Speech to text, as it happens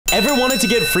Ever wanted to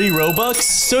get free Robux?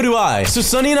 So do I. So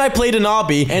Sunny and I played an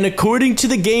obby, and according to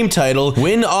the game title,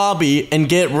 win obby and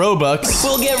get Robux,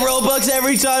 we'll get Robux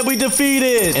every time we defeat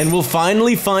it. And we'll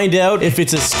finally find out if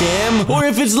it's a scam or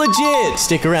if it's legit.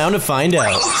 Stick around to find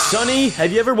out. Sunny,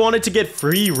 have you ever wanted to get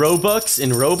free Robux in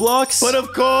Roblox? But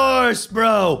of course,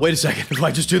 bro. Wait a second. If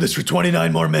I just do this for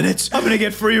 29 more minutes, I'm gonna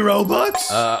get free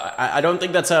Robux? I don't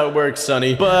think that's how it works,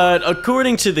 Sunny. But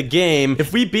according to the game,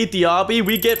 if we beat the obby,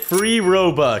 we get free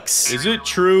Robux. Is it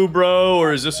true, bro,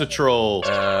 or is this a troll?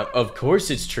 Of course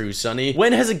it's true, Sunny.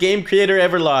 When has a game creator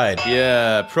ever lied?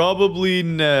 Yeah, probably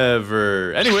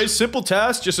never. Anyways, simple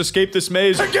task, just escape this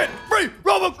maze and get free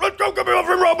Robux. Let's go, get me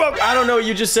free Robux. I don't know what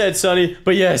you just said, Sunny,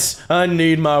 but yes, I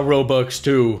need my Robux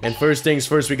too. And first things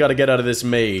first, we gotta get out of this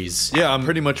maze. Yeah, I'm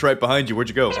pretty much right behind you. Where'd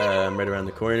you go? I'm right around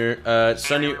the corner.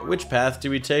 Sunny, which path do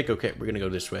we take? Okay, we're gonna go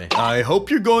this way. I hope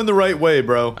you're going the right way,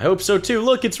 bro. I hope so too.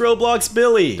 Look, it's Roblox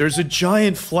Billy. There's a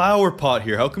giant flower pot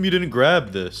here. How come you didn't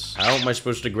grab this? How am I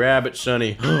supposed to grab it,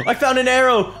 Sunny? I found an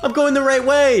arrow. I'm going the right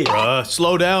way.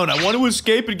 Slow down. I want to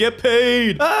escape and get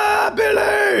paid. Ah,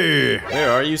 Billy!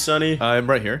 Where are you, Sunny? I'm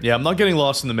right here. Yeah, I'm not getting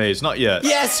lost in the maze. Not yet.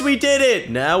 Yes, we did it.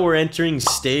 Now we're entering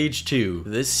stage 2,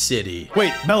 the city.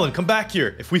 Wait, Melon, come back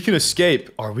here. If we can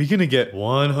escape, are we gonna get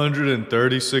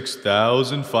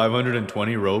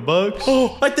 136,520 Robux?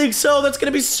 Oh, I think so. That's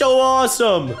gonna be so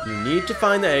awesome. You need to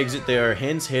find the exit. There are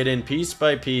hints hidden piece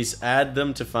by piece. Add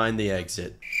them to find the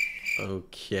exit.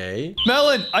 Okay.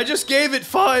 Melon, I just gave it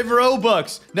 5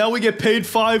 Robux. Now we get paid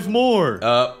 5 more.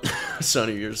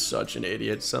 Sonny, you're such an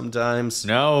idiot sometimes.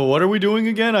 Now, what are we doing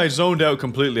again? I zoned out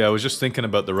completely. I was just thinking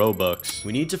about the Robux.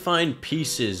 We need to find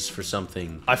pieces for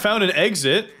something. I found an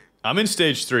exit. I'm in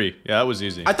stage 3. Yeah, that was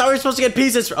easy. I thought we were supposed to get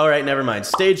pieces for— Alright, never mind.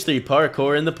 Stage 3,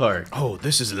 parkour in the park. Oh,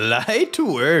 this is light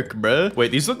work, bruh.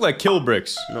 Wait, these look like kill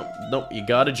bricks. No, you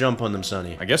gotta jump on them,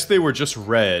 Sonny. I guess they were just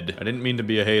red. I didn't mean to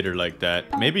be a hater like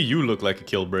that. Maybe you look like a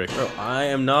kill brick. Bro, I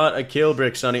am not a kill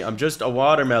brick, Sonny. I'm just a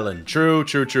watermelon. True.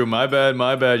 My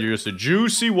bad. You're just a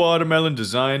juicy watermelon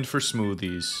designed for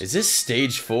smoothies. Is this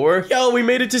stage 4? Yo, we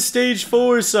made it to stage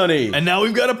 4, Sonny. And now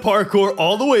we've got to parkour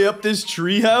all the way up this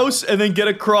treehouse and then get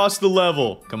across the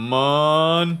level. Come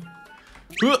on.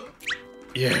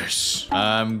 Yes.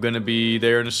 I'm gonna be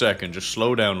there in a second. Just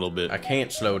slow down a little bit. I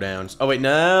can't slow down. Oh, wait,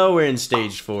 now we're in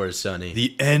stage 4, Sonny.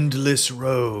 The endless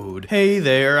road. Hey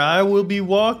there, I will be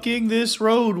walking this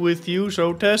road with you,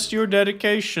 so test your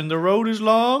dedication. The road is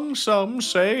long, some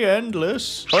say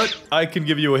endless. But I can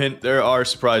give you a hint. There are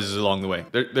surprises along the way.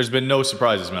 There's been no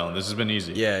surprises, Melon. This has been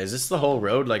easy. Yeah, is this the whole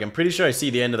road? Like, I'm pretty sure I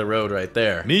see the end of the road right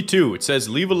there. Me too. It says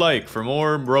leave a like for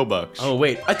more Robux. Oh,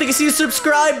 wait. I think I see a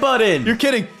subscribe button. You're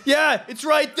kidding. Yeah, it's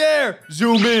right there.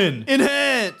 Zoom in.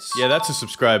 Enhance. Yeah, that's a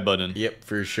subscribe button. Yep,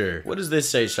 for sure. What does this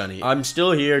say, Sonny? I'm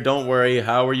still here. Don't worry.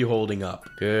 How are you holding up?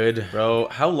 Good. Bro,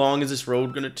 how long is this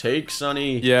road gonna take,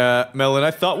 Sonny? Yeah, Melon, I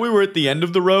thought we were at the end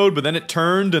of the road, but then it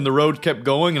turned and the road kept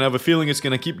going, and I have a feeling it's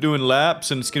gonna keep doing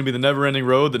laps, and it's gonna be the never-ending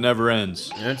road that never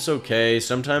ends. It's okay.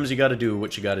 Sometimes you gotta do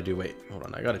what you gotta do. Wait, hold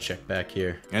on. I gotta check back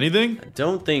here. Anything? I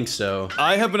don't think so.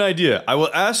 I have an idea. I will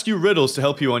ask you riddles to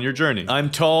help you on your journey. I'm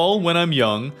tall when I'm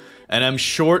young, and I'm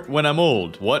short when I'm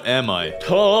old. What am I?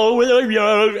 Tall when I'm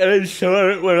young and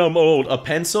short when I'm old. A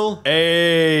pencil?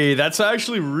 Hey, that's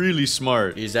actually really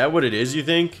smart. Is that what it is, you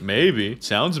think? Maybe.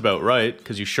 Sounds about right,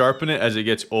 because you sharpen it as it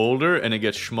gets older and it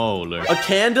gets smaller. A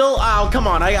candle? Oh, come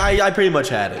on. I pretty much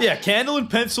had it. Yeah, candle and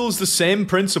pencil is the same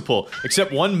principle,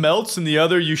 except one melts and the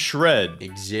other you shred.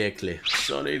 Exactly.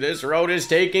 Sonny, this road is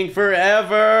taking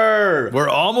forever. We're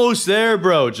almost there,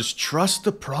 bro. Just trust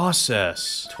the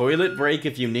process. Toilet break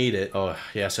if you need it. Oh,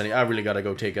 yeah, Sonny, I really gotta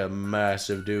go take a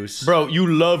massive deuce. Bro, you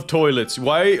love toilets.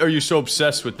 Why are you so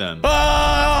obsessed with them?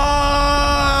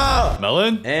 Ah!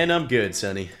 Melon? And I'm good,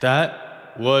 Sonny.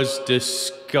 That was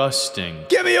disgusting.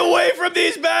 Get me away from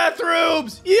these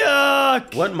bathrooms!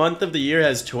 Yuck! What month of the year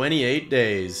has 28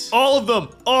 days? All of them!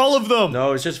 All of them!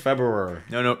 No, it's just February.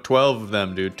 No, 12 of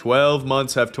them, dude. 12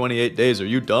 months have 28 days. Are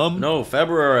you dumb? No,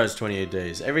 February has 28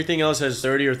 days. Everything else has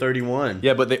 30 or 31.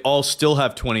 Yeah, but they all still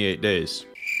have 28 days.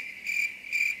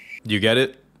 You get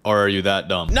it? Or are you that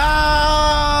dumb?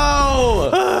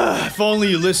 No! If only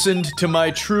you listened to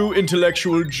my true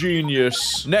intellectual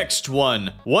genius. Next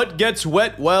one. What gets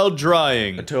wet while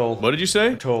drying? A tool. What did you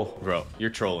say? A tool. Bro, you're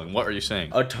trolling. What are you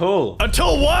saying? A tool. A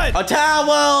tool what? A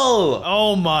towel!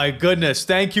 Oh my goodness.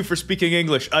 Thank you for speaking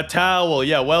English. A towel.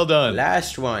 Yeah, well done.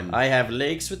 Last one. I have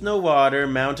lakes with no water,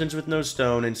 mountains with no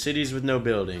stone, and cities with no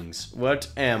buildings. What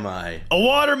am I? A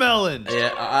watermelon.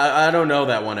 Yeah, I don't know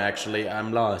that one, actually.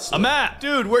 I'm lost. A map.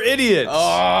 Dude, We're idiots.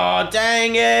 Oh,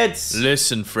 dang it.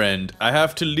 Listen, friend. I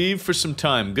have to leave for some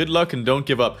time. Good luck and don't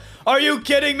give up. Are you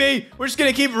kidding me? We're just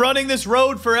gonna keep running this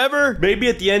road forever? Maybe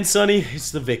at the end, Sonny,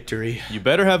 it's the victory. You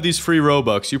better have these free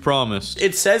Robux. You promised.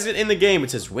 It says it in the game.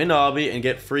 It says win obby and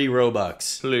get free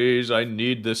Robux. Please, I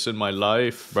need this in my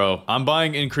life. Bro, I'm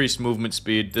buying increased movement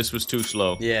speed. This was too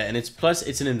slow. Yeah, and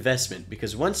it's an investment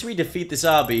because once we defeat this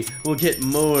obby, we'll get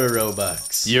more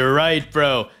Robux. You're right,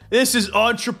 bro. This is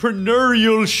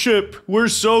entrepreneurial ship. We're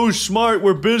so smart.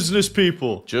 We're business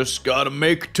people. Just gotta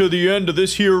make it to the end of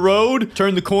this here road,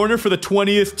 turn the corner for the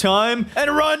 20th time,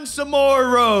 and run some more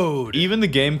road. Even the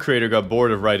game creator got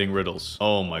bored of writing riddles.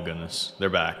 Oh my goodness. They're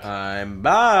back. I'm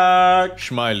back.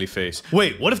 Smiley face.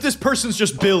 Wait, what if this person's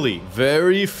just Billy?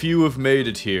 Very few have made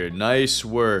it here. Nice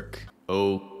work.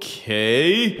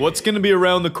 Okay. What's gonna be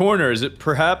around the corner? Is it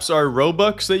perhaps our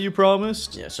Robux that you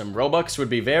promised? Yeah, some Robux would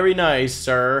be very nice,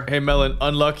 sir. Hey, Melon,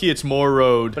 unlucky, it's more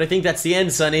road. But I think that's the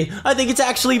end, Sonny. I think it's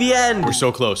actually the end. We're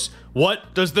so close.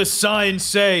 What does the sign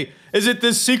say? Is it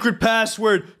the secret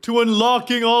password to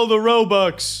unlocking all the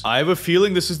Robux? I have a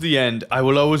feeling this is the end. I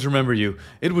will always remember you.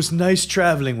 It was nice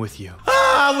traveling with you.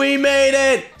 Ah, we made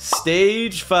it!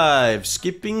 Stage 5,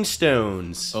 skipping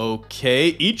stones.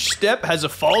 Okay, each step has a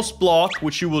false block,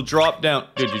 which you will drop down.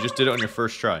 Dude, you just did it on your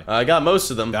first try. I got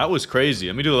most of them. That was crazy.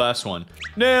 Let me do the last one.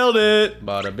 Nailed it!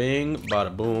 Bada bing,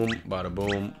 bada boom, bada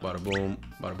boom, bada boom,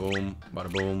 bada boom, bada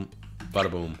boom,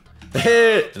 bada boom.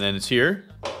 And then it's here.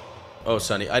 Oh,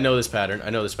 Sonny, I know this pattern. I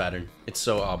know this pattern. It's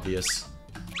so obvious.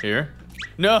 Here.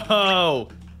 No!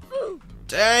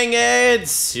 Dang it!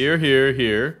 Here, here,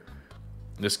 here.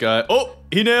 This guy. Oh,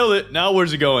 he nailed it. Now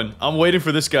where's he going? I'm waiting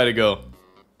for this guy to go.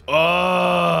 Oh,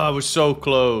 I was so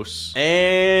close.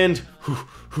 And...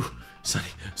 Sonny,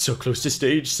 so close to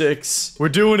stage 6. We're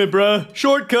doing it, bruh.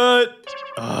 Shortcut.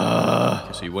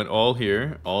 Okay, so you went all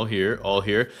here, all here, all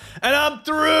here. And I'm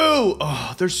through!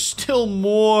 Oh, there's still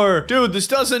more. Dude, this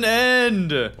doesn't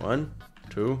end. 1,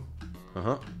 2,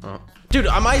 Dude,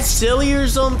 am I silly or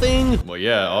something? Well,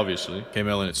 yeah, obviously. Okay,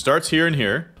 Melon, it starts here and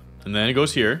here. And then it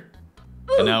goes here.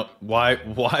 And now, why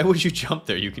would you jump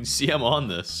there? You can see I'm on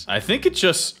this. I think it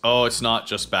just... Oh, it's not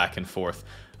just back and forth.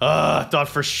 I thought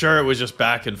for sure it was just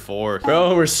back and forth.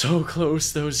 Bro, we're so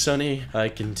close though, Sonny. I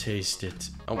can taste it.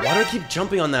 Why do I keep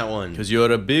jumping on that one? Because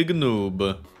you're a big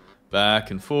noob. Back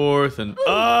and forth and...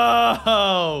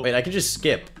 Oh! Wait, I could just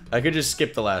skip. I could just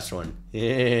skip the last one.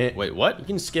 Wait, what? You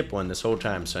can skip one this whole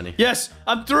time, Sonny. Yes,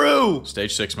 I'm through!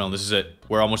 Stage 6, Melon, this is it.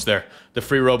 We're almost there. The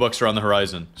free Robux are on the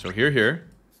horizon. So here.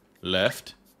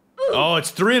 Left. Oh,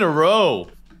 it's 3 in a row.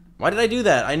 Why did I do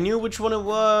that? I knew which one it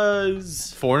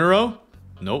was. 4 in a row?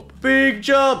 Nope. Big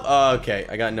jump! Oh, okay,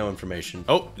 I got no information.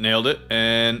 Oh, nailed it.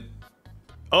 And...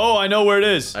 Oh, I know where it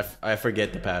is. I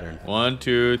forget the pattern. 1,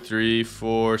 2, 3,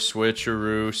 4,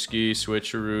 switcheroo-ski,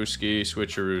 switcheroo-ski,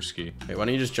 switcheroo-ski. Hey, why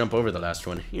don't you just jump over the last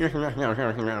one?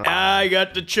 I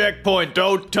got the checkpoint.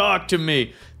 Don't talk to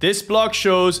me. This block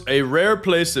shows a rare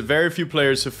place that very few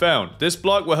players have found. This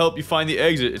block will help you find the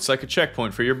exit. It's like a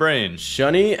checkpoint for your brain.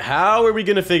 Shunny, how are we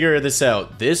gonna figure this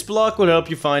out? This block will help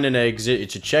you find an exit.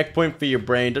 It's a checkpoint for your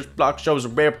brain. This block shows a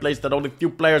rare place that only few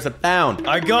players have found.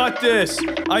 I got this.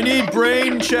 I need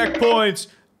brain checkpoints.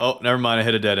 Oh, never mind. I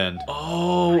hit a dead end.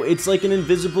 Oh, it's like an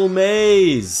invisible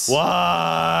maze.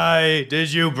 Why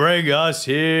did you bring us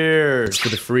here? It's for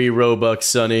the free Robux,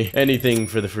 Sonny. Anything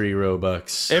for the free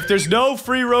Robux. If there's no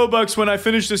free Robux when I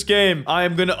finish this game, I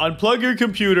am gonna unplug your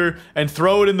computer and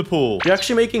throw it in the pool. You're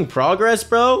actually making progress,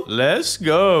 bro? Let's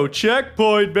go.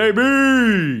 Checkpoint,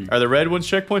 baby. Are the red ones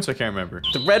checkpoints? I can't remember.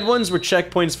 The red ones were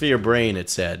checkpoints for your brain, it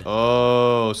said.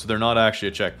 Oh, so they're not actually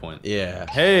a checkpoint. Yeah.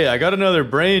 Hey, I got another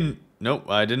brain...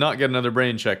 Nope, I did not get another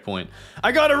brain checkpoint.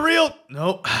 I got a real...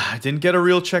 Nope, I didn't get a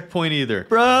real checkpoint either.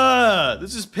 Bruh,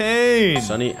 this is pain.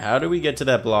 Sonny, how do we get to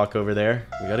that block over there?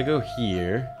 We gotta go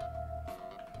here.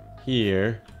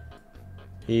 Here.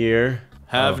 Here.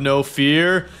 Have no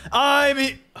fear.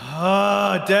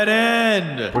 dead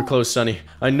end. We're close, Sonny.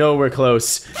 I know we're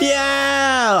close.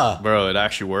 Yeah! Bro, it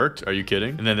actually worked. Are you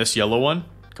kidding? And then this yellow one.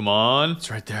 Come on.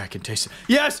 It's right there. I can taste it.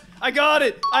 Yes! I got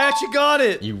it! I actually got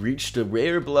it! You reached a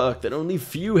rare block that only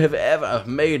few have ever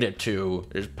made it to.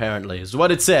 Apparently, is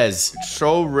what it says. It's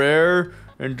so rare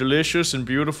and delicious and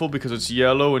beautiful because it's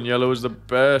yellow, and yellow is the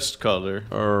best color.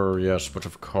 Oh, yes, but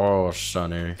of course,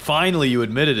 Sonny. Finally, you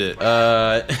admitted it.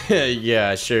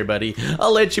 Yeah, sure, buddy.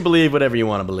 I'll let you believe whatever you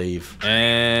want to believe.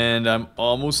 And I'm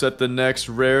almost at the next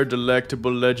rare,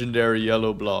 delectable, legendary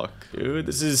yellow block. Dude,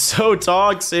 this is so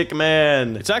toxic,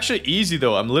 man. It's actually easy,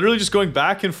 though. I'm literally just going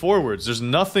back and forwards. There's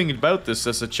nothing about this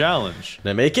that's a challenge.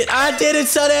 Did I make it? I did it,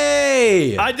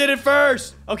 Sonny! I did it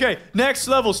first! Okay, next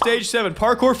level, stage 7,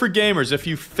 parkour for gamers. If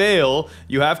you fail,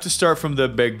 you have to start from the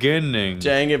beginning.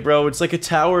 Dang it, bro. It's like a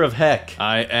tower of heck.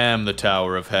 I am the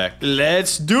Tower of Heck.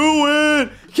 Let's do it!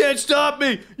 You can't stop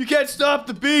me! You can't stop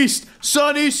the beast!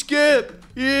 Sonny, skip!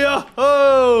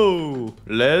 Yo-ho!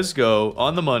 Let's go.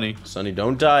 On the money. Sonny,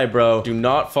 don't die, bro. Do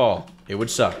not fall. It would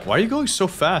suck. Why are you going so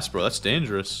fast, bro? That's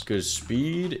dangerous. Because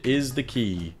speed is the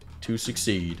key to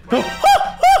succeed.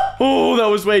 Oh, that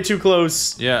was way too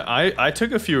close. Yeah, I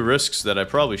took a few risks that I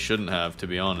probably shouldn't have, to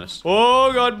be honest.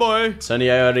 Oh, God, boy. Sonny,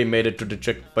 I already made it to the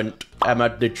checkpoint. I'm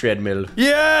at the treadmill.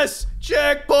 Yes!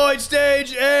 Checkpoint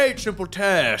stage 8! Simple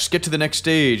task. Get to the next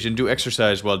stage and do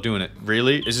exercise while doing it.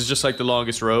 Really? Is this just like the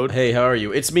longest road? Hey, how are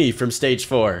you? It's me from stage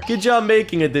 4. Good job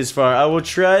making it this far. I will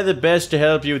try the best to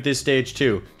help you with this stage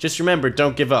too. Just remember,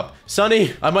 don't give up.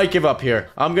 Sonny, I might give up here.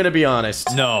 I'm gonna be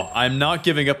honest. No, I'm not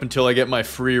giving up until I get my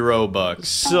free Robux.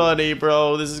 Sonny,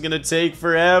 bro, this is gonna take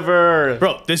forever.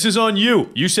 Bro, this is on you.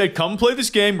 You said, come play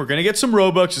this game. We're gonna get some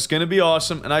Robux. It's gonna be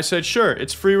awesome. And I said, sure,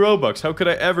 it's free Robux. How could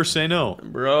I ever say no?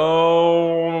 Bro.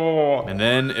 And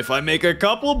then, if I make a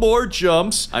couple more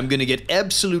jumps, I'm gonna get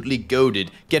absolutely goated.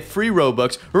 Get free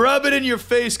Robux, rub it in your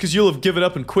face because you'll have given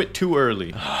up and quit too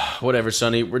early. Whatever,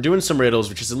 Sonny. We're doing some riddles,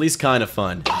 which is at least kind of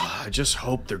fun. I just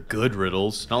hope they're good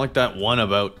riddles. Not like that one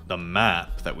about the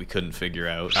map that we couldn't figure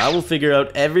out. I will figure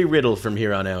out every riddle from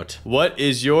here on out. What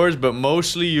is yours but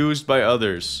mostly used by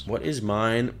others? What is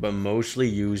mine but mostly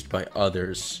used by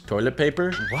others? Toilet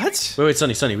paper? What? Wait,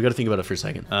 Sonny, we gotta think about it for a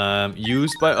second.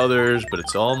 Used by others, but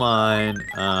it's all mine.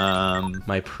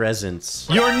 My presents.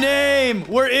 Your name!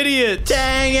 We're idiots!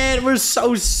 Dang it, we're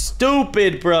so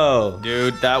stupid, bro.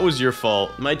 Dude, that was your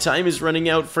fault. My time is running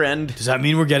out, friend. Does that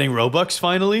mean we're getting Robux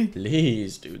finally?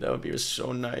 Please, dude, that would be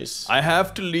so nice. I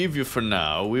have to leave you for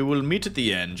now. We will meet at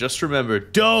the end. Just remember,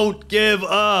 don't give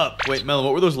up! Wait, Melon,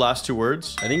 what were those last 2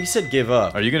 words? I think he said give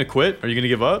up. Are you gonna quit? Are you gonna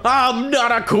give up? I'm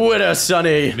not a quitter,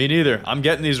 Sonny. Me neither. I'm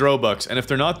getting these Robux, and if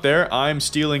they're not there, I'm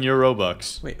stealing your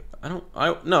Robux. Wait, no.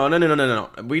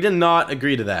 We did not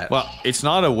agree to that. Well, it's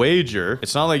not a wager.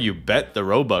 It's not like you bet the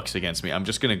Robux against me. I'm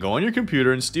just gonna go on your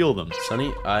computer and steal them.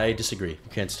 Sonny, I disagree.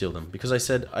 You can't steal them because I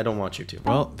said I don't want you to.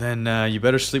 Well, then you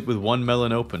better sleep with one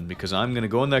melon open because I'm gonna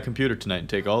go on that computer tonight and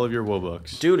take all of your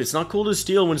Robux. Dude, it's not cool to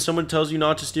steal when someone tells you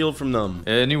not to steal from them.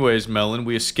 Anyways, Melon,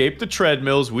 we escaped the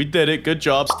treadmills. We did it. Good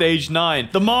job. Stage 9.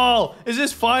 The mall. Is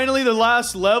this finally the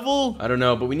last level? I don't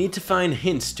know, but we need to find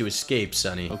hints to escape,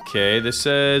 Sonny. Okay, this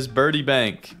says Birdie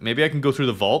Bank. Maybe I can go through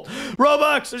the vault.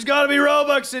 Robux! There's gotta be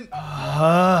Robux in...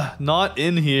 not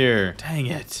in here. Dang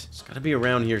it. It's gotta be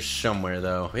around here somewhere,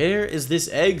 though. Where is this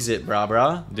exit,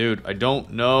 brah? Dude, I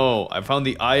don't know. I found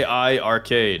the II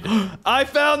arcade. I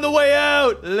found the way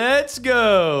out! Let's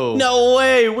go! No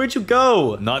way! Where'd you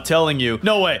go? Not telling you.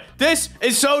 No way. This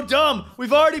is so dumb!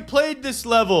 We've already played this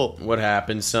level! What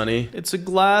happened, Sonny? It's a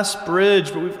glass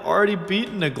bridge, but we've already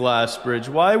beaten a glass bridge.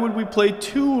 Why would we play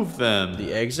 2 of them?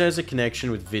 The exit has a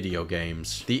connection with video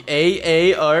games. The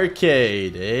AA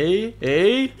arcade,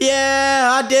 eh? Yeah,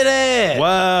 I did it!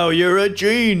 Wow, you're a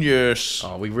genius.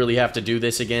 Oh, we really have to do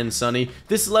this again, Sonny.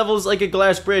 This level is like a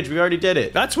glass bridge. We already did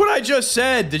it. That's what I just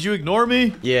said. Did you ignore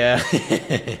me? Yeah.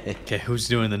 Okay, who's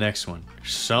doing the next one?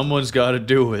 Someone's got to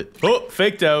do it. Oh,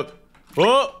 faked out.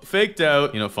 Oh, faked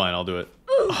out. You know, fine, I'll do it.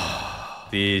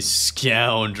 These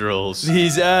scoundrels.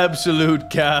 These absolute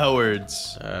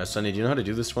cowards. Sonny, do you know how to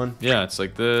do this one? Yeah, it's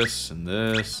like this, and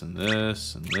this, and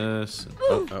this, and this. And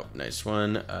oh, nice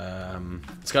one.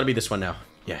 It's gotta be this one now.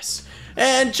 Yes.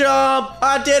 And jump!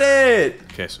 I did it!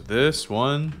 Okay, so this,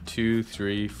 1, 2,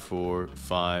 3, 4,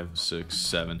 5, 6,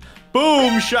 7.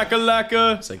 Boom,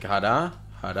 shakalaka! It's like, hada.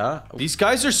 These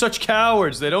guys are such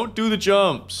cowards. They don't do the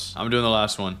jumps. I'm doing the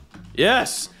last one.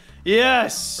 Yes!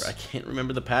 Yes! I can't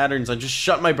remember the patterns. I just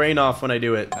shut my brain off when I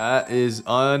do it. That is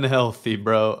unhealthy,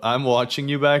 bro. I'm watching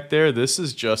you back there. This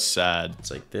is just sad. It's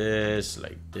like this,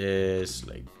 like this,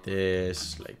 like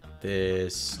this, like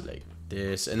this, like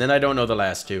this. And then I don't know the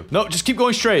last 2. No, just keep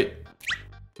going straight.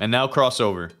 And now cross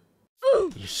over.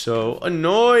 You're so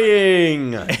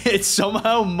annoying. It's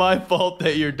somehow my fault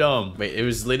that you're dumb. Wait, it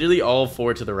was literally all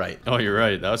 4 to the right. Oh, you're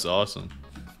right. That's awesome.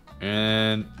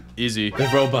 And... easy. The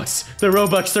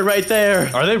Robux, they're right there.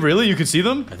 Are they really? You can see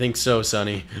them? I think so,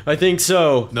 Sonny. I think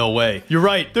so. No way. You're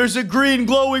right. There's a green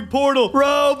glowing portal.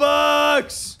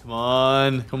 Robux!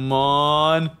 Come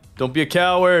on. Don't be a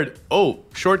coward. Oh,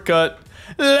 shortcut.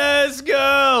 Let's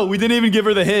go! We didn't even give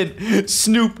her the hint.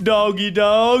 Snoop Doggy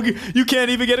Dog. You can't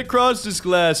even get across this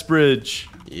glass bridge.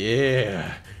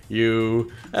 Yeah.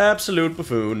 You absolute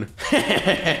buffoon.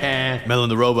 Melon,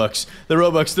 the Robux. The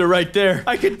Robux, they're right there.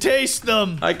 I can taste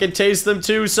them. I can taste them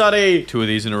too, Sonny. 2 of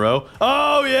these in a row.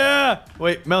 Oh, yeah.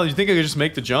 Wait, Melon, you think I could just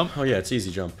make the jump? Oh, yeah, it's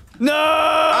easy jump. No!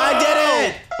 I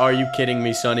did it! Are you kidding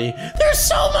me, Sonny? There's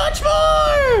so much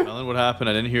more! Melon, what happened?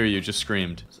 I didn't hear you. Just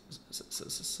screamed.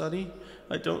 Sonny,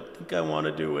 I don't think I want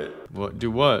to do it. What? Do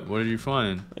what? What did you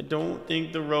find? I don't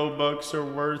think the Robux are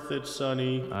worth it,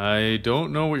 Sonny. I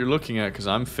don't know what you're looking at because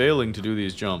I'm failing to do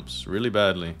these jumps really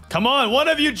badly. Come on, one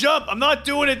of you jump! I'm not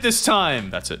doing it this time!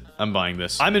 That's it. I'm buying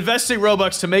this. I'm investing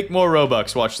Robux to make more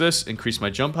Robux. Watch this. Increase my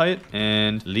jump height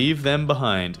and leave them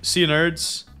behind. See you,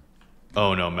 nerds.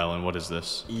 Oh no, Melon, what is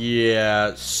this?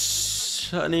 Yeah,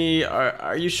 Sonny,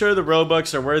 are you sure the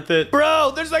Robux are worth it?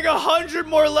 Bro, there's like 100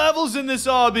 more levels in this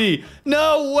obby.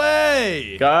 No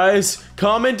way. Guys,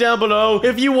 comment down below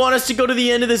if you want us to go to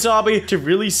the end of this obby to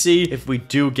really see if we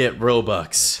do get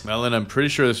Robux. Melon, I'm pretty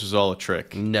sure this was all a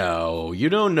trick. No, you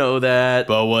don't know that.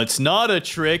 But what's not a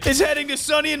trick is heading to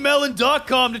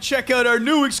sunnyandmelon.com to check out our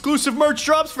new exclusive merch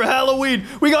drops for Halloween.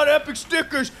 We got epic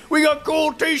stickers. We got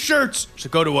cool t-shirts. So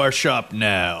go to our shop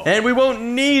now. And we won't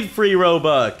need free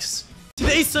Robux.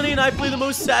 Today, Sonny and I play the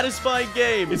most satisfying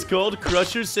game. It's called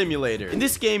Crusher Simulator. In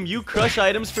this game, you crush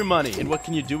items for money. And what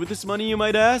can you do with this money, you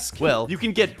might ask? Well, you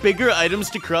can get bigger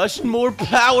items to crush and more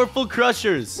powerful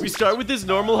crushers. We start with this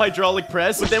normal hydraulic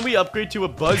press, but then we upgrade to a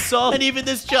buzzsaw and even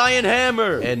this giant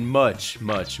hammer. And much,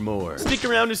 much more. Stick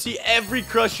around to see every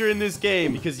crusher in this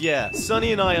game because, yeah,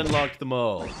 Sonny and I unlocked them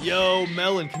all. Yo,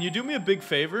 Melon, can you do me a big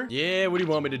favor? Yeah, what do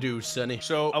you want me to do, Sonny?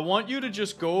 So, I want you to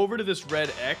just go over to this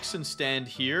red X and stand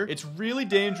here. It's really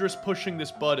dangerous pushing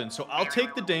this button, so I'll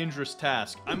take the dangerous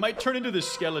task. I might turn into this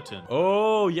skeleton.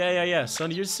 Oh, yeah.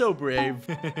 Sonny, you're so brave.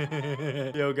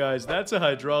 Yo, guys, that's a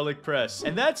hydraulic press.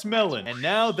 And that's Melon. And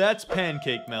now that's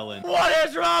Pancake Melon. What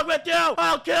is wrong with you?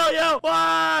 I'll kill you.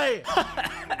 Why?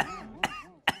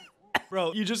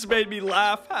 Bro, you just made me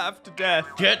laugh half to death.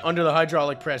 Get under the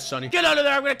hydraulic press, Sonny. Get under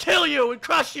there. I'm gonna kill you and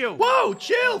crush you. Whoa,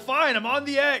 chill. Fine, I'm on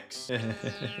the X.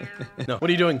 No, what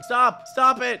are you doing? Stop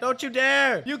it. Don't you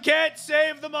dare. You can't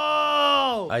save them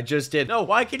all. I just did. No,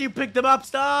 why can you pick them up?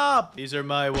 Stop. These are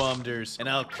my Womders, and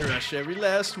I'll crush every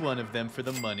last one of them for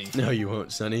the money. No, you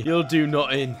won't, Sonny. You'll do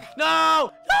nothing.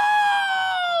 No!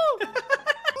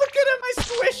 I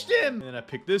squished him! And then I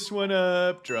pick this one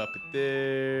up, drop it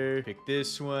there, pick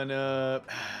this one up.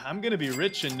 I'm gonna be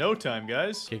rich in no time,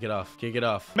 guys. Kick it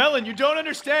off. Melon, you don't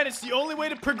understand. It's the only way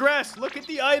to progress. Look at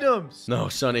the items. No,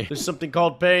 Sonny. There's something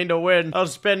called paying to win. I'll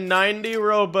spend 90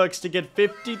 Robux to get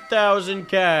 50,000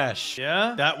 cash.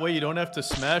 Yeah? That way you don't have to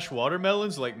smash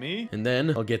watermelons like me? And then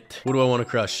I'll get... What do I want to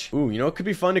crush? Ooh, you know what could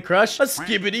be fun to crush? A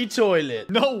skibbity toilet.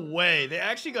 No way. They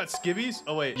actually got skibbies?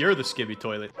 Oh, wait. You're the skibby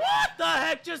toilet. What the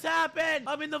heck just happened?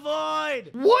 I'm in the void.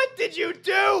 What did you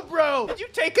do, bro? Did you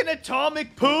take an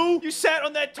atomic poo? You sat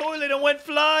on that toilet and went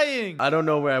flying. I don't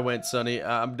know where I went, Sonny.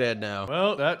 I'm dead now.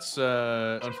 Well, that's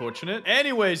unfortunate.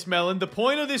 Anyways, Melon, the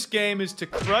point of this game is to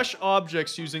crush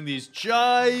objects using these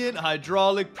giant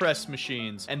hydraulic press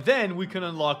machines. And then we can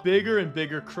unlock bigger and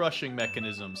bigger crushing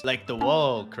mechanisms, like the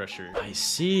wall crusher. I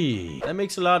see. That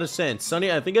makes a lot of sense.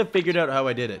 Sonny, I think I figured out how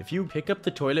I did it. If you pick up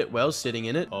the toilet while sitting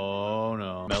in it... Oh,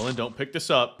 no. Melon, don't pick this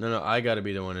up. No, I gotta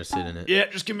be the one to sit in it. Yeah,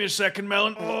 just give me a second,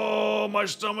 Melon. Oh, my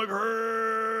stomach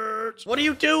hurts. What are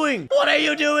you doing? What are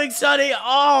you doing, Sonny?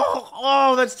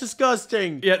 Oh, that's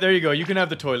disgusting. Yeah, there you go. You can have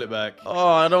the toilet back. Oh,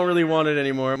 I don't really want it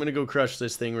anymore. I'm gonna go crush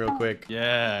this thing real quick.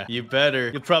 Yeah, you better.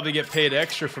 You'll probably get paid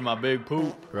extra for my big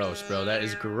poop. Gross, bro. That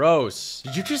is gross.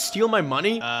 Did you just steal my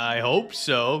money? I hope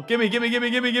so. Gimme.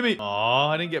 Oh,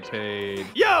 I didn't get paid.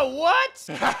 Yo,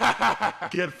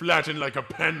 what? Get flattened like a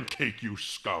pancake, you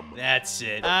scum. That's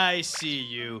it. I see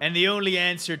you. And the only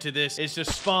answer to this is to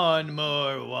spawn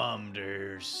more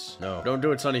Womders. No, don't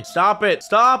do it, Sonny. Stop it.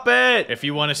 Stop it. If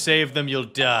you want to save them, you'll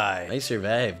die. I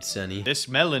survived, Sonny. This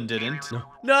Melon didn't.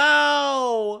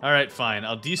 No. All right, fine.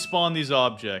 I'll despawn these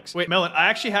objects. Wait, Melon, I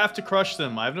actually have to crush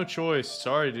them. I have no choice.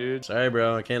 Sorry, dude. Sorry,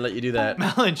 bro. I can't let you do that.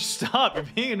 Melon, just stop. You're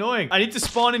being annoying. I need to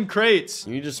spawn in crates.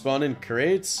 You need to spawn in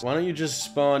crates? Why don't you just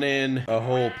spawn in a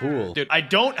whole pool? Dude, I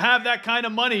don't have that kind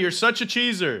of money. You're such a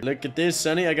cheeser. Look at this,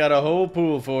 Sonny. I got a whole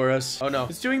pool for us. Oh, no.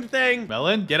 It's doing the thing.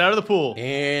 Melon, get out of the pool.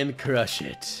 And crush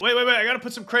it. Wait. Wait. I gotta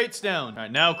put some crates down. All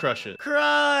right, now crush it.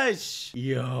 Crush!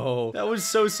 Yo, that was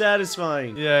so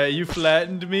satisfying. Yeah, you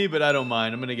flattened me, but I don't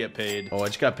mind. I'm gonna get paid. Oh, I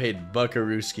just got paid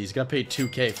buckarooskies. Got paid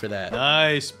 2K for that.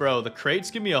 Nice, bro. The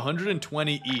crates give me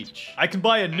 120 each. I can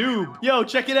buy a noob. Yo,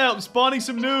 check it out. I'm spawning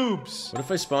some noobs. What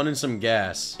if I spawn in some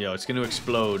gas? Yo, it's gonna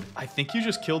explode. I think you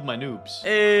just killed my noobs.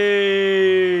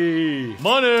 Hey!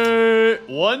 Money!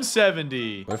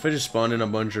 170. What if I just spawn in a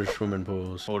bunch of swimming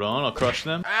pools? Hold on, I'll crush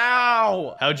them.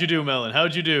 Ow! How'd you do, Melon?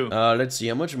 How'd you do? Let's see.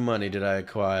 How much money did I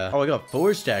acquire? Oh, I got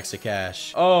 4 stacks of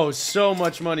cash. Oh, so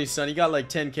much money, son. You got like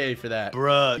 10K for that.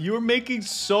 Bruh, you're making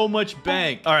so much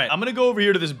bank. All right, I'm gonna go over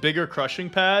here to this bigger crushing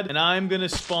pad, and I'm gonna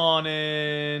spawn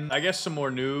in, I guess, some more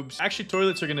noobs. Actually,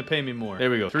 toilets are gonna pay me more. There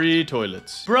we go. 3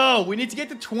 toilets. Bro, we need to get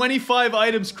to 25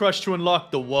 items crushed to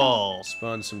unlock the wall.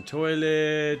 Spawn some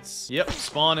toilets. Yep,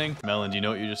 spawning. Melon, do you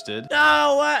know what you just did?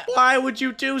 No, what? Why would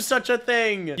you do such a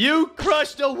thing? You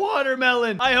crushed a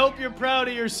watermelon. I hope you're proud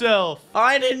of yourself.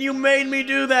 I didn't. You made me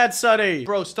do that, Sonny.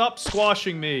 Bro, stop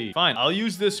squashing me. Fine, I'll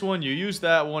use this one. You use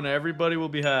that one. Everybody will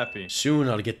be happy. Soon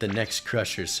I'll get the next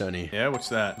crusher, Sonny. Yeah, what's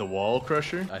that? The wall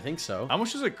crusher? I think so. How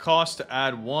much does it cost to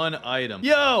add 1 item?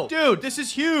 Yo, dude, this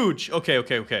is huge. Okay.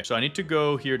 So I need to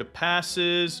go here to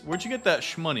passes. Where'd you get that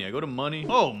shmoney? I go to money.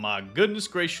 Oh my goodness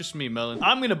gracious me, Melon.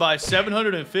 I'm gonna buy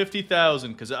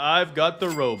 750,000 because I've got the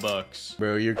Robux.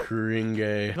 Bro, you're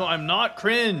cringe. No, I'm not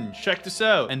cringe. Check this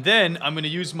out. And then I'm gonna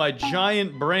use my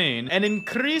giant brain and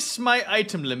increase my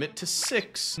item limit to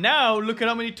 6. Now, look at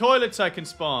how many toilets I can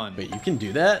spawn. Wait, you can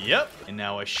do that? Yep. And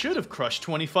now I should have crushed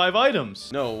 25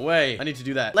 items. No way. I need to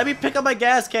do that. Let me pick up my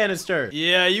gas canister.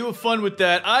 Yeah, you have fun with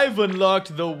that. I've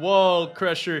unlocked the wall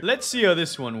crusher. Let's see how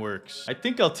this one works. I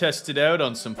think I'll test it out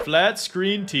on some flat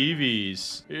screen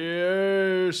TVs.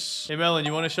 Yes. Hey, Melon,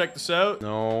 you want to check this out?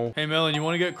 No. Hey, Melon, you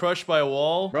want to get crushed by a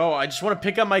wall? Bro, I just want to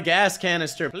pick up my gas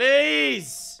canister.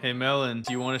 Please. Hey, Melon,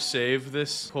 do you want to save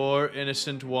this poor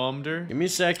innocent Womder? Give me a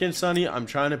second, Sonny. I'm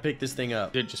trying to pick this thing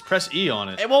up. Dude, just press E on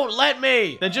it. It won't let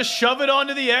me. Then just shove it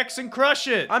onto the X and crush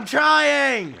it. I'm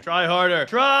trying. Try harder.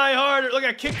 Try harder. Look,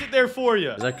 I kicked it there for you.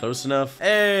 Is that close enough?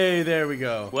 Hey, there we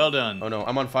go. Well done. Oh no,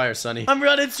 I'm on fire, Sonny. I'm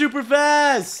running super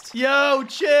fast. Yo,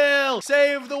 chill.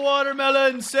 Save the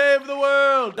watermelon. Save the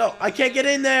world. No, I can't get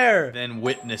in there. Then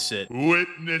witness it.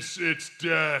 Witness its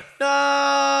death.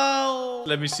 No.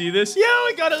 Let me see this. Yo,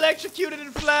 I got electrocuted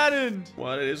and flattened.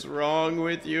 What is wrong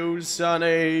with you,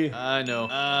 Sonny? I know.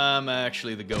 I'm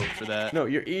actually the goat for that. No,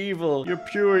 you're evil. You're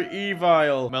pure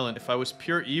evil. Melon, if I was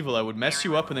pure evil, I would mess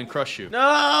you up and then crush you.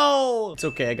 No. It's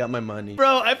okay. I got my money.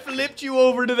 Bro, I flipped you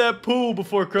over to that pool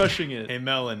before crushing it. Hey,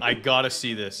 Melon, I gotta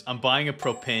see this. I'm buying a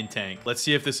propane tank. Let's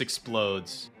see if this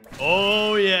explodes.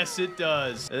 Oh, yes, it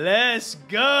does. Let's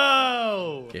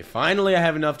go. Okay, finally I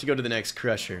have enough to go to the next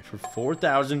crusher. For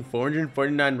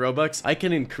 4,449 Robux, I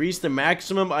can increase the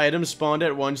maximum items spawned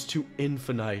at once to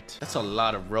infinite. That's a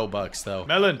lot of Robux, though.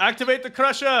 Melon, activate the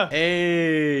crusher.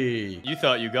 Hey. You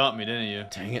thought you got me, didn't you?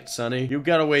 Dang it, Sonny. You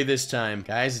got away this time.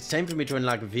 Guys, it's time for me to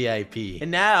unlock VIP.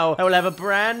 And now, I will have a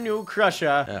brand new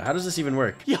crusher. How does this even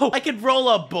work? Yo, I can roll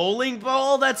a bowling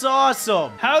ball? That's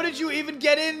awesome. How did you even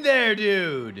get in there,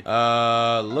 dude?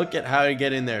 Look at how you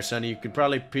get in there, Sonny. You could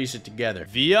probably piece it together.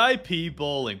 VIP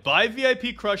bowling. Buy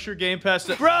VIP Crusher Game Pass.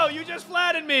 Bro, you just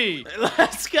flattened me.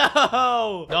 Let's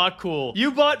go. Not cool.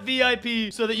 You bought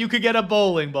VIP so that you could get a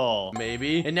bowling ball.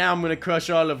 Maybe. And now I'm gonna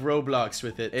crush all of Roblox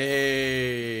with it.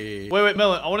 Hey. Wait,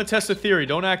 Melon. I want to test a theory.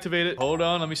 Don't activate it. Hold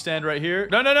on. Let me stand right here.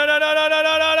 No.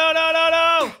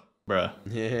 Bruh.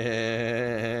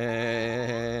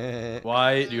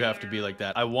 Why do you have to be like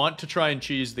that? I want to try and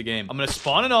cheese the game. I'm gonna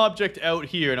spawn an object out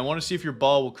here, and I want to see if your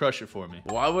ball will crush it for me.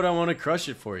 Why would I want to crush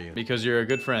it for you? Because you're a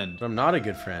good friend. But I'm not a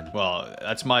good friend. Well,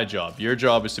 that's my job. Your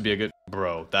job is to be a good...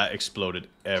 Bro, that exploded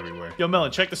everywhere. Yo,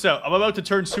 Melon, check this out. I'm about to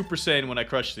turn Super Saiyan when I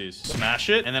crush these. Smash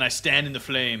it, and then I stand in the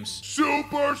flames.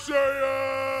 Super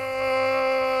Saiyan!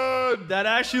 That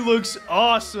actually looks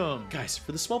awesome. Guys,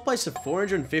 for the small price of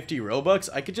 450 Robux,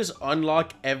 I could just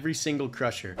unlock every single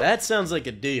crusher. That sounds like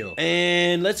a deal.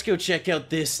 And let's go check out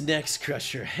this next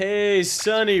crusher. Hey,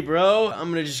 Sonny, bro. I'm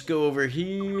gonna just go over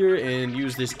here and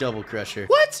use this double crusher.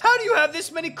 What? How do you have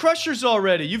this many crushers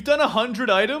already? You've done 100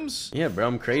 items? Yeah, bro,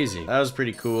 I'm crazy. That was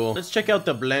pretty cool. Let's check out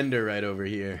the blender right over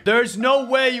here. There's no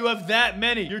way you have that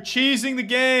many. You're cheesing the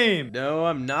game. No,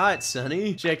 I'm not,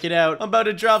 Sonny. Check it out. I'm about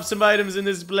to drop some items in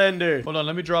this blender. here. Hold on,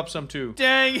 let me drop some too.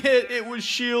 Dang it was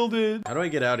shielded. How do I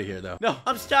get out of here, though? No,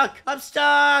 I'm stuck. I'm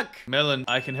stuck. Melon,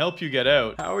 I can help you get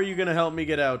out. How are you gonna help me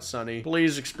get out, Sonny?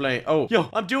 Please explain. Oh, yo,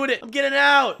 I'm doing it. I'm getting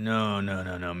out. No,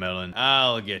 Melon.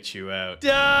 I'll get you out.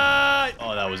 Die!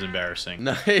 Oh, that was embarrassing.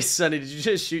 Nice, Sonny. Did you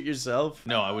just shoot yourself?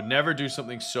 No, I would never do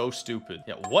something so stupid.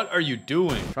 Yeah, what are you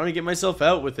doing? Trying to get myself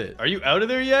out with it. Are you out of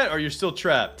there yet, or you're still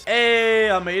trapped? Hey,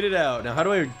 I made it out. Now, how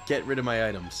do I get rid of my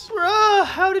items? Bruh,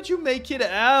 how did you make it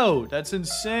out? That's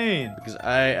insane. Because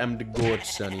I am the goat,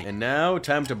 Sonny. And now,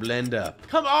 time to blend up.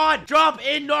 Come on, drop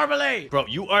in normally. Bro,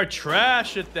 you are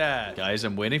trash at that. Guys,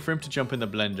 I'm waiting for him to jump in the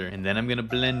blender, and then I'm gonna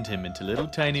blend him into little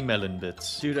tiny melon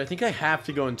bits. Dude, I think I have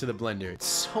to go into the blender. It's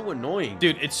so annoying.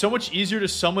 Dude, it's so much easier to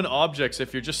summon objects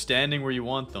if you're just standing where you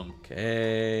want them.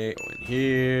 Okay, go in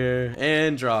here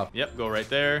and drop. Yep, go right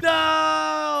there.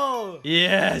 No!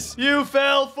 Yes, you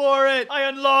fell for it. I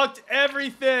unlocked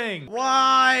everything.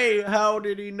 Why? How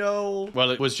did he know?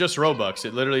 Well, it was just Robux.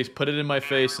 It literally put it in my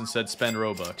face and said spend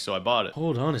Robux, so I bought it.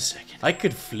 Hold on a second. I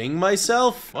could fling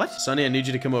myself? What? Sonny, I need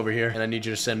you to come over here, and I need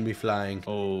you to send me flying.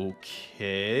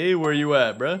 Okay, where you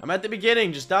at, bruh? I'm at the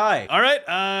beginning. Just die. All right,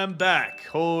 I'm back.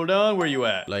 Hold on, where you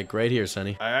at? Like right here,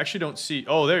 Sonny. I actually don't see.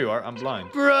 Oh, there you are. I'm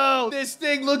blind. Bro, this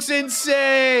thing looks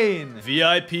insane.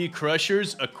 VIP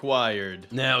crushers acquired.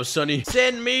 Now, Sonny,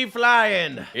 send me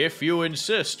flying. If you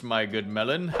insist, my good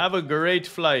melon, have a great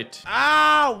flight.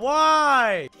 Ah,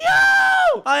 why?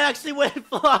 Yo! I actually went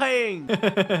flying.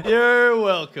 You're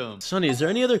welcome. Sonny, is there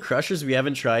any other crushers we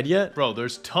haven't tried yet? Bro,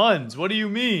 there's tons. What do you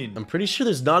mean? I'm pretty sure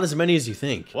there's not as many as you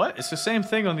think. What? It's the same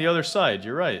thing on the other side.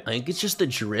 You're right. I think it's just the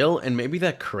drill and maybe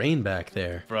that crane back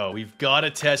there. Bro, we've got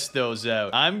to test those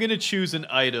out. I'm gonna choose an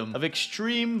item of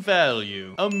extreme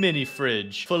value. A mini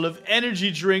fridge full of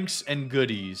energy drinks and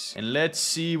goodies. And let's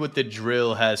see what the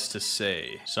drill has to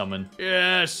say. Summon.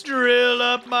 Yes, drill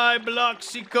up my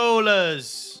Bloxy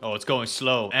Colas. Oh, it's going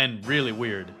slow and really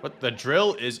weird. But the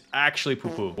drill is actually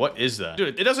poo-poo. What is that?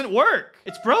 Dude, it doesn't work.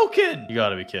 It's broken. You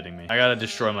gotta be kidding me. I gotta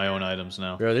destroy my own items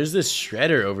now. Bro, there's this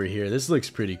shredder over here. This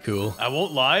looks pretty cool. I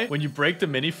won't lie. When you break the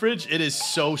mini fridge, it is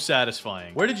so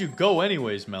satisfying. Where did you go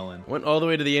anyways, Melon? Went all the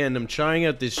way to the end. I'm trying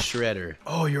out this shredder.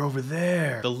 Oh, you're over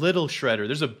there. The little shredder.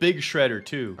 There's a big shredder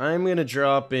too. I'm gonna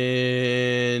drop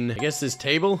in, I guess, this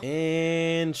table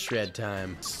and shred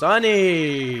time.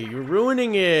 Sonny, you're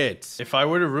ruining it. If I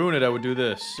were to ruin it, I would do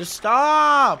this. Just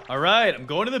stop. All right, I'm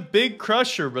going to the big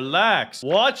crusher. Relax.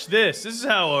 Watch this. This is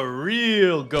how a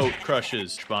real goat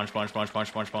crushes. Spawn.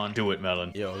 Do it,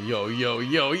 Melon. Yo, yo, yo,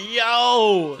 yo,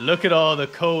 yo. Look at all the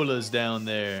colas down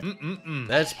there.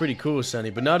 That's pretty cool, Sonny,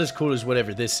 but not as cool as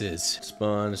whatever this is.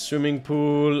 Spawn a swimming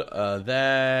pool,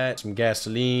 that, some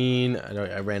gasoline.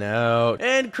 I ran out.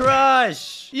 And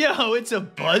crush. Yo, it's a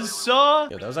buzzsaw.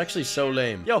 Yo, that was actually so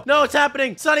lame. Yo, no, it's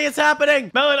happening. Sonny, it's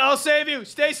happening. Melon, I'll save you.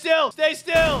 Stay still. Stay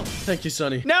still. Thank you,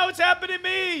 Sonny. Now it's happening to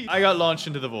me. I got launched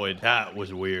into the void. That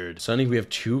was weird. Sonny, we have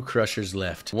 2 crushers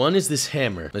left. One is this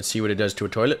hammer. Let's see what it does to a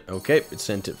toilet. Okay, it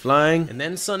sent it flying. And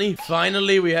then, Sonny,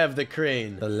 finally we have the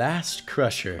crane. The last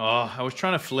crusher. Oh, I was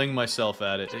trying to fling myself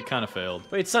at it. It kind of failed.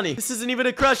 Wait, Sonny, this isn't even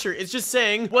a crusher. It's just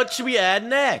saying, what should we add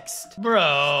next?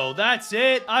 Bro, that's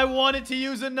it. I wanted to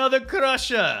use another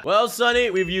crusher. Well, Sonny,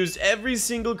 we've used every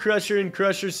single crusher in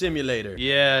Crusher Simulator.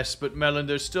 Yes, but Melon,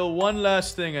 there's still one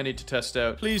last thing I need to test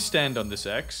out. Please stand on this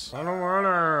X. I don't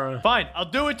wanna. Fine, I'll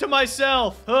do it to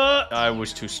myself. I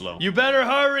was too slow. You better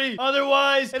hurry,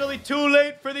 otherwise it'll be too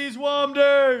late for these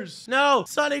Womders. No,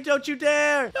 Sonny, don't you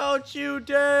dare. Don't you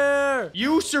dare.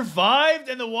 You survived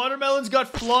and the watermelons got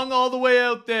flung all the way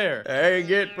out there. Dang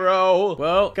it, bro.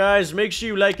 Well, guys, make sure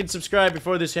you like and subscribe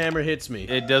before this hammer hits me.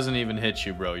 It doesn't even hit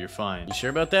you, bro. You're fine. You sure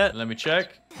about that? Let me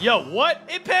check. Yo, what?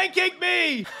 It pancaked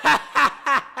me!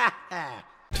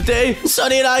 Today,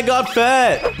 Sonny and I got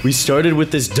fat. We started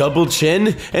with this double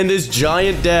chin and this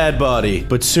giant dad body,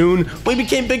 but soon we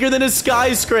became bigger than a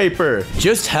skyscraper.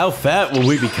 Just how fat will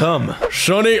we become?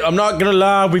 Sonny, I'm not gonna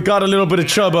lie, we got a little bit of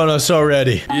chub on us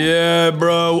already. Yeah,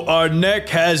 bro, our neck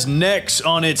has necks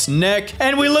on its neck,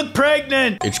 and we look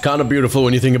pregnant. It's kind of beautiful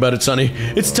when you think about it, Sonny.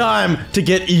 It's time to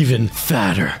get even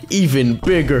fatter, even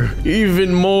bigger,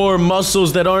 even more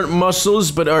muscles that aren't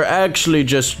muscles, but are actually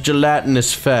just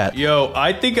gelatinous fat. Yo,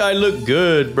 I think I look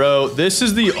good, bro. This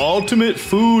is the ultimate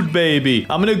food baby.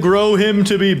 I'm gonna grow him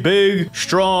to be big,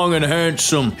 strong, and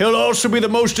handsome. He'll also be the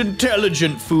most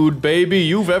intelligent food baby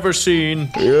you've ever seen.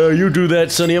 Yeah, you do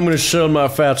that, Sonny. I'm gonna sell my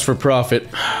fats for profit.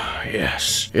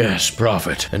 Yes,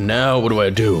 profit. And now, what do I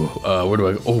do? Where do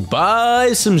I go? Oh,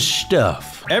 buy some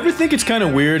stuff. enough. Ever think it's kind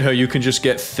of weird how you can just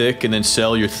get thick and then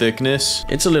sell your thickness?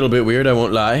 It's a little bit weird, I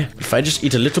won't lie. If I just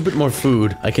eat a little bit more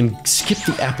food, I can skip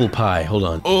the apple pie. Hold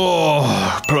on.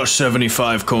 Oh, plus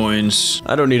 75 coins.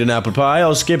 I don't need an apple pie.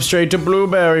 I'll skip straight to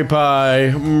blueberry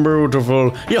pie.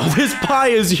 Beautiful. Yo, this pie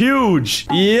is huge.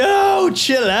 Yo,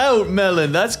 chill out,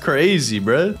 Melon. That's crazy,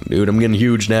 bruh. Dude, I'm getting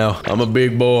huge now. I'm a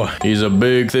big boy. He's a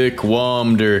big, thick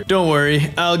womder. Don't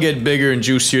worry, I'll get bigger and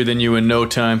juicier than you in no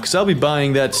time, because I'll be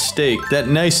buying that steak, that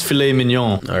nice filet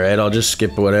mignon. All right, I'll just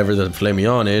skip whatever the filet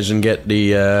mignon is and get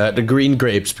the green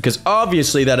grapes, because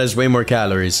obviously that has way more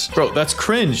calories. Bro, that's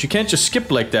cringe. You can't just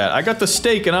skip like that. I got the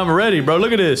steak and I'm ready, bro.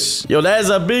 Look at this. Yo, there's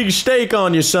a big steak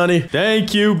on you, Sonny.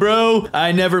 Thank you, bro.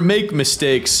 I never make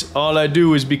mistakes. All I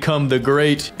do is become the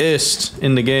greatest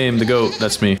in the game. The GOAT.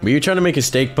 That's me. Were you trying to make a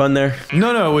steak pun there?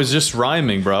 No, it was just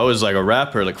rhyming, bro. I was like a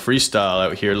rapper, like freestyle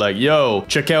out here. Like, yo,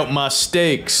 check out my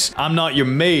steaks. I'm not your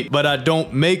mate, but I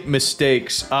don't make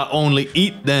mistakes. I only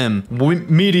eat them.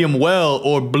 Medium well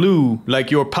or blue,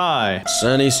 like your pie.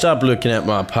 Sonny, stop looking at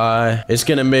my pie. It's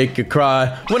gonna make you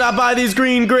cry when I buy these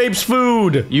green grapes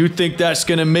food. You think that's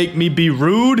gonna make me be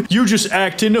rude? You just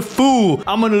acting a fool.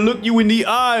 I'm gonna look you in the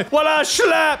eye while I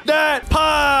slap that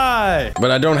pie.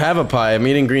 But I don't have a pie. I'm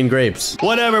eating green grapes.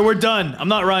 Whatever, we're done. I'm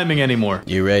not rhyming anymore.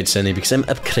 You're right, Sonny, because I'm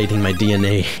upgrading my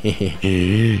DNA.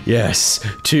 Yes,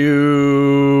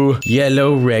 to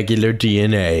yellow regular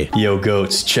DNA. Yo,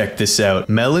 goats, check this out.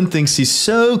 Melon thinks he's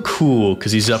so cool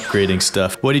because he's upgrading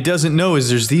stuff. What he doesn't know is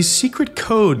there's these secret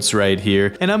codes right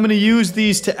here, and I'm gonna use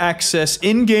these to access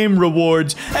in-game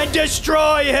rewards and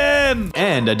destroy him!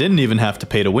 And I didn't even have to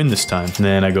pay to win this time. And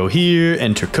then I go here,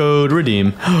 enter code,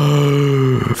 redeem.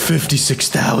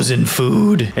 56,000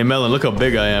 food. Hey, Melon, look how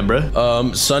big I am,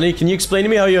 bruh. Sonny, can you explain to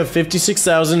me how you have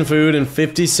 56,000 food and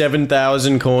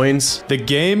 57,000 coins? The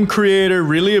game creator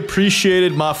really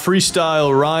appreciated my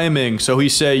freestyle rhyming, so he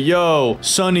said, yo,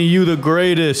 Sonny, you the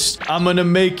greatest. I'm gonna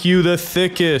make you the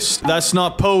thickest. That's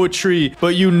not poetry,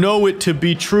 but you know it to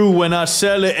be true when I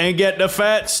sell it and get the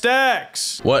fat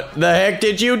stacks. What the heck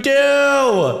did you do?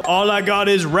 All I got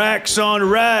is racks on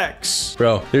racks.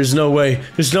 Bro, there's no way.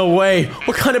 There's no way.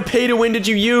 What kind of pay to win did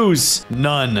you use?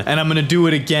 None. And I'm gonna do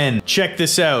it again. Check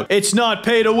this out. It's not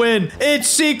pay to win. It's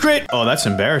secret. Oh, that's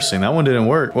embarrassing. That one didn't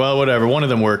work. Well, whatever. One of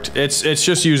them worked. It's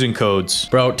just using codes.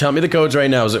 Bro, tell me the codes right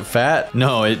now. Is it fat?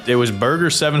 No, it was burger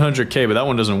 700k, but that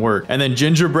one doesn't work. And then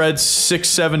gingerbread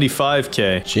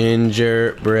 675k.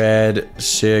 Gingerbread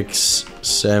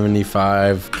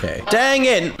 675k. Dang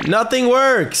it! Nothing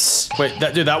works! Wait,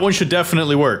 that one should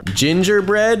definitely work.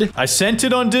 Gingerbread? I sent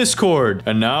it on Discord.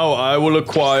 And now I will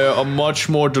acquire a much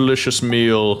more delicious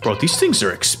meal. Bro, these things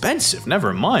are expensive.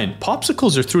 Never mind.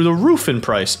 Popsicles are through the roof in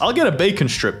price. I'll get a bacon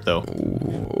strip, though.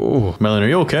 Ooh. Melon, are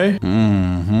you okay?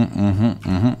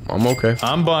 I'm okay.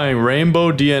 I'm buying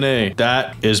rainbow DNA.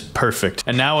 That is perfect.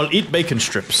 And now I'll eat bacon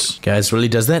strips. Guys, while he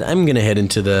does that, I'm gonna head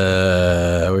into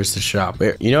the... Where's the shop?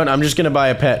 Where? You know what? I'm just gonna buy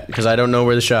a pet because I don't know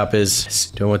where the shop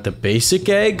is. Do I want the basic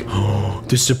egg?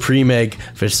 The supreme egg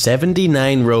for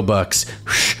 79 Robux.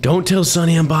 Don't tell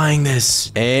Sonny I'm buying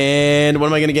this. And what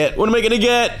am I gonna get? What am I gonna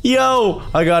get? Yo,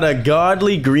 I got a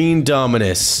godly green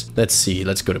Dominus. Let's see.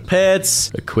 Let's go to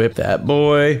pets. Equip that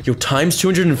boy. Yo, times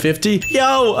 250.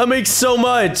 Yo, I make so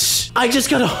much. I just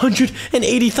got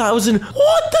 180,000.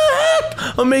 What the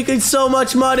heck? I'm making so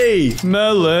much money.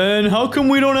 Melon, how come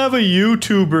we don't have a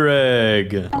YouTuber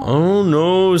egg? Oh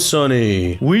no,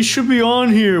 Sonny. We should be on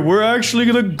here. We're actually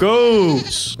gonna go.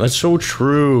 That's so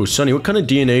true. Sonny, what kind of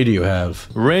DNA do you have?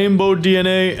 Rainbow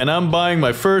DNA, and I'm buying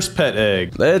my first pet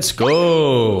egg. Let's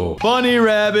go. Bunny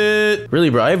rabbit. Really,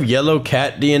 bro, I have yellow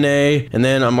cat DNA, and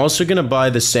then I'm also gonna buy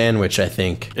the sandwich, I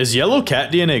think. Is yellow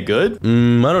cat DNA good?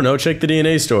 I don't know. Check the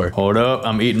DNA store. Hold up.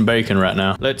 I'm eating bacon right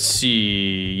now. Let's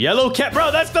see. Yellow cat.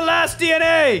 Bro, that's the last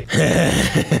DNA.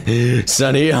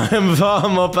 Sonny, I'm far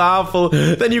more powerful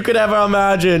than you could ever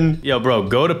imagine. Yo, bro,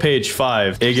 go to page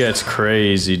 5. It gets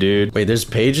crazy, dude. Wait, there's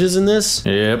pages in this?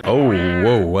 Yep. Oh,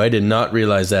 whoa. I did not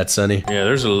realize that, Sonny. Yeah,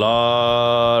 there's a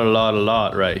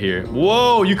lot right here.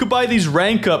 Whoa, you could buy these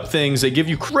rank up things that give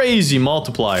you crazy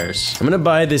multipliers. I'm gonna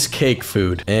buy this cake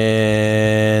food.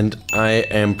 And I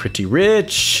am pretty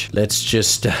rich. Let's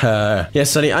just, yeah,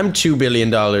 Sonny, I'm $2 billion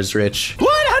rich.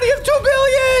 What? How do you have 2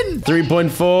 billion? billion?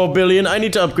 3.4 billion. I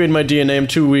need to upgrade my DNA. I'm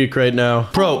too weak right now.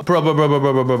 Bro,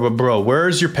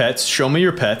 where's your pets? Show me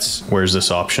your pets. Where's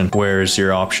this option? Where's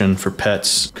your option for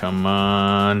pets? Come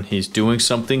on. He's doing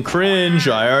something cringe.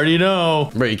 I already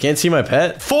know. Bro, you can't see my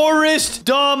pet? Forest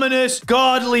Dominus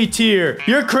Godly Tier.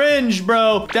 You're cringe,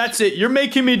 bro. That's it. You're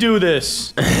making me do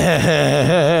this.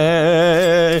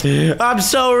 I'm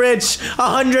so rich.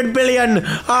 100 billion.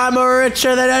 I'm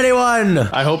richer than anyone.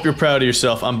 I hope you're proud of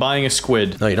yourself. I'm buying a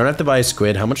squid. No, you don't have to buy a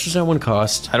squid. How much does that one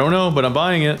cost? I don't know, but I'm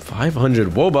buying it. 500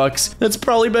 Robux. That's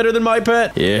probably better than my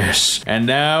pet. Yes. And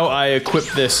now I equip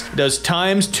this. Does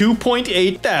times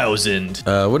 2.8 thousand.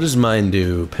 What does mine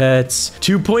do? Pets.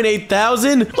 2.8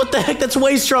 thousand? What the heck? That's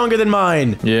way stronger than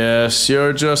mine. Yes,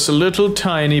 you're just a little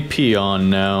tiny peon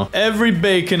now. Every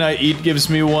bacon I eat gives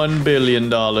me $1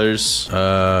 billion.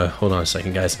 Hold on a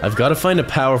second, guys. I've got to find a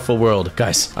powerful world.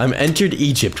 Guys, I'm entered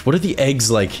Egypt. What are the eggs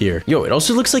like here? Yo, it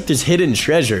also looks like there's hidden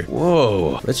treasure.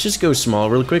 Whoa. Let's just go small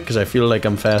real quick because I feel like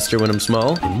I'm faster when I'm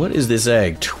small. And what is this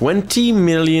egg? 20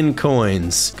 million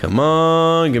coins. Come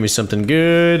on, give me something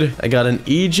good. I got an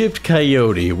Egypt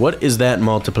coyote. What is that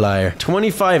multiplier?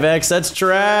 25x, that's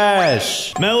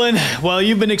trash. Melon, while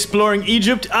you've been exploring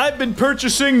Egypt, I've been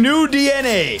purchasing new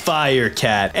DNA. Fire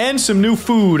cat. And some new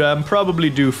food. I'm probably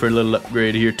due for a little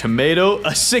upgrade here. Tomato.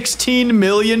 A $16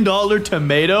 million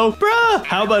tomato? Bruh.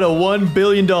 How about a $1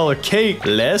 billion cake?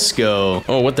 Let's go.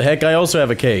 Oh, what the heck? I also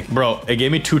have a cake. Bro, it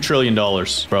gave me $2 trillion.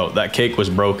 Bro, that cake was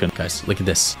broken. Guys, look at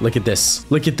this. Look at this.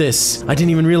 Look at this. I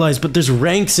didn't even realize, but there's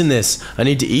ranks in this. I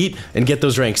need to eat and get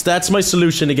those ranks. That's my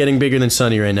solution to getting bigger than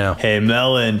Sunny right now. Hey,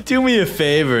 Melon, do me a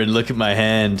favor and look at my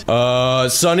hand.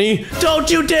 Sunny? Don't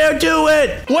you dare do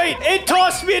it! Wait, it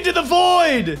tossed me into the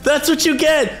void! That's what you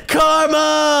get!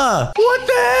 Karma! What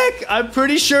the heck? I'm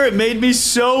pretty sure it made me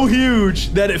so huge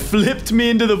that it flipped me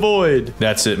into the void.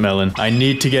 That's it, Melon. I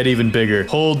need to get even bigger.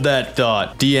 Hold that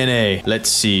thought. DNA. Let's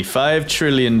see. $5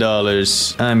 trillion.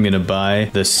 I'm gonna buy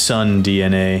the sun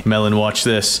DNA. Melon, watch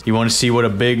this. You want to see what a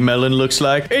big melon looks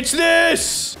like? It's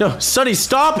this! No, Sunny,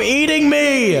 stop eating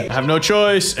me! I have no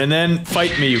choice. And then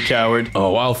fight me, you coward.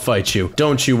 Oh, I'll fight you.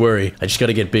 Don't you worry. I just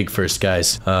gotta get big first,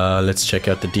 guys. Let's check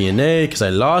out the DNA, because I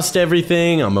lost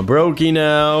everything. I'm a brokey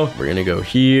now. We're gonna go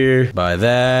here. Buy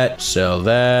that. Sell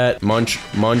that. Munch,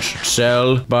 munch,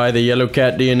 sell. Buy the yellow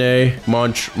cat DNA.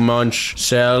 Munch, munch,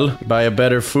 sell. Buy a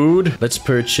better food. Let's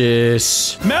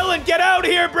purchase... Melon, get out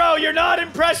here, bro! You're not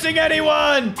impressing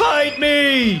anyone! Fight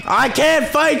me! I can't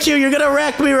fight you! You're gonna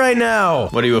wreck me right now!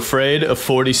 What, are you afraid of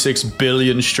 46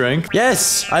 billion strength?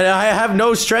 Yes! I have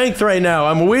no strength right now.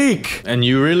 I'm weak! And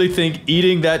you really think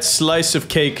eating that slice of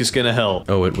cake is gonna help?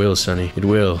 Oh, it will, Sunny. It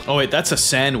will. Oh, wait, that's a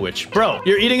sandwich. Bro,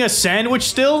 you're eating a sandwich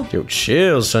still? Yo,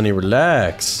 chill, Sunny.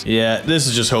 Relax. Yeah, this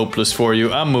is just hopeless for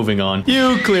you. I'm moving on.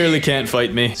 You clearly can't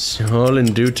fight me. It's all in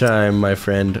due time, my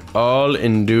friend. All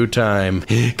in due time.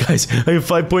 Guys, I have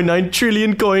 5.9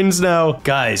 trillion coins now.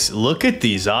 Guys, look at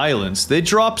these islands. They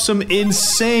drop some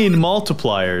insane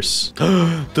multipliers.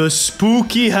 The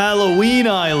spooky Halloween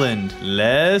island.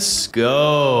 Let's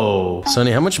go.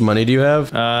 Sunny, how much money do you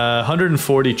have?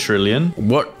 140 trillion.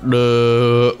 What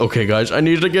the... Okay, guys, I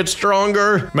need to get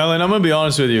stronger. Melon, I'm gonna be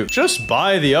honest with you. Just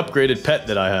buy the upgraded pet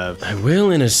that I have. I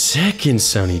will in a second,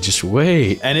 Sunny. Just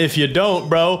wait. And if you don't,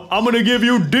 bro, I'm gonna give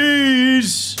you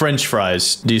D's. French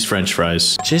fries. These French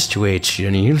fries. Just wait,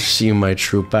 Sunny. You'll see my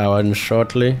true power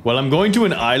shortly. Well, I'm going to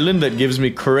an island that gives me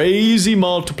crazy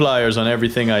multipliers on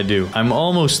everything I do. I'm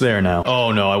almost there now.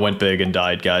 Oh no, I went big and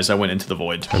died, guys. I went into the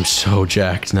void. I'm so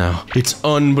jacked now. It's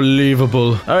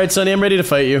unbelievable. All right, Sunny, I'm ready to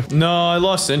fight you. No, I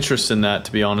lost interest in that,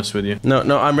 to be honest with you. No,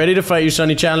 I'm ready to fight you,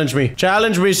 Sunny. Challenge me.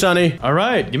 Challenge me, Sunny. All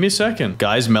right, give me a second.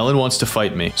 Guys, Melon wants to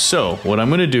fight me. So, what I'm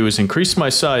gonna do is increase my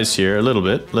size here a little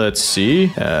bit. Let's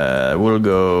see. We'll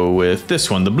go with this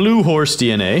one, the blue horse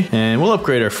DNA. And we'll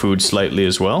upgrade our food slightly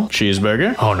as well.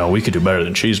 Cheeseburger. Oh no, we could do better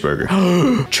than cheeseburger.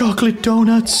 Chocolate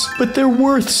donuts, but they're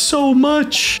worth so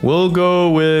much. We'll go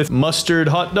with mustard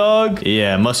hot dog.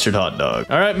 Yeah, mustard hot dog.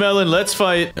 All right, Melon, let's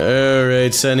fight. All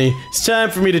right, Sunny. It's time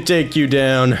for me to take you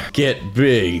down. Get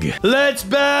big. Let's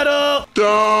battle.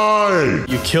 Die!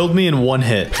 You killed me in one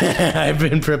hit. I've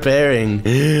been preparing.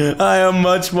 I am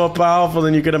much more powerful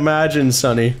than you could imagine,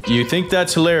 Sunny. You think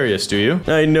that's hilarious, do you?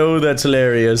 I know that's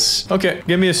hilarious. Okay,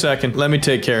 give me a second. Let me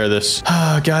take care of this.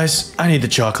 Guys, I need the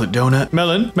chocolate donut.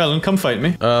 Melon, come fight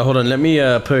me. Hold on. Let me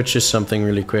purchase something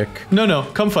really quick. No,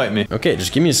 come fight me. Okay,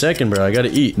 just give me a second, bro. I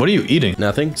gotta eat. What are you eating?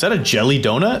 Nothing. Is that a jelly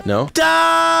donut? No.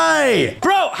 Die!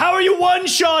 Bro, how are you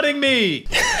one-shotting me?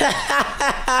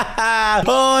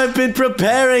 Oh, I've been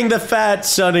preparing the fat,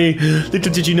 Sonny.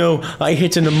 Little did you know, I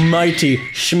hit a mighty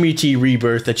schmeaty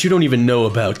rebirth that you don't even know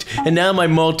about. And now my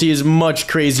multi is much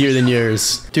crazier than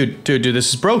yours. Dude,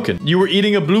 this is broken. You were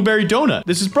eating a blueberry donut.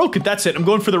 This is broken. That's it. I'm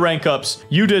going for the rank ups.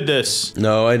 You did this.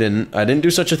 No, I didn't. I didn't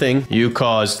do such a thing. You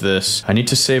caused this. I need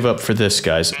to save up for this,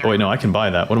 guys. Oh, wait, no, I can buy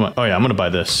that. What am I? Oh, yeah, I'm gonna buy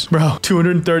this. Bro,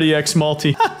 230x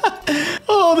multi.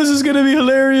 Oh, this is gonna be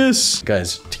hilarious.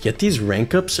 Guys, to get these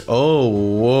rank ups, oh,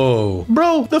 whoa.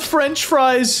 Bro, the French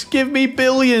fries give me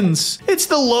billions. It's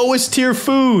the lowest tier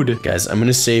food. Guys, I'm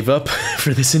gonna save up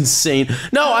for this insane.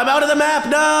 No, I'm out of the map,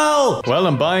 no! Well,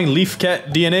 I'm buying Leaf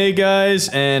Cat DNA, guys,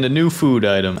 and a new food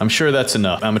item. I'm sure that's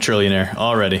enough. I'm a trillionaire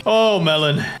already. Oh,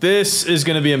 Melon, this is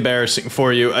gonna be embarrassing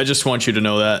for you. I just want you to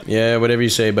know that. Yeah, whatever you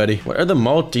say, buddy. What are the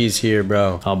multis here,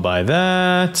 bro? I'll buy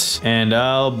that, and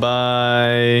I'll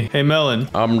buy... Hey, Melon.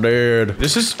 I'm dead.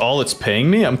 This is all it's paying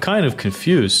me? I'm kind of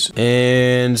confused.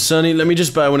 And Sonny, let me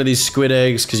just buy one of these squid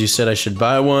eggs because you said I should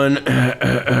buy one. 500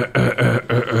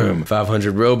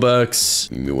 Robux.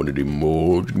 Give me one of them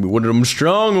more. Give me one of them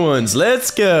strong ones. Let's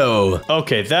go.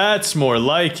 Okay, that's more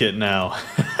like it now.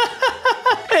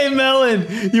 Hey, Melon,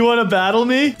 you want to battle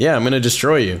me? Yeah, I'm gonna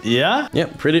destroy you. Yeah? Yeah,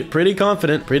 pretty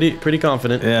confident. Pretty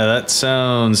confident. Yeah, that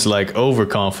sounds like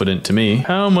overconfident to me.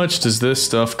 How much does this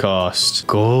stuff cost?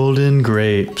 Golden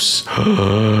grapes.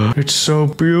 It's so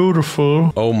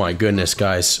beautiful. Oh my goodness,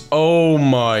 guys. Oh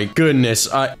my goodness.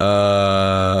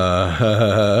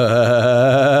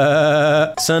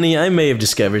 Sonny, I may have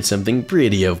discovered something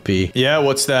pretty OP. Yeah,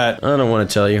 what's that? I don't want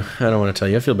to tell you.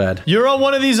 I feel bad. You're on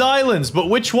one of these islands, but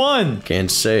which one? Can't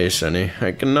say, Sonny.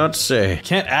 I cannot say.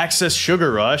 Can't access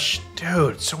Sugar Rush.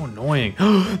 Dude, it's so annoying.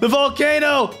 The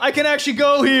volcano! I can actually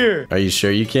go here! Are you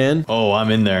sure you can? Oh, I'm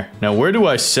in there. Now, where do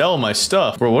I sell my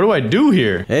stuff? Bro, what do I do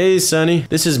here? Hey, Sonny.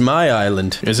 This is my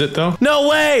island. Is it, though? No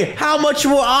way! How much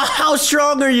more? How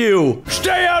strong are you?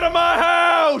 Stay out of my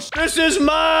house! This is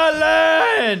my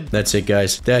land! That's it,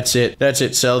 guys. That's it. That's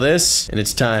it. Sell this, and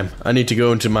it's time. I need to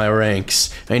go into my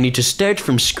ranks. I need to start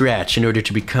from scratch in order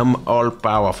to become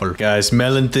all-powerful. Guys,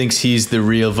 Melon thinks he's the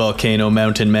real Volcano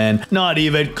Mountain Man. Not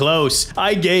even close.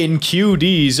 I gain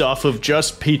QDs off of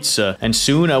just pizza, and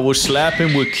soon I will slap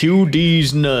him with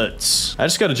QD's nuts. I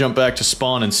just gotta jump back to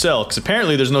spawn and sell, because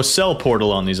apparently there's no sell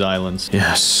portal on these islands.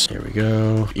 Yes. Here we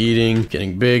go. Eating,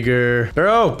 getting bigger.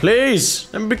 Bro, please!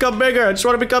 Let me become bigger. I just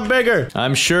want to become bigger.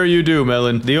 I'm sure you do,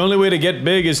 Melon. The only way to get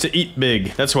big is to eat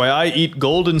big. That's why I eat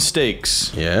golden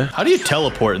steaks. Yeah? How do you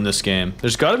teleport in this game?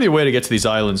 There's gotta be a way to get to these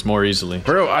islands more easily.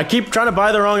 Bro, I keep trying to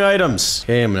buy the wrong items.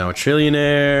 Okay, I'm now a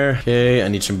trillionaire. Okay, I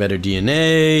need some better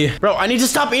DNA. Bro, I need to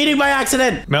stop eating by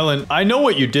accident. Melon, I know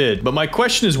what you did, but my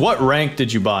question is, what rank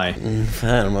did you buy? I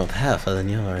don't know, half of the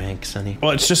your rank, Sonny.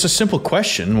 Well, it's just a simple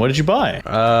question. What did you buy?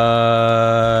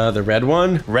 The red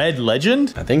one? Red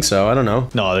Legend? I think so. I don't know.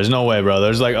 No, there's no way, bro.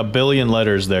 There's like a billion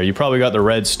letters there. You probably got the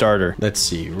red starter. Let's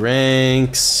see.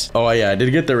 Ranks. Oh, yeah, I did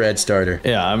get the red starter.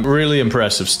 Yeah, I'm really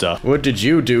impressive stuff. What did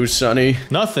you do, Sonny?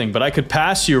 Nothing, but I could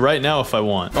pass you right now if I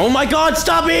want. Oh my god,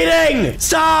 stop eating!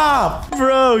 Stop!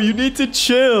 Bro, you need to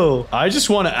chill. I just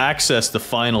want to access the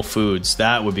final foods.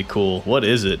 That would be cool. What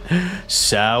is it?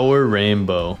 Sour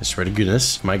rainbow. I swear to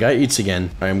goodness, my guy eats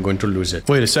again. I am going to lose it.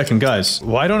 Wait a second, guys.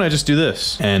 Why don't I just do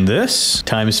this? And this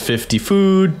times 50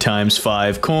 food times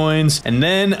 5 coins. And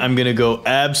then I'm going to go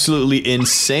absolutely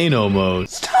insano mode.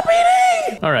 Stop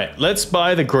eating! All right, let's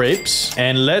buy the grapes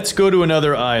and let's go to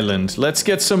another island. Let's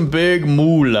get some big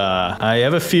moolah. I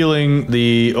have a feeling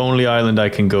the only island I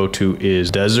can go to is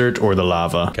desert or the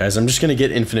lava. Guys, I'm just gonna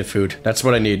get infinite food. That's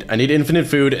what I need. I need infinite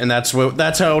food, and that's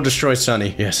how I'll destroy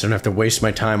Sonny. Yes, I don't have to waste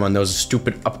my time on those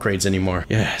stupid upgrades anymore.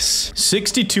 Yes.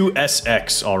 62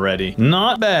 SX already.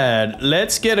 Not bad.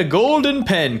 Let's get a golden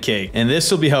pancake, and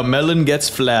this will be how Melon gets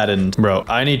flattened. Bro,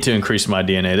 I need to increase my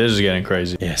DNA. This is getting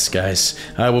crazy. Yes, guys.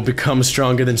 I will become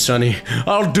stronger than Sonny.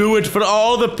 I'll do it for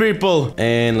all the people.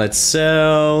 And let's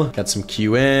sell. Got some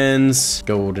QNs,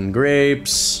 golden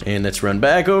grapes, and let's run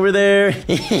back over there.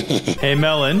 Hey,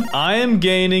 Melon, I am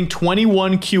gaining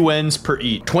 21 QNs per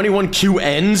eat. 21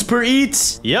 QNs per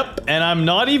eat? Yep, and I'm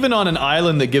not even on an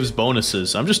island that gives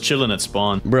bonuses. I'm just chilling at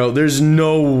spawn. Bro, there's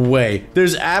no way.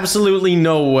 There's absolutely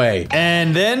no way.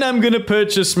 And then I'm gonna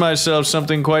purchase myself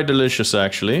something quite delicious,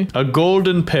 actually. A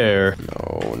golden pear. No.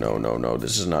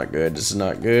 This is not good. This is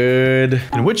not good.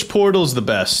 And which portal's the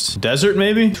best? Desert,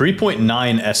 maybe? 3.9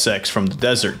 SX from the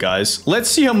desert, guys. Let's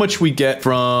see how much we get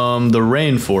from the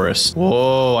rainforest.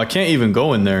 Whoa, I can't even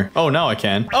go in there. Oh, now I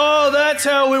can. Oh, that's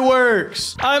how it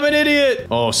works. I'm an idiot.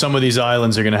 Oh, some of these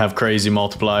islands are gonna have crazy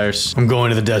multipliers. I'm going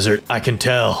to the desert. I can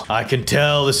tell. I can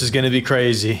tell this is gonna be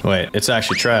crazy. Wait, it's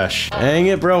actually trash. Dang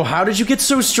it, bro. How did you get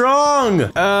so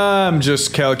strong? I'm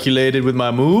just calculated with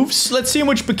my moves. Let's see how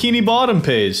much Bikini Bottom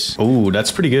pays. Ooh,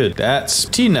 that's pretty good. That's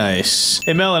pretty nice.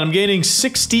 Hey, Melon, I'm gaining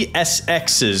 60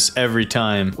 SXs every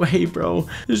time. Wait, bro.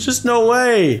 There's just no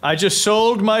way. I just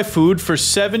sold my food for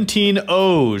 17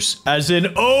 O's. As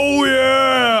in, oh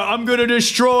yeah, I'm gonna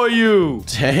destroy you.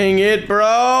 Dang it,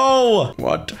 bro.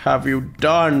 What have you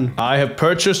done? I have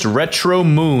purchased Retro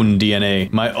Moon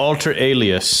DNA, my alter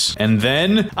alias. And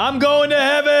then, I'm going to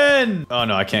heaven. Oh,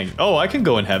 no, I can't. Oh, I can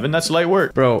go in heaven. That's light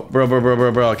work. Bro.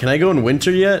 Can I go in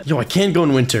winter yet? Yo, I can't go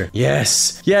in winter.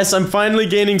 Yes. Yes, I'm finally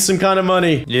gaining some kind of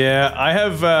money. Yeah, I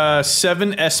have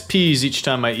 7 SPs each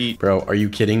time I eat. Bro, are you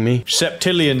kidding me?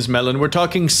 Septillions, Melon. We're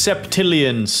talking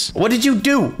septillions. What did you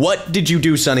do? What did you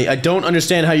do, Sonny? I don't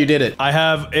understand how you did it. I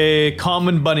have a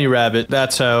common bunny rabbit.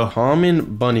 That's how.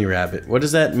 Common bunny rabbit. What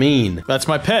does that mean? That's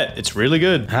my pet. It's really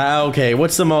good. Okay,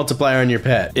 what's the multiplier on your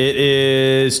pet? It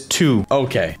is 2.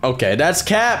 Okay, that's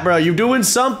cap, bro. You doing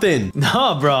something.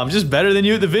 Nah, bro. I'm just better than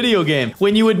you at the video game.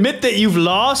 When you admit that you've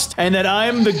lost and that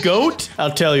I'm the GOAT,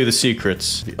 I'll tell you the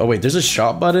secrets. Oh, wait, there's a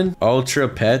shop button? Ultra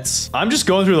pets? I'm just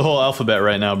going through the whole alphabet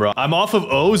right now, bro. I'm off of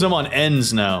O's. I'm on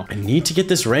N's now. I need to get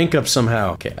this rank up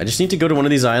somehow. Okay, I just need to go to one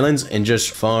of these islands and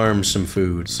just farm some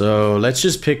food. So let's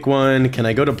just pick one. Can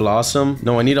I go to Blossom?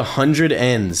 No, I need 100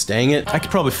 N's. Dang it. I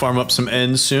could probably farm up some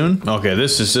N's soon. Okay,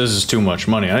 this is too much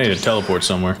money. I need to teleport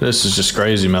somewhere. This is just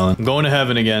crazy, Melon. I'm going to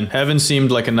heaven again. Heaven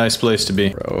seemed like a nice place to be.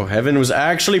 Bro, heaven was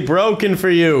actually broken for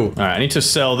you. All right, I need to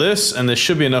sell this, and this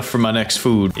should be enough for my next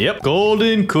food. Yep,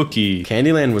 golden cookie.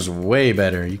 Candyland was way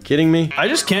better. Are you kidding me? I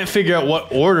just can't figure out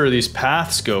what order these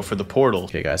paths go for the portal.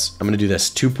 Okay, guys, I'm gonna do this.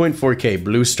 2.4K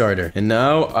blue starter. And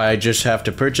now I just have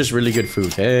to purchase really good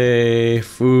food. Hey,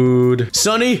 food.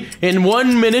 Sonny, in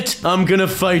 1 minute, I'm gonna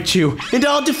fight you, and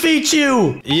I'll defeat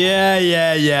you.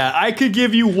 Yeah. I could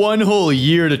give you 1 whole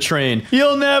year to train.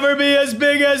 You'll never be as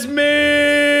big as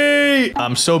me.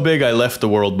 I'm so big, I left the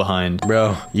world behind.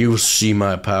 Bro, you'll see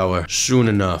my power soon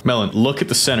enough. Melon, look at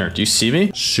the center. Do you see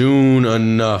me? Soon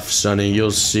enough, Sonny,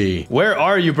 you'll see. Where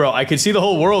are you, bro? I can see the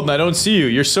whole world and I don't see you.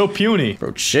 You're so puny.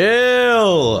 Bro,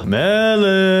 chill.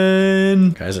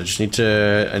 Melon. Guys, I just need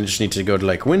to go to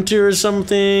like winter or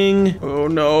something. Oh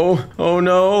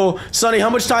no. Sonny, how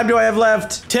much time do I have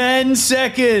left? 10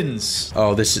 seconds.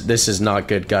 Oh, this is not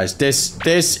good, guys. This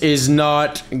is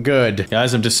not good.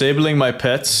 Guys, I'm disabling my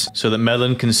pets so that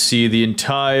Melon can see the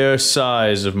entire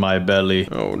size of my belly.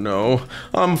 Oh no.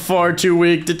 I'm far too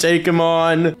weak to take him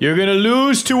on. You're gonna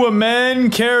lose to a man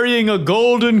carrying a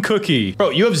golden cookie.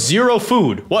 Bro, you have 0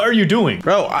 food. What are you doing?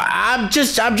 Bro, I'm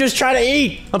just trying to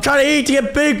eat. I'm trying to eat to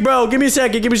get big, bro. Give me a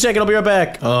second. I'll be right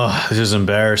back. Oh, this is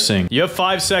embarrassing. You have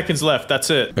 5 seconds left. That's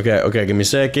it. Okay, give me a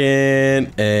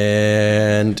second.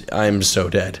 And I'm so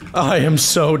dead. I am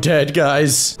so dead,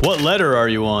 guys. What letter are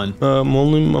you on? I'm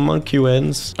on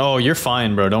QNs. Oh, you're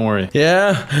fine, bro. Don't worry.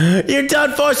 Yeah? You're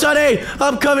done for, Sonny.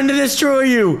 I'm coming to destroy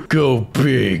you. Go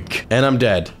big. And I'm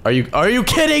dead. Are you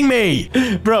kidding me?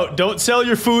 Bro, don't sell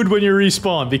your food when you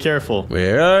respawn. Be careful.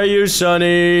 Where are you,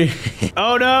 Sonny?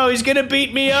 Oh no, he's gonna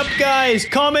beat me up, guys.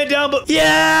 Comment down below.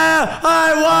 Yeah,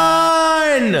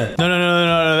 I won.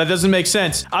 No, that doesn't make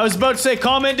sense. I was about to say,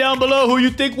 comment down below who you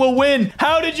think will win.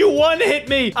 How did you one-hit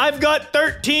me? I've got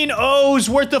 13 O's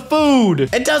worth of food.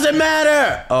 It doesn't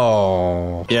matter.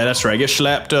 Oh. Yeah, that's right. Get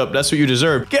slapped up. That's what you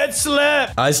deserve. Get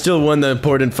slapped. I still won the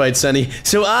important fight, Sonny.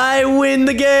 So I win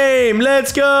the game.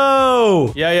 Let's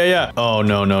go. Yeah. Oh,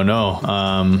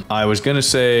 no. I was gonna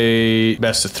say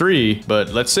best of 3, but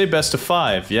let's say best of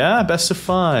 5. Yeah, best of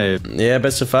 5. Yeah,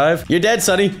 best of 5. You're dead,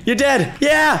 Sonny. You're dead.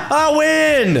 Yeah, I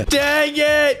win. Dang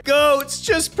it. Goats,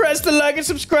 just press the like and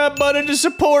subscribe button to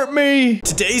support me.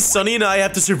 Today, Sonny and I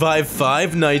have to survive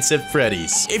 5 nights at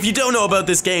Freddy's. If you don't know about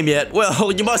this game yet,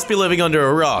 well, you must be living under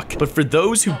a rock. But for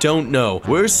those who don't know,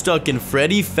 we're stuck in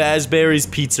Freddy Fazbear's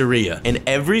Pizzeria. And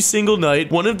every single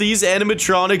night, one of these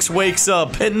animatronics wakes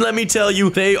up. And let me tell you,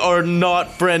 they are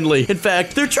not friendly. In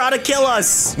fact, they're trying to kill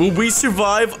us. Will we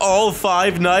survive all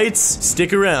 5 nights?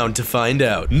 Stick around to find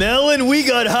out. Melon, we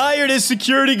got hired as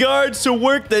security guards to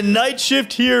work the night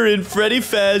shift here in Freddy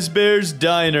Fazbear's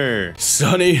Diner.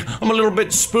 Sonny, I'm a little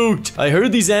bit spooked. I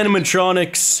heard these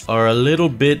animatronics are a little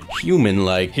bit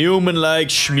human-like. Human-like,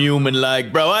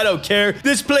 schmuman-like. bro. I don't care.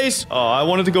 This place... Oh, I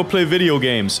wanted to go play video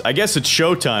games. I guess it's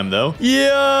showtime, though.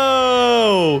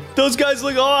 Yo! Those guys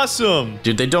look awesome.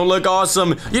 Dude, they don't look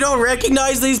awesome. You don't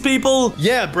recognize these people?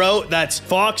 Yeah, bro. That's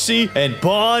Foxy and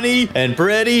Bonnie and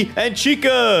Freddy and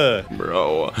Chica.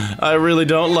 Bro, I really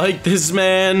don't like this,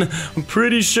 man. I'm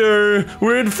pretty sure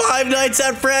we're in Five Nights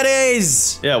at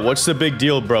Freddy's. Yeah, what's the big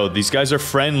deal, bro? These guys are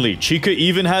friendly. Chica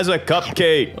even has a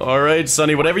cupcake. All right,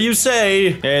 Sonny, whatever you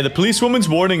say. Hey, the policewoman's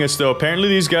warning us, though. Apparently,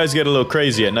 these guys get a little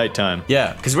crazy at nighttime.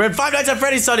 Yeah, because we're in Five Nights at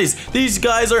Freddy's, Sonnies. These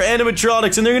guys are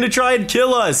animatronics, and they're gonna try and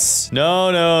kill us.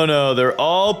 No, no, no. They're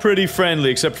all pretty friendly,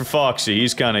 except for Foxy.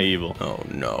 He's kind of evil. Oh,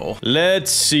 no.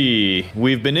 Let's see.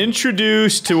 We've been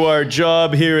introduced to our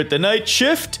job here at the night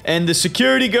shift, and the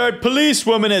security guard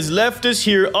policewoman has left us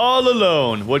here all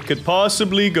alone. What could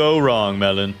possibly go wrong,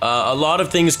 Melon? A lot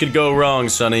of things could go wrong,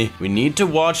 Sonny. We need to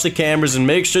watch the cameras and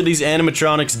make sure these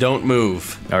animatronics don't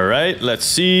move. All right, let's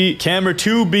see. Camera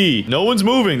 2B. No one's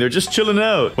moving. They're just chilling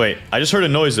out. Wait, I just heard a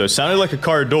noise, though. It sounded like a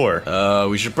car door.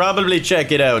 We should probably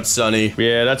check it out, Sonny.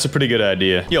 Yeah, that's a pretty good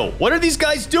idea. Yo, what are these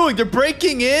guys doing? They're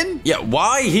breaking in? Yeah,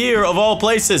 why here of all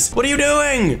places? What are you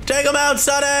doing? Take them out,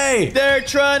 Sonny! They're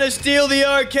trying to steal the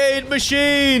arcade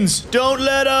machines. Don't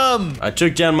let them. I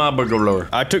took down my burglar.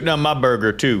 I took down my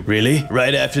burger, too. Really?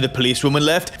 Right after the policewoman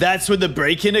left? That's when the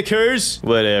break-in occurs?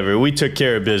 Whatever. We took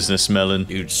care of business, Melon.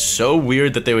 Dude, so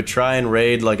weird that they would try and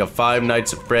raid like a Five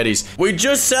Nights at Freddy's. We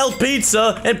just sell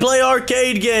pizza and play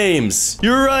arcade games.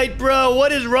 You're right, bro.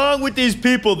 What is wrong with these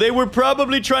people? They were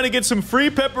probably trying to get some free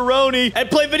pepperoni and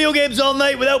play video games all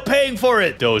night without paying for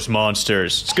it. Those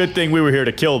monsters. It's a good thing we were here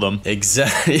to kill them.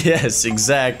 Exactly. Yes,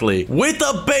 exactly. With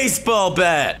a baseball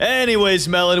bat. Anyways,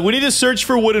 Melon, we need to search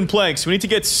for wooden planks. We need to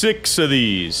get 6 of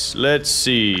these. Let's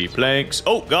see. Planks.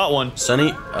 Oh, got one.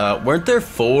 Sonny, weren't there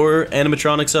 4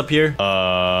 animatronics up here?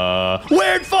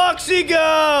 Where'd Foxy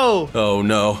go? Oh,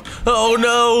 no. Oh,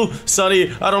 no.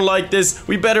 Sonny, I don't like this.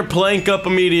 We better plank up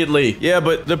immediately. Yeah,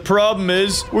 but the problem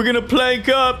is, we're gonna plank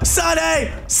up.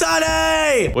 Sonny!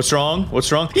 Sonny! What's wrong?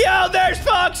 What's wrong? Yo, there's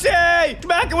Foxy!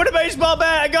 Back with a baseball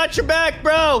bat. I got your back,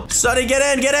 bro. Sonny, get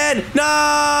in, get in.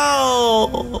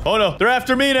 No! Oh, no. They're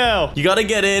after me now. You gotta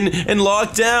get in and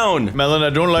lock down. Melon, I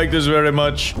don't like this very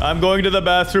much. I'm going to the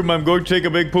bathroom. I'm going to take a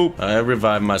big poop. I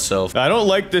revived myself. I don't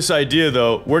like this idea,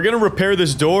 though. We're gonna repair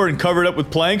this door and cover it up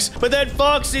with planks, but then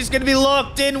Foxy's gonna be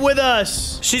locked in with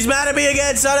us. She's mad at me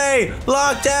again, Sonny!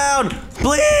 Lock down!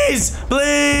 Please!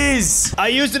 Please! I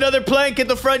used another plank at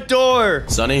the front door.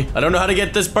 Sonny, I don't know how to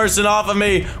get this person off of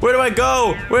me. Where do I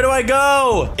go? Where do I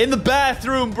go? In the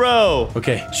bathroom, bro.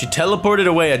 Okay, she teleported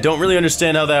away. I don't really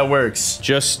understand how that works.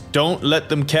 Just don't let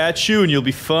them catch you and you'll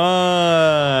be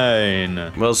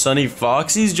fine. Well, Sonny,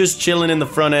 Foxy's just chilling in the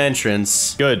front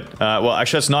entrance. Good. Well,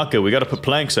 actually, that's not good. We gotta put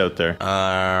planks out there.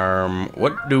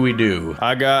 What do we do?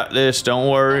 I got this. Don't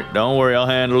worry. Don't worry. I'll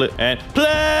handle it. And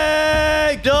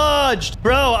plank dodged.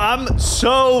 Bro, I'm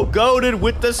so goated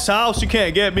with this house. You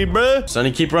can't get me, bro.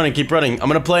 Sonny, keep running, keep running. I'm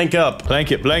gonna plank up.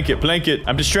 Plank it, plank it, plank it.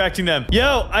 I'm distracting them.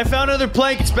 Yo, I found another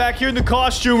plank. It's back here in the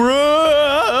costume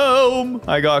room.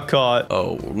 I got caught.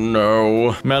 Oh,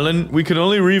 no. Melon, we can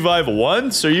only revive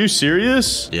once? Are you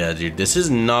serious? Yeah, dude, this is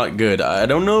not good. I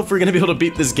don't know if we're gonna be able to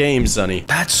beat this game, Sonny.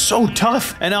 That's so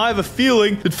tough. And now I have a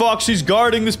feeling that Foxy's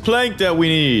guarding this plank that we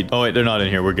need. Oh, wait, they're not in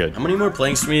here. We're good. How many more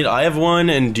planks do we need? I have one,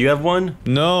 and do you have one?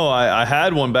 No, I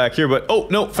had one back here, but... Oh,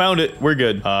 no, found it. We're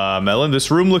good. Melon, this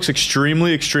room looks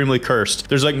extremely, extremely cursed.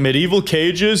 There's, like, medieval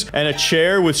cages and a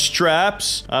chair with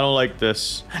straps. I don't like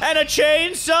this. And a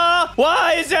chainsaw?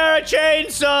 Why is there a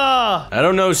chainsaw? I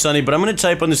don't know, Sonny, but I'm gonna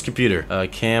type on this computer.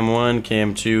 Cam 1,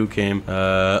 cam 2, cam...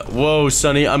 Whoa,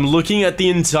 Sonny, I'm looking at the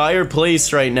entire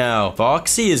place right now.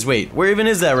 Foxy is... Wait, where even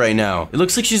is that right now? It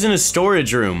looks like she's in a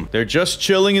storage room. They're just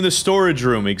chilling in the storage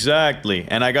room, exactly.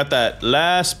 And I got that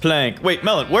last plank. Wait,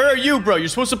 Melon, where are you, bro? You're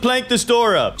supposed to plank this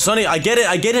door up. Sonny, I get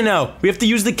it now. We have to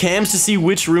use the cams to see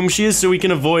which room she is so we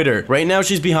can avoid her. Right now,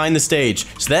 she's behind the stage.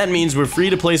 So that means we're free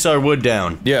to place our wood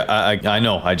down. Yeah, I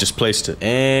know. I just placed it.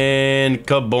 And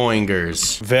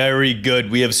kaboingers. Very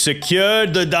good. We have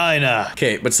secured the diner.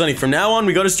 Okay, but Sonny, from now on,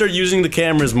 we gotta start using the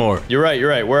cameras more. You're right, you're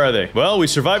right. Where are they? Well, we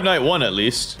survived night 1 at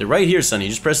least. They're right here, Sonny.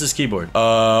 Just press this keyboard.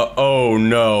 Oh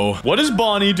no. What is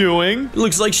Bonnie doing? It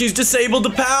looks like she's disabled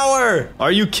the power.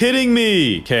 Are you kidding me?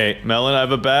 me. Okay, Melon, I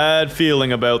have a bad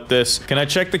feeling about this. Can I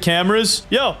check the cameras?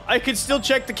 Yo, I can still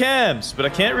check the cams, but I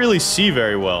can't really see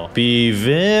very well. Be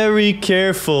very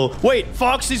careful. Wait,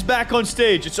 Foxy's back on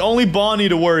stage. It's only Bonnie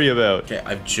to worry about. Okay,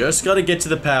 I've just got to get to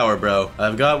the power, bro.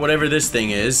 I've got whatever this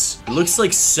thing is. It looks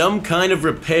like some kind of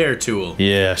repair tool.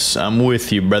 Yes, I'm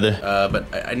with you, brother. But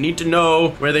I need to know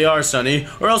where they are, Sonny,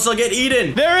 or else I'll get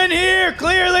eaten. They're in here!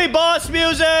 Clearly, boss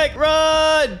music!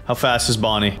 Run! How fast is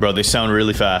Bonnie? Bro, they sound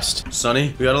really fast.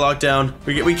 Sonny, we gotta lock down.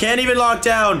 We can't even lock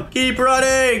down. Keep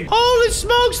running. Holy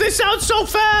smokes, they sound so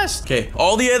fast! Okay,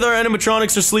 all the other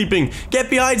animatronics are sleeping. Get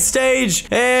behind stage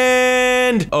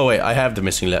and... Oh, wait, I have the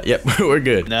missing left. Yep, we're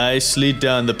good. Nicely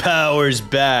done. The power's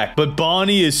back. But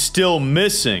Bonnie is still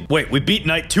missing. Wait, we beat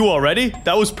night 2 already?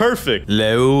 That was perfect.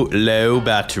 Low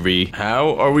battery.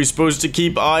 How are we supposed to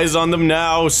keep eyes on them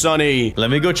now, Sonny? Let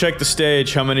me go check the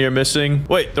stage. How many are missing?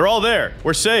 Wait, they're all there.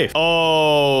 We're safe.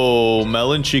 Oh,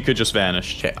 Melon Chica just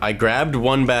vanished. Okay, I grabbed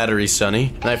one battery,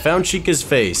 Sonny, and I found Chica's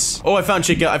face. Oh, I found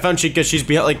Chica. She's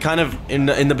like kind of in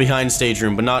the behind stage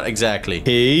room, but not exactly.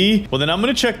 Hey, well then I'm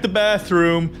gonna check the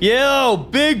bathroom. Yo,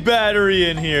 big battery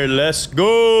in here. Let's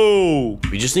go.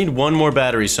 We just need one more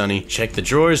battery, Sonny. Check the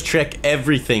drawers, check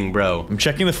everything, bro. I'm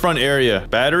checking the front area.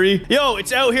 Battery? Yo,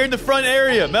 it's out here in the front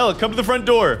area. Melon, come to the front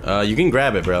door. You can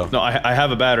grab it, bro. No, I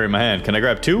have a battery in my hand. Can I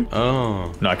grab 2?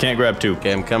 Oh. No, I can't grab 2.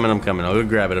 Okay, I'm coming. I'll go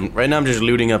grab it. Right now, I'm just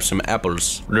looting up some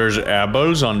apples. There's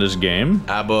apples on this game.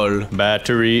 Apple.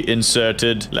 Battery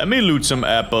inserted. Let me loot some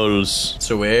apples.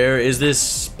 So where is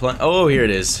this plant? Oh, here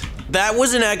it is. That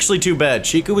wasn't actually too bad.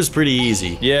 Chica was pretty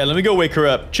easy. Yeah, let me go wake her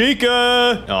up.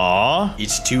 Chica! Aw.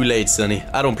 It's too late, Sonny.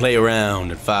 I don't play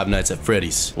around at Five Nights at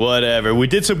Freddy's. Whatever. We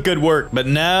did some good work, but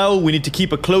now we need to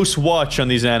keep a close watch on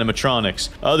these animatronics.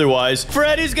 Otherwise,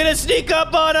 Freddy's gonna sneak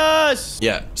up on us!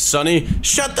 Yeah, Sonny,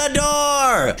 shut the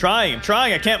door! I'm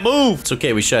trying. I can't move. It's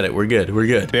okay, we shut it. We're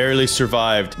good. Barely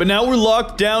survived. But now we're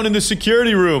locked down in the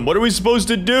security room. What are we supposed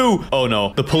to do? Oh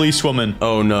no, the policewoman.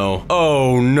 Oh no.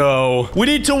 Oh no. We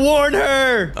need to warn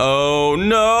her! Oh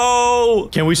no!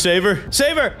 Can we save her?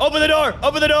 Save her! Open the door!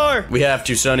 Open the door! We have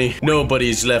to, Sonny.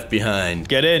 Nobody's left behind.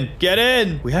 Get in! Get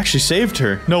in! We actually saved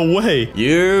her. No way.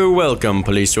 You're welcome,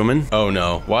 policewoman. Oh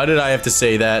no. Why did I have to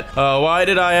say that? Why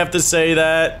did I have to say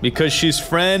that? Because she's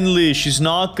friendly. She's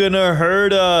not gonna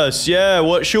hurt us. Yeah,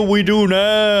 what should we do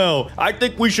now? I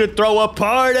think we should throw a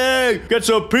party! Get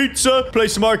some pizza, play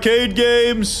some arcade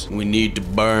games. We need to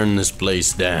burn this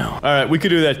place down. Alright, we could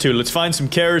do that too. Let's find some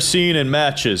kerosene and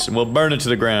matches, and we'll burn it to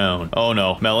the ground. Oh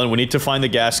no, Melon, we need to find the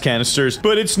gas canisters,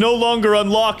 but it's no longer on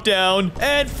lockdown,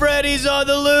 and Freddy's on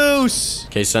the loose.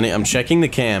 Okay, Sonny, I'm checking the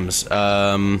cams.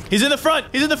 He's in the front.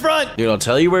 He's in the front. Dude, I'll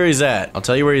tell you where he's at.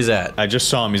 I just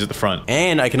saw him. He's at the front.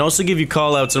 And I can also give you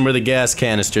call-outs on where the gas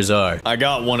canisters are. I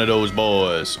got one of those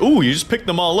boys. Ooh, you just picked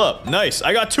them all up. Nice.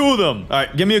 I got 2 of them. All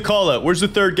right, give me a call-out. Where's the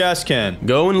 3rd gas can?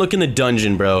 Go and look in the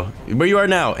dungeon, bro. Where you are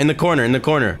now. In the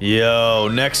corner. Yo,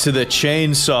 next to the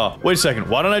chainsaw. Wait a second.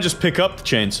 Why don't I just pick up the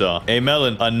chainsaw? Hey,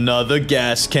 Melon, another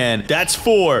gas can. That's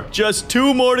 4. Just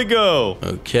 2 more to go.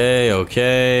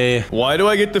 Okay. Why do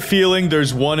I get the feeling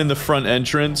there's one in the front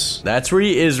entrance? That's where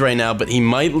he is right now, but he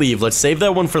might leave. Let's save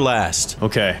that one for last.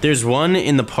 Okay. There's one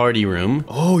in the party room.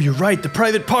 Oh, you're right. The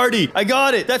private party. I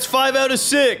got it. That's 5 out of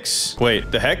 6.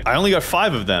 Wait, the heck? I only got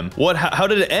 5 of them. What? How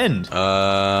did it end?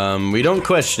 We don't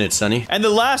question it, Sonny. And the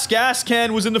last gas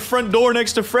can was in the front door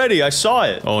next to Freddy. I saw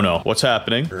it. Oh no. What's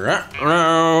happening?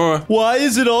 Why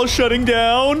is it all shutting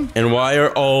down? And why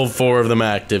are all 4 of them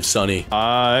active, Sonny?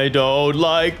 I don't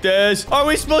like this. Are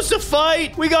we supposed to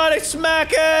fight? We gotta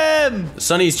smack him.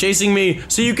 Sonny's chasing me,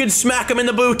 so you can smack him in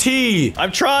the booty.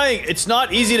 I'm trying. It's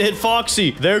not easy to hit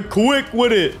Foxy. They're quick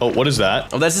with it. Oh, what is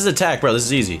that? Oh, that's his attack, bro. This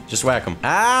is easy. Just whack him.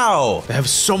 Ow. They have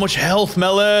so much health,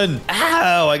 Melon.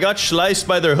 Ow, I got sliced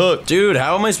by their hook. Dude,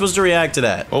 how am I supposed to react to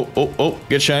that? Oh,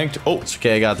 get shanked. Oh. It's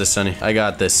okay, I got this, Sonny. I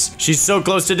got this. She's so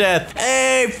close to death.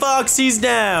 Hey, Foxy's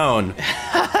down.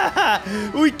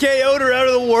 We KO'd her out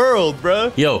of the world,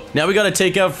 bro. Yo, now we gotta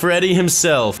take out Freddy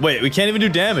himself. Wait, we can't even do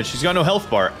damage. She's got no health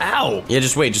bar. Ow. Yeah,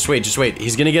 just wait.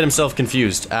 He's gonna get himself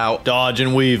confused. Ow. Dodge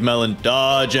and weave, Melon.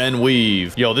 Dodge and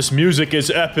weave. Yo, this music is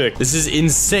epic. This is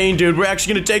insane, dude. We're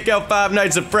actually gonna take out Five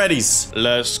Nights at Freddy's.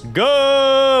 Let's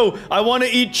go. I want to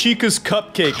eat Chica's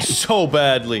cupcake so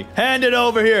badly. Hand it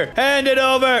over here. Hand it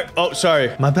over. Oh,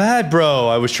 sorry. My bad, bro.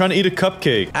 I was trying to eat a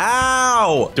cupcake.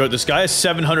 Ow. Dude, this guy has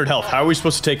 700 health. How are we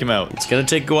supposed to take him out? out. It's gonna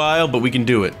take a while, but we can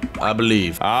do it. I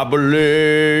believe. I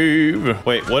believe.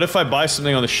 Wait, what if I buy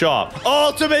something on the shop?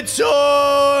 Ultimate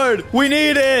sword! We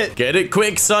need it! Get it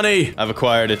quick, Sonny. I've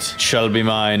acquired it. It shall be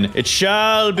mine. It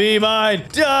shall be mine.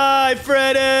 Die,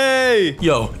 Freddy!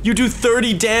 Yo, you do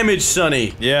 30 damage,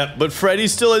 Sonny. Yeah, but Freddy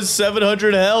still has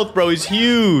 700 health, bro. He's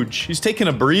huge. He's taking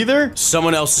a breather?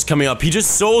 Someone else is coming up. He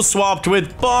just soul swapped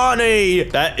with Bonnie.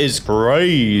 That is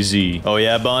crazy. Oh,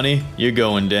 yeah, Bonnie? You're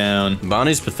going down.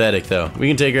 Bonnie's pathetic, though. We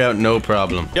can take her out, no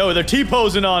problem. Yo, they're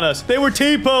T-posing on us. They were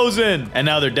T-posing. And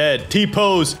now they're dead.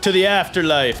 T-pose to the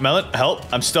afterlife. Melon, help.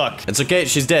 I'm stuck. It's okay.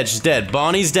 She's dead. She's dead.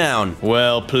 Bonnie's down.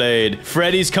 Well played.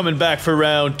 Freddy's coming back for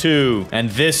round 2. And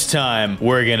this time,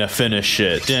 we're gonna finish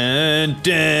it. Dun,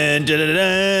 dun, dun, dun,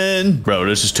 dun. Bro,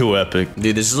 this is too epic.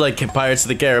 Dude, this is like Pirates of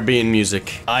the Caribbean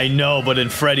music. I know, but in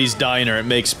Freddy's Diner, it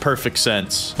makes perfect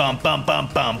sense. Bum, bum, bum,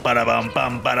 bum, bada, bum,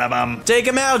 bum, bada, bum. Take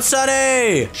him out,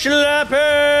 Sonny! Slap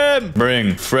him!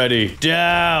 Bring Freddy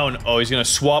down. Oh, he's gonna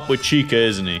swap with Chica,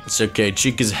 isn't he? It's okay.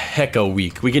 Chica's hecka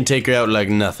weak. We can take her out like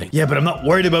nothing. Yeah, but I'm not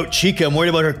worried about Chica. I'm worried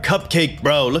about her cupcake,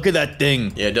 bro. Look at that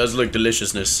thing. Yeah, it does look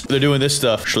deliciousness. They're doing this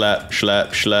stuff. Slap,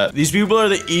 slap, slap. These people are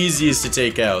the easiest to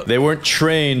take out. They weren't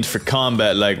trained for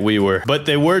combat like we were, but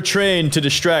they were trained to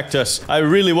distract us. I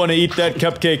really want to eat that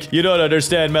cupcake. You don't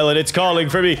understand, Melon. It's calling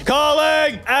for me.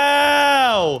 Calling!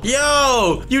 Ow!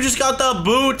 Yo! You just got the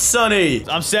boot, Sonny!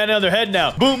 I'm standing on their head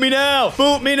now. Boot me now!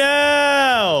 Boot me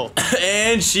now!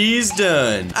 And she's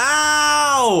done.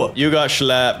 Ow! You got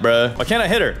slapped, bruh. Why can't I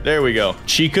hit her? There we go.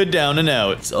 Chica down and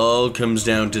out. It all comes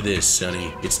down to this,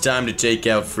 Sonny. It's time to take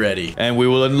out Freddy. And we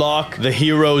will unlock the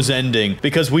hero's ending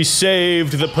because we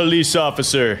saved the police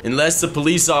officer. Unless the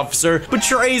police officer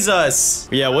betrays us.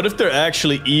 Yeah, what if they're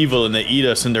actually evil and they eat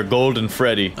us and they're Golden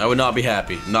Freddy? I would not be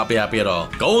happy. Not be happy at all.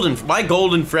 Why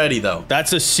Golden Freddy, though?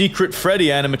 That's a secret Freddy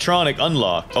animatronic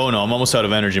unlock. Oh no, I'm almost out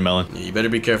of energy, Melon. Yeah, you better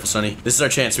be careful, Sonny. This is our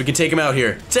chance. We can take him out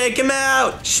here. Take him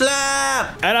out!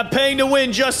 Slap! And I'm paying to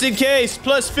win just in case.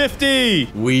 Plus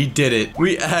 50. We did it.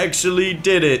 We actually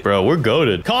did it. Bro, we're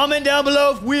goated. Comment down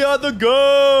below if we are the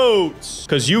goats.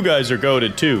 Because you guys are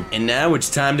goated too. And now it's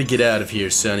time to get out of here,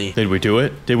 Sonny. Did we do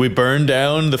it? Did we burn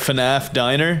down the FNAF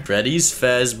diner? Freddy's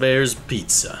Fazbear's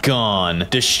Pizza. Gone.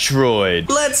 Destroyed.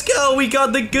 Let's go! We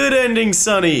got the good ending,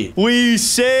 Sonny! We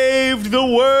saved the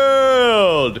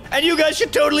world! And you guys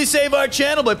should totally save our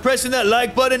channel by pressing that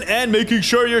like button and making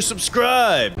sure you're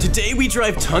subscribed. Today we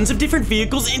drive tons of different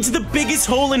vehicles into the biggest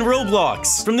hole in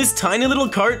Roblox. From this tiny little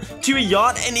cart to a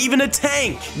yacht and even a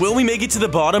tank. Will we make it to the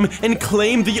bottom and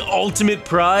claim the ultimate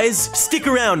prize? Stick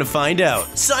around to find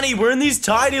out. Sonny, we're in these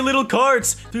tiny little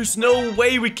carts. There's no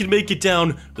way we can make it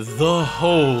down the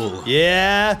hole.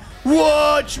 Yeah?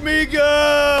 Watch me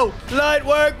go! Light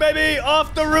work, baby!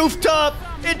 Off the rooftop!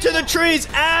 Into the trees!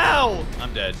 Ow!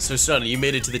 I'm dead. So, Sonny, you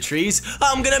made it to the trees?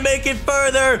 I'm gonna make it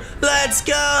further! Let's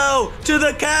go! To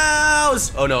the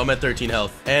cows! Oh no, I'm at 13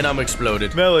 health. And I'm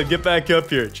exploded. Melon, get back up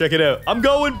here. Check it out. I'm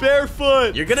going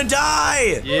barefoot! You're gonna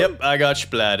die! Yep, I got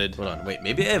splatted. Hold on, wait,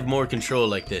 maybe I have more control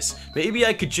like this. Maybe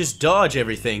I could just dodge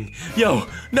everything. Yo,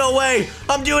 no way!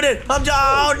 I'm doing it!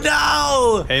 Oh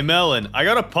no! Hey, Melon, I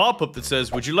got a pop-up that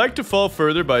says, would you like to fall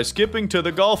further by skipping to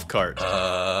the golf cart?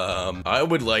 I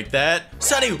would like that.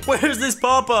 Sonny, where's this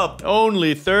pop-up?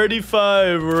 Only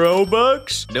 35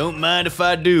 Robux? Don't mind if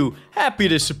I do. Happy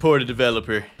to support a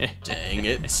developer. Dang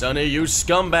it, Sonny, you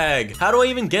scumbag. How do I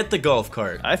even get the golf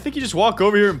cart? I think you just walk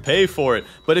over here and pay for it.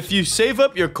 But if you save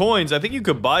up your coins, I think you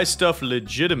could buy stuff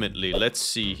legitimately. Let's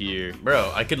see here.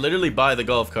 Bro, I could literally buy the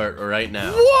golf cart right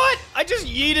now. What? I just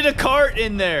yeeted a cart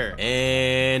in there.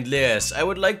 And yes, I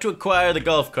would like to acquire the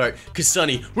golf cart. Cause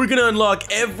Sonny, we're gonna unlock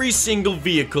every single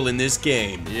vehicle in this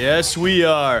game. Yes, we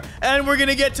are. And we're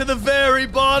gonna get to the very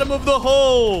bottom of the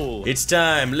hole. It's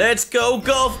time. Let's go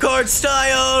golf cart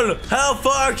style. How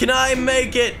far can I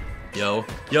make it? Yo,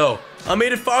 I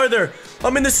made it farther.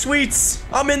 I'm in the sweets.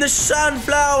 I'm in the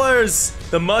sunflowers.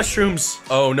 The mushrooms.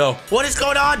 Oh no. What is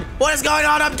going on? What is going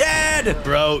on? I'm dead.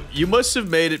 Bro, you must have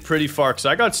made it pretty far because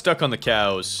I got stuck on the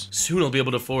cows. Soon I'll be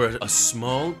able to afford a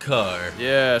small car.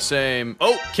 Yeah, same.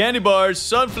 Oh, candy bars,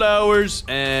 sunflowers,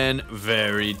 and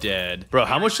very dead. Bro,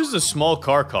 how much does a small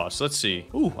car cost? Let's see.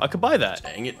 Ooh, I could buy that.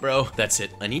 Dang it, bro. That's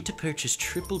it. I need to purchase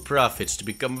triple profits to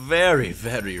become very,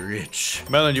 very rich.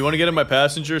 Melon, you want to get in my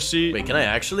passenger seat? Wait, can I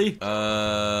actually?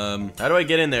 How do I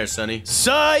get in there, Sonny?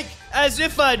 Psych! As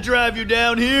if I'd drive you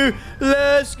down here.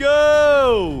 Let's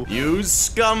go! You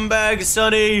scumbag,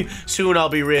 Sonny. Soon I'll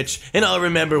be rich, and I'll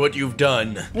remember what you've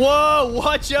done. Whoa,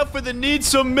 watch out for the need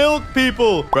some milk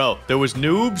people. Bro, there was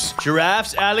noobs,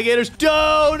 giraffes, alligators,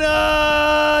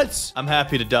 donuts! donuts! I'm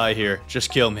happy to die here.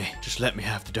 Just kill me. Just let me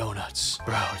have the donuts.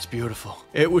 Bro, it's beautiful.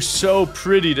 It was so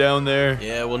pretty down there.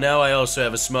 Yeah, well now I also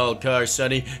have a small car,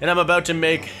 Sonny, and I'm about to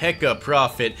make hecka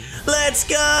profit. Let's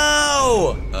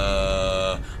go!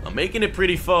 I'm making it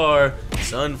pretty far.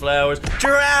 Sunflowers,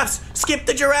 giraffes! Skip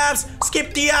the giraffes!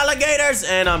 Skip the alligators!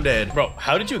 And I'm dead. Bro,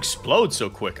 how did you explode so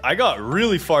quick? I got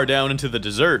really far down into the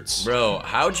desserts. Bro,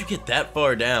 how'd you get that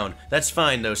far down? That's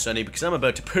fine though, Sonny, because I'm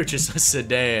about to purchase a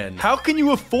sedan. How can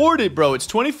you afford it, bro? It's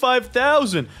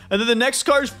 25,000, and then the next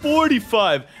car is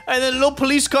 45, and then the little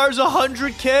police car is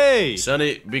 100K.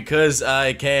 Sonny, because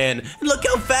I can. And look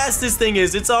how fast this thing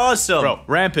is. It's awesome. Bro,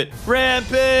 ramp it. Ramp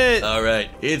it! All right,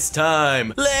 it's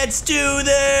time. Let's do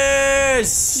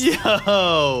this!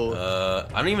 Yo!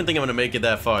 I don't even think I'm gonna make it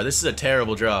that far. This is a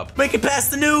terrible drop. Make it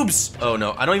past the noobs! Oh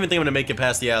no, I don't even think I'm gonna make it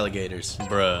past the alligators.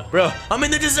 Bruh. Bro, I'm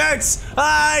in the desserts!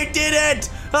 I did it!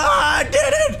 I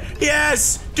did it!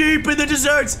 Yes! Deep in the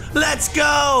desserts! Let's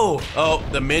go! Oh,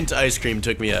 the mint ice cream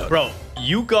took me out. Bro,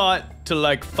 you got to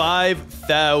like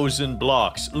 5,000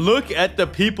 blocks. Look at the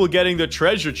people getting the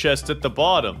treasure chest at the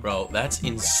bottom. Bro, that's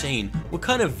insane. What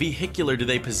kind of vehicular do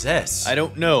they possess? I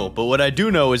don't know, but what I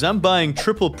do know is I'm buying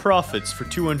triple profits for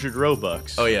 200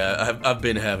 Robux. Oh yeah, I've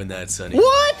been having that, Sonny.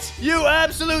 What? You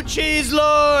absolute cheese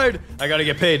lord! I gotta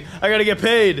get paid. I gotta get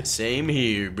paid. Same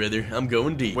here, brother. I'm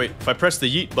going deep. Wait, if I press the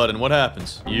yeet button, what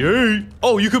happens? Yeet!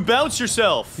 Oh, you can bounce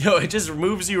yourself. Yo, it just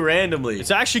moves you randomly.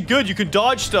 It's actually good. You can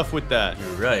dodge stuff with that.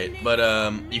 You're right, but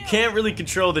you can't really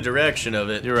control the direction of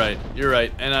it. You're right,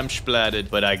 and I'm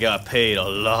splatted, but I got paid a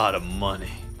lot of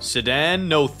money. Sedan,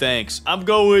 no thanks. I'm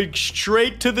going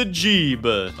straight to the Jeep.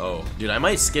 Oh, dude, I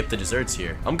might skip the desserts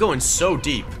here. I'm going so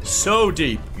deep, so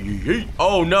deep.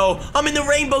 Oh no, I'm in the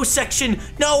rainbow section.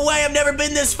 No way, I've never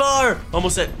been this far.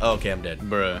 Almost at, oh, okay, I'm dead.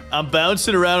 Bruh. I'm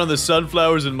bouncing around on the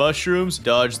sunflowers and mushrooms,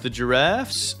 dodge the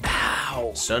giraffes.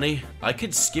 Ow. Sonny, I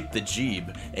could skip the Jeep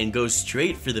and go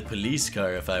straight for the police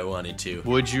car if I wanted to.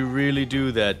 Would you really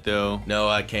do that though? No,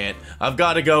 I can't. I've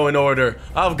got to go in order.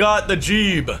 I've got the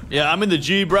Jeep. Yeah, I'm in the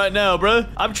Jeep right now, bruh.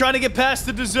 I'm trying to get past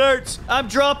the desserts. I'm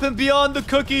dropping beyond the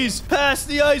cookies, past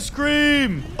the ice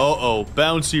cream. Uh-oh,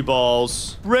 bouncy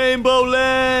balls. Rainbow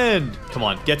Land. Come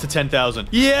on, get to 10,000.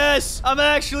 Yes, I'm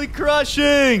actually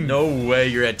crushing. No way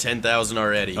you're at 10,000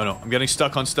 already. Oh no, I'm getting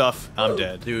stuck on stuff. I'm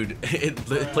dead. Dude, it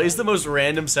plays the most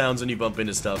random sounds when you bump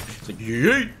into stuff. It's like,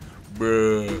 yeet,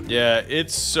 bruh. Yeah,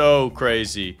 it's so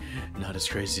crazy. Not as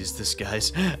crazy as this,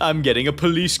 guys. I'm getting a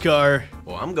police car.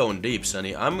 Well, I'm going deep,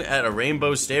 Sonny. I'm at a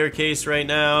rainbow staircase right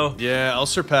now. Yeah, I'll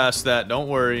surpass that. Don't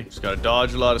worry. Just gotta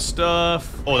dodge a lot of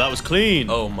stuff. Oh, that was clean.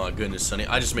 Oh my goodness, Sonny.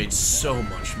 I just made so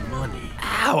much money.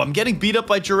 Ow, I'm getting beat up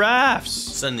by giraffes.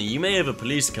 Sonny, you may have a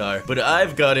police car, but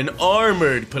I've got an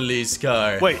armored police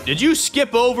car. Wait, did you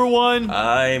skip over one?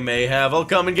 I may have. I'll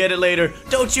come and get it later.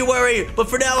 Don't you worry. But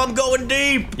for now, I'm going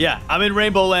deep. Yeah, I'm in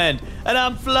Rainbow Land, and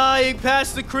I'm flying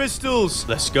past the crystals.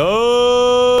 Let's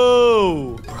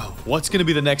go. Bro, what's gonna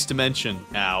be the next dimension?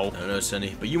 Ow. I don't know,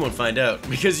 Sonny, but you won't find out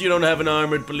because you don't have an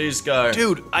armored police car.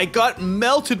 Dude, I got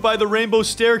melted by the rainbow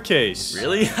staircase.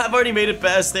 Really? I've already made it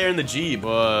past there in the Jeep.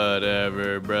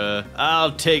 Whatever, bruh.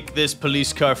 I'll take this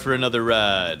police car for another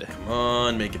ride. Come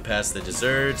on, make it past the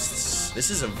desserts. This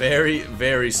is a very,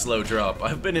 very slow drop.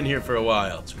 I've been in here for a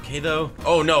while. It's okay, though.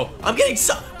 Oh, no. I'm getting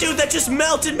Dude, that just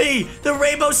melted me! The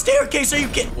rainbow staircase, are you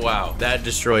kidding? Wow, that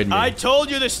destroyed me. I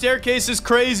told you the staircase is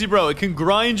crazy, bro. It can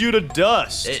grind you to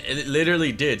dust. It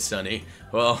literally did, Sonny.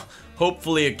 Well,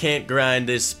 hopefully it can't grind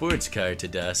this sports car to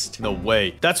dust. No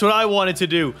way. That's what I wanted to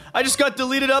do. I just got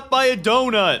deleted up by a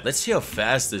donut. Let's see how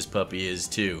fast this puppy is,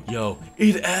 too. Yo,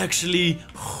 it actually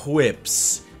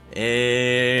whips.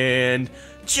 And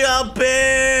jump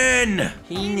in!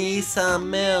 He needs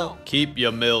some milk. Keep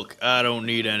your milk. I don't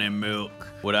need any milk.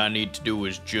 What I need to do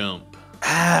is jump.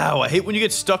 Ow, I hate when you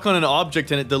get stuck on an object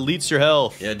and it deletes your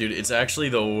health. Yeah, dude, it's actually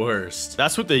the worst.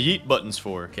 That's what the yeet button's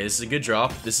for. Okay, this is a good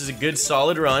drop. This is a good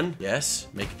solid run. Yes,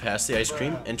 make it past the ice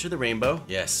cream. Enter the rainbow.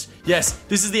 Yes, yes,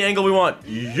 this is the angle we want.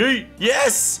 Yeet.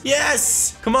 Yes,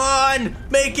 yes, come on,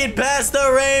 make it past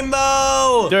the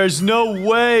rainbow. There's no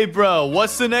way, bro.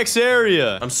 What's the next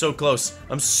area? I'm so close.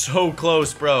 I'm so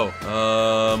close, bro.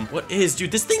 What is,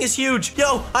 dude? This thing is huge.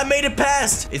 Yo, I made it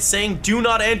past. It's saying do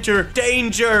not enter.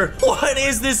 Danger. What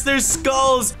is this? There's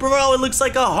skulls. Bro, it looks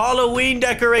like a Halloween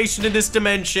decoration in this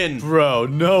dimension. Bro,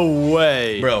 no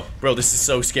way. Bro, this is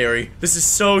so scary. This is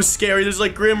so scary. There's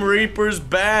like Grim Reapers,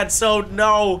 bats. Oh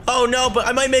no. Oh no, but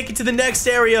I might make it to the next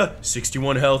area.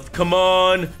 61 health. Come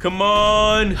on. Come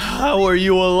on. How are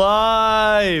you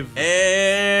alive?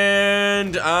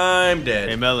 And I'm dead.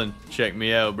 Hey, Melon, Check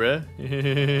me out,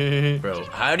 bruh. Bro,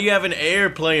 how do you have an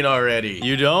airplane already?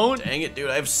 You don't? Dang it, dude.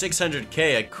 I have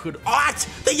 600K. I could... What?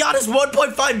 The yacht is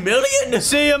 1.5 million?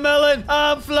 See ya, Melon.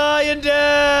 I'm flying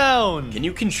down. Can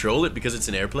you control it because it's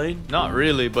an airplane? Not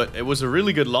really, but it was a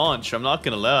really good launch. I'm not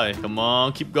gonna lie. Come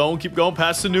on, keep going,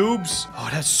 past the noobs. Oh,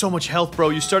 that's so much health, bro.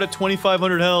 You start at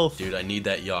 2,500 health. Dude, I need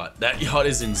that yacht. That yacht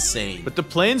is insane. But the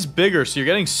plane's bigger, so you're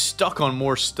getting stuck on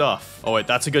more stuff. Oh, wait,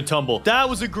 that's a good tumble. That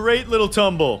was a great little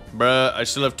tumble. Bruh, I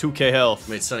still have 2K health.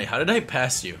 Wait, Sonny, how did I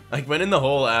pass you? I went in the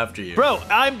hole after you. Bro,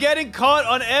 I'm getting caught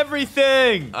on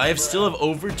everything. I still have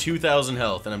over 2,000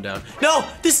 health, and I'm down. No,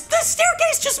 this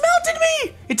staircase just melted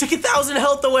me. It took 1,000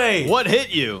 health away. What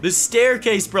hit you? The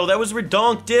staircase, bro. That was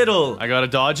redonk diddle. I gotta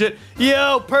dodge it.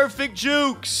 Yo, perfect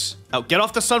jukes. Oh, get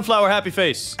off the sunflower happy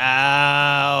face.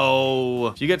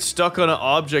 Ow. If you get stuck on an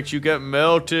object, you get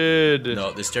melted.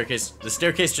 No, the staircase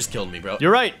just killed me, bro.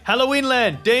 You're right. Halloween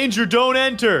land. Danger, don't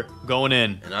enter. I'm going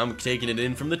in. And I'm taking it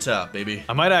in from the top, baby.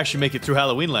 I might actually make it through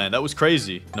Halloween land. That was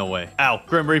crazy. No way. Ow,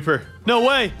 Grim Reaper. No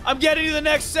way. I'm getting to the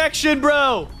next section,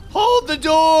 bro. Hold the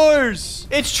doors.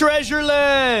 It's treasure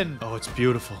land. Oh, it's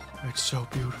beautiful. It's so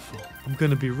beautiful. I'm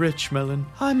gonna be rich, Melon.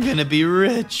 I'm gonna be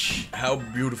rich. How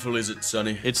beautiful is it,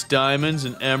 Sonny? It's diamonds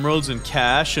and emeralds and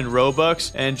cash and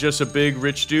Robux and just a big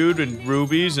rich dude and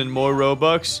rubies and more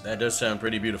Robux. That does sound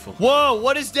pretty beautiful. Whoa,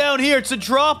 what is down here? It's a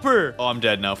dropper. Oh, I'm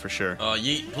dead now for sure.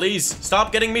 Yeet, please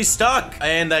stop getting me stuck.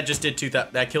 And that just did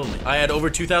 2,000. That killed me. I had over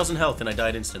 2,000 health and I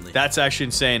died instantly. That's actually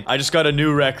insane. I just got a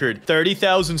new record.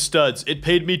 30,000 studs. It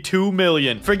paid me 2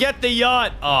 million. Forget the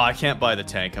yacht. Oh, I can't buy the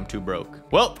tank. I'm too broke.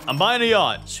 Well, I'm buying a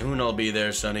yacht. Soon I'll be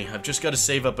there, Sonny. I've just got to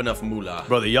save up enough moolah.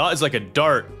 Bro, the yacht is like a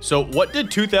dart. So what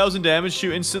did 2,000 damage to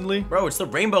you instantly? Bro, it's the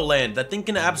rainbow land. That thing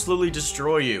can absolutely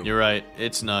destroy you. You're right.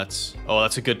 It's nuts. Oh,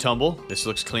 that's a good tumble. This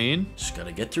looks clean. Just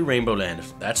gotta get through rainbow land.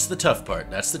 That's the tough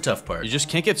part. That's the tough part. You just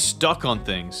can't get stuck on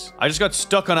things. I just got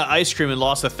stuck on an ice cream and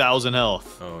lost 1,000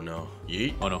 health. Oh, no.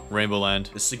 Yeet. Oh, no. Rainbow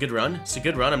land. This is a good run. It's a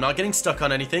good run. I'm not getting stuck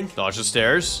on anything. Dodge the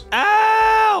stairs.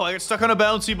 Ow! I got stuck on a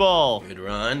bouncy ball. Good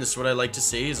run. This is what I like to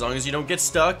see, as long as you don't get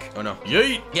stuck. Oh, no.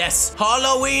 Yeet. Yes.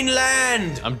 Halloween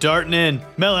land. I'm darting in.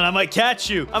 Melon, I might catch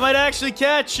you. I might actually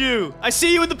catch you. I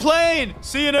see you in the plane.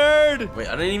 See you, nerd. Wait,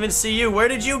 I didn't even see you. Where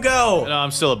did you go? No,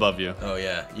 I'm still above you. Oh,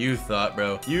 yeah. You thought,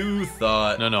 bro. You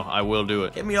thought. No, I will do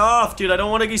it. Get me off, dude. I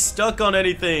don't want to get stuck on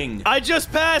anything. I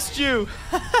just passed you.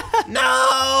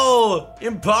 No!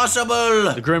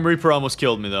 Impossible! The Grim Reaper almost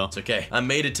killed me, though. It's okay. I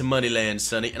made it to Moneyland,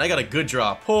 Sonny, and I got a good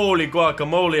drop. Holy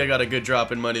guacamole, I got a good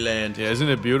drop in Moneyland. Yeah, isn't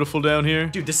it beautiful down here?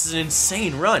 Dude, this is an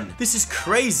insane run. This is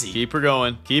crazy. Keep her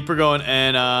going. Keep her going,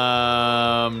 and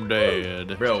I'm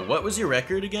dead. Bro, what was your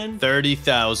record again?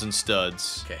 30,000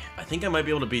 studs. Okay, I think I might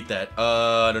be able to beat that.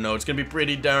 I don't know. It's gonna be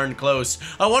pretty darn close.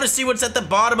 I want to see what's at the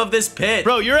bottom of this pit.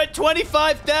 Bro, you're at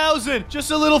 25,000.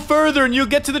 Just a little further, and you'll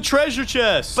get to the treasure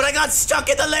chest. But I got stuck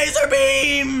in the laser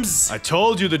beams. I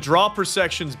told you the dropper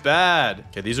section's bad.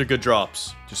 Okay, these are good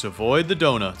drops. Just avoid the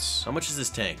donuts. How much is this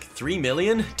tank? 3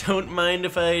 million? Don't mind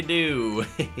if I do.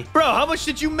 Bro, how much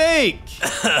did you make?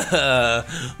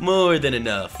 More than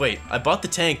enough. Wait, I bought the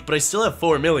tank, but I still have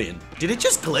 4 million. Did it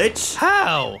just glitch?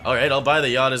 How? All right, I'll buy the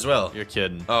yacht as well. You're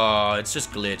kidding. Oh, it's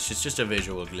just glitched. It's just a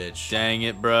visual glitch. Dang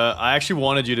it, bruh. I actually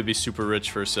wanted you to be super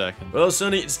rich for a second. Well,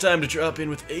 Sonny, it's time to drop in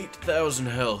with 8,000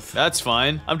 health. That's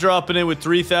fine. I'm dropping in with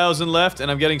 3,000 left, and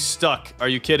I'm getting stuck. Are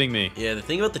you kidding me? Yeah, the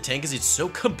thing about the tank is it's so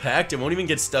compact, it won't even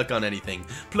get stuck on anything.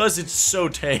 Plus, it's so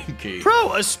tanky.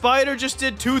 Bro, a spider just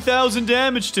did 2,000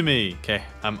 damage to me. Okay,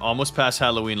 I'm almost past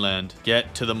Halloween land.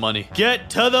 Get to the money. Get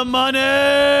to the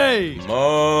money! Come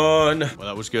on. Well,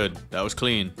 that was good. That was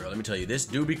clean. Bro, let me tell you, this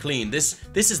do be clean. This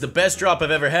is the best drop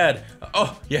I've ever had.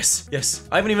 Oh, yes.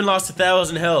 I haven't even lost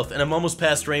 1,000 health, and I'm almost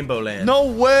past Rainbow Land. No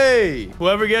way!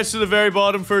 Whoever gets to the very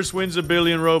bottom first wins 1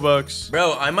 billion Robux.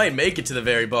 Bro, I might make it to the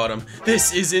very bottom.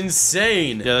 This is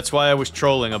insane. Yeah, that's why I was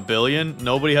trolling. 1 billion?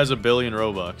 Nobody has 1 billion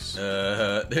Robux.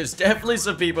 There's definitely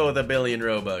some people with 1 billion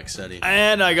Robux, Sonny.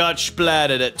 And I got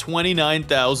splatted at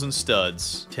 29,000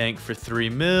 studs. Tank for 3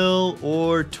 mil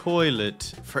or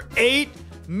toilet for 8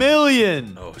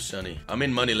 million. Oh, Sonny, I'm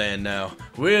in Moneyland now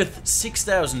with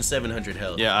 6,700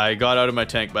 health. Yeah, I got out of my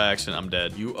tank by accident. I'm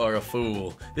dead. You are a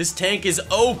fool. This tank is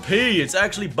OP. It's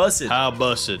actually busted. How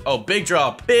busted? Oh, big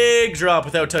drop. Big drop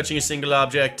without touching a single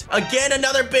object. Again,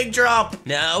 another big drop.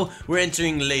 Now, we're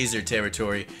entering laser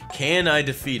territory. Can I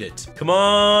defeat it? Come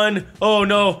on. Oh,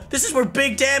 no. This is where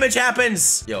big damage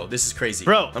happens. Yo, this is crazy.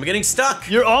 Bro. I'm getting stuck.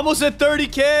 You're almost at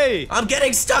 30K. I'm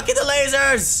getting stuck in the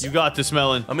lasers. You got this,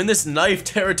 Melon. I'm in this knife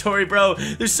territory, bro.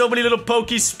 There's so many little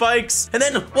pokey spikes. And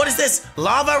then, what is this?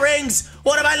 Lava rings?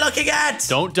 What am I looking at?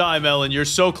 Don't die, Melon. You're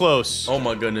so close. Oh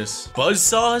my goodness.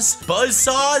 Buzzsaws?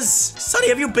 Buzzsaws? Sonny,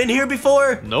 have you been here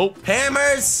before? Nope.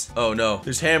 Hammers? Oh no.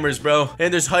 There's hammers, bro.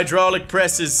 And there's hydraulic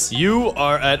presses. You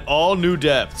are at all new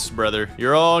depths, brother.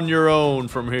 You're on your own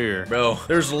from here. Bro,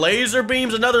 there's laser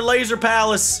beams, another laser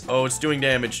palace. Oh, it's doing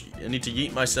damage. I need to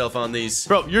yeet myself on these.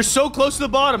 Bro, you're so close to the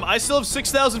bottom. I still have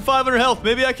 6,500 health.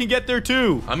 Maybe I can get there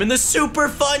too. I'm in the super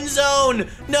fun zone.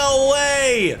 No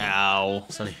way. Ow.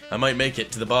 Sonny, I might make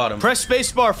it to the bottom. Press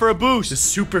spacebar for a boost. The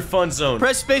super fun zone.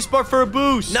 Press spacebar for a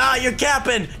boost. Nah, you're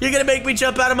capping. You're gonna make me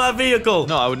jump out of my vehicle.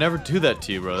 No, I would never do that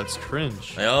to you, bro. That's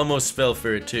cringe. I almost fell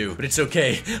for it too, but it's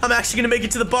okay. I'm actually gonna make it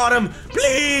to the bottom.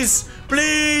 Please,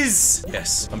 please.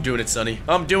 Yes, I'm doing it, Sonny.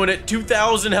 I'm doing it.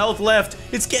 2,000 health left.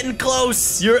 It's getting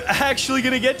close. You're actually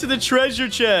gonna get to the treasure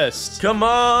chest. Come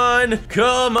on,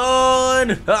 come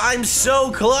on. I'm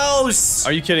so close.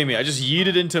 Are you kidding me? I just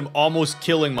yeeted into him, almost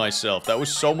killing myself. That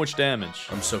was so much damage.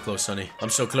 I'm so close, Sonny. I'm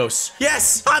so close.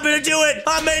 Yes, I'm gonna do it.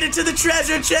 I made it to the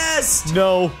treasure chest.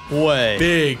 No way.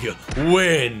 Big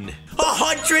win.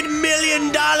 $100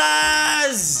 million!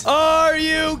 Are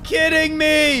you kidding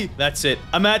me? That's it.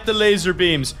 I'm at the laser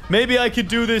beams. Maybe I could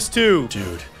do this too.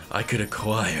 Dude, I could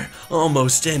acquire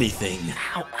almost anything.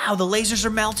 Ow, the lasers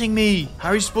are melting me. How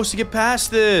are you supposed to get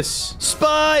past this?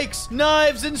 Spikes,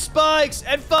 knives and spikes,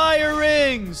 and fire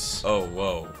rings. Oh,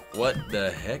 whoa. What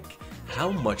the heck? How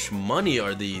much money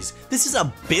are these? This is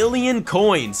 1 billion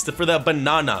coins for the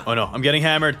banana. Oh no, I'm getting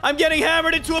hammered. I'm getting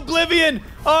hammered into oblivion.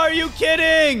 Are you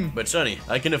kidding? But Sonny,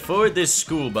 I can afford this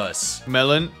school bus.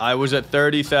 Melon, I was at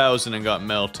 30,000 and got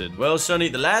melted. Well, Sonny,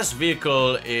 the last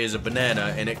vehicle is a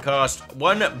banana and it cost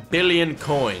 1 billion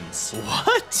coins.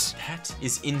 What? That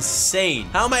is insane.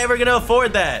 How am I ever gonna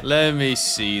afford that? Let me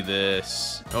see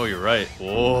this. Oh, you're right.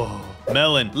 Whoa.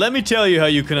 Melon, let me tell you how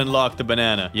you can unlock the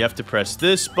banana. You have to press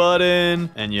this button,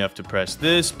 and you have to press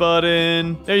this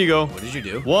button. There you go. What did you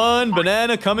do? 1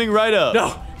 banana coming right up.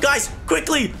 No, guys,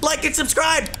 quickly, like and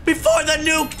subscribe before the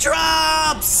nuke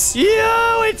drops!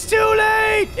 Yo, it's too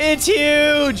late! It's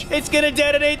huge! It's gonna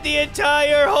detonate the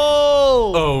entire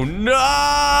hole! Oh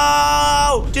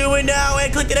no! Do it now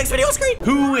and click the next video screen!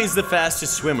 Who is the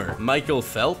fastest swimmer? Michael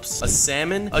Phelps? A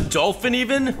salmon? A dolphin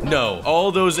even? No,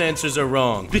 all those answers are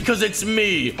wrong. Because it's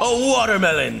me, a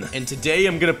watermelon! And today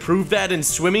I'm gonna prove that in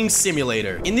Swimming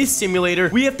Simulator. In this simulator,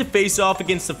 we have to face off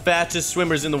against the fastest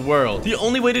swimmers in the world. The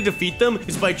only way to defeat them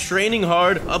is by training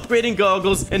hard, upgrading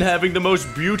goggles, and having the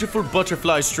most beautiful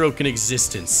butterfly stroke in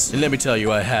existence. And let me tell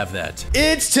you, I have that.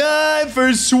 It's time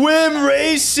for Swim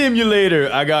Race Simulator.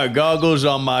 I got goggles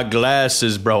on my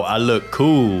glasses, bro. I look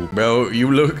cool. Bro, you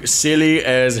look silly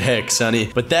as heck, Sonny.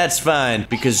 But that's fine,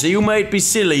 because you might be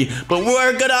silly, but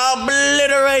we're gonna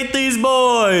obliterate these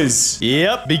boys.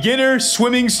 Yep, beginner,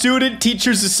 swimming student,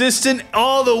 teacher's assistant,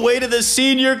 all the way to the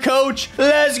senior coach.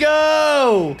 Let's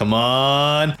go. Come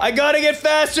on. I gotta get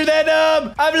faster than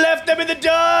them. I've left them in the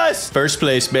dust. First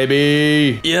place,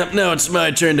 baby. Yep, now it's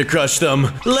my turn to crush them.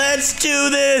 Let's do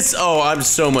this. Oh, I'm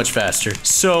so much faster,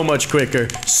 so much quicker,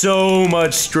 so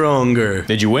much stronger.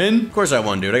 Did you win? Of course I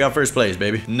won, dude. I got first place,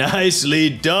 baby. Nicely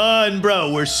done,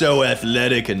 bro. We're so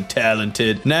athletic and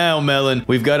talented. Now, Melon,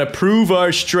 we've got to prove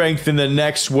our strength in the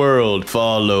next world.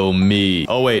 Follow me.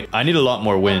 Oh, wait. I need a lot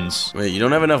more wins. Wait, you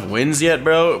don't have enough wins yet,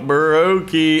 bro?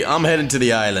 Brokey. I'm heading to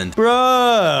the island.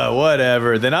 Bruh,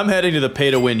 whatever. Then I'm heading to the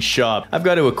pay-to-win shop. I've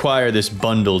got to acquire this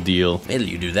bundle deal. It'll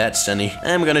you do that, Sonny.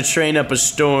 I'm gonna train up a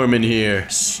storm in here.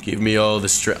 Give me all the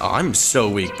strength. Oh, I'm so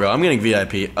weak, bro. I'm getting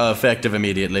VIP. Effective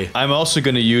immediately. I'm also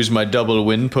gonna use my double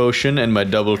win potion and my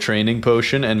double training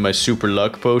potion and my super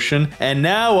luck potion. And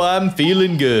now I'm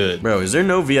feeling good. Bro, is there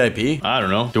no VIP? I don't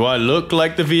know. Do I look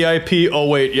like the VIP? Oh,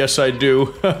 wait. Yes, I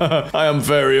do. I am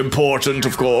very important,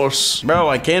 of course. Bro,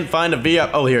 I can't find a VIP.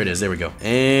 Oh, here it is. There we go.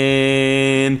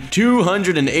 And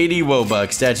 280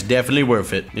 Robux. That's definitely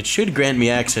worth it. It should grant me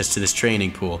access to this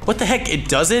training pool. What the heck? It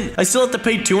doesn't? I still have to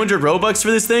pay 200 Robux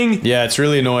for this thing? Yeah, it's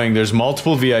really annoying. There's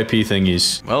multiple VIP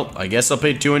thingies. Well, I guess I'll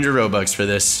pay 200 Robux for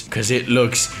this because it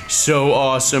looks so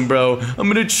awesome, bro. I'm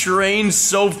gonna train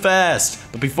so fast.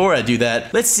 But before I do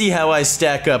that, let's see how I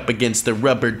stack up against the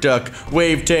Rubber Duck,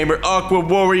 Wave Tamer, Aqua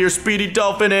Warrior, Speedy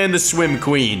Dolphin, and the Swim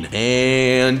Queen.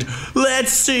 And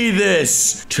let's see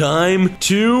this. Time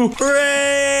to race!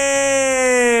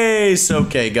 place.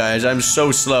 Okay, guys, I'm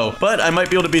so slow, but I might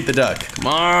be able to beat the duck. Come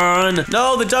on.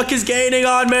 No, the duck is gaining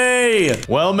on me.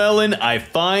 Well, Melon, I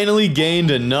finally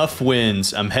gained enough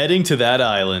wins. I'm heading to that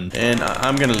island. And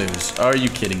I'm gonna lose. Are you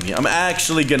kidding me? I'm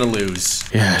actually gonna lose.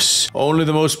 Yes. Only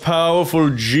the most powerful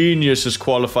genius is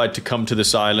qualified to come to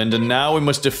this island, and now we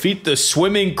must defeat the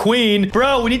swimming queen.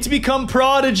 Bro, we need to become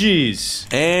prodigies.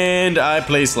 And I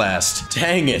placed last.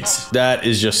 Dang it. That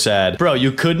is just sad. Bro,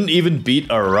 you couldn't even beat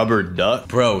a rubber duck.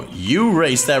 Bro, you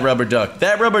raced that rubber duck.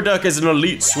 That rubber duck is an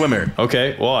elite swimmer.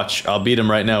 Okay, watch. I'll beat him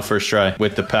right now, first try.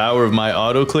 With the power of my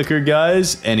auto clicker,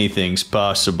 guys, anything's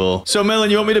possible. So,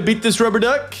 Melon, you want me to beat this rubber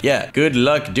duck? Yeah, good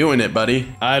luck doing it,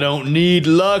 buddy. I don't need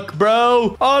luck,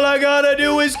 bro. All I gotta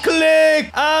do is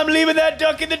click. I'm leaving that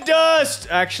duck in the dust.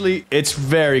 Actually, it's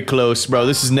very close, bro.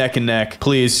 This is neck and neck.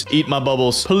 Please, eat my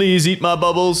bubbles. Please eat my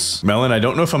bubbles. Melon, I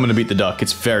don't know if I'm gonna beat the duck.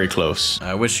 It's very close.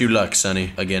 I wish you luck,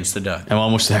 Sonny, against the duck. I'm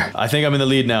almost there. I think I'm in the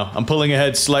lead now. I'm pulling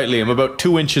ahead slightly. I'm about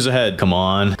 2 inches ahead. Come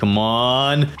on. Come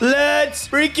on. Let's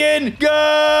freaking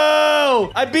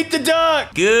go! I beat the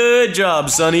duck! Good job,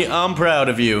 Sonny. I'm proud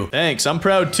of you. Thanks. I'm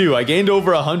proud too. I gained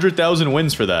over 100,000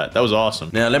 wins for that. That was awesome.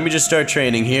 Now, let me just start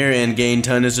training here and gain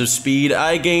tons of speed.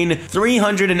 I gain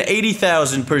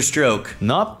 380,000 per stroke.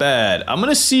 Not bad. I'm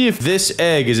gonna see if this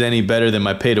egg is any better than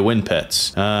my pay-to-win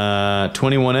pets.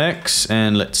 21x,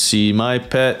 and let's see my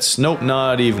pets. Nope,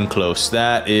 not even close.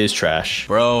 That is trash.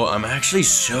 Bro, I'm actually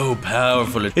so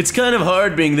powerful. It's kind of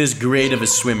hard being this great of a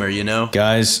swimmer, you know?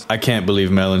 Guys, I can't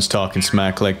believe Melon's talking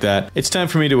smack like that. It's time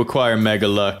for me to acquire Mega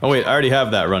Luck. Oh wait, I already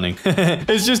have that running.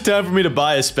 It's just time for me to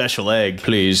buy a special egg.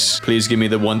 Please, please give me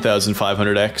the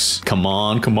 1500x. Come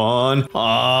on, come on.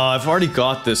 Ah, I've already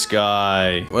got this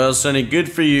guy. Well, Sonny,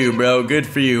 good for you, bro. Good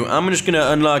for you. I'm just gonna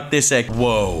unlock this egg.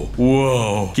 Whoa,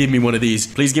 whoa. Give me one of these.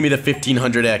 Please give me the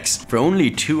 1500x. For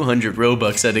only 200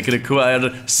 Robux, I could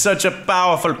acquire such a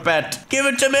powerful pet. Give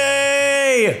it to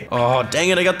me! Oh, dang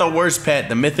it, I got the worst pet,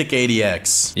 the Mythic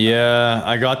 80x. Yeah,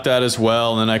 I got that as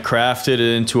well, and then I crafted it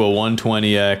into a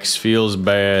 120x. Feels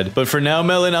bad. But for now,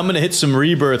 Melon, I'm gonna hit some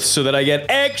rebirths so that I get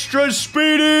extra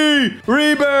speedy!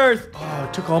 Rebirth! Oh,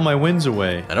 it took all my wins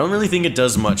away. I don't really think it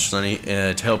does much, Sonny,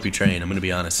 to help you train. I'm gonna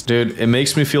be honest. Dude, it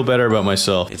makes me feel better about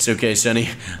myself. It's okay, Sonny.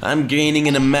 I'm gaining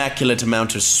an immaculate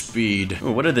amount of speed.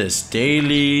 Oh, what are this?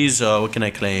 Dailies? Oh, what can I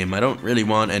claim? I don't really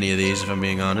want any of these, if I'm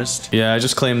being honest. Yeah, I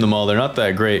just claimed them all. They're not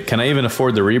that great. Can I even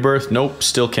afford the rebirth? Nope,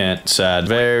 still can't. Sad.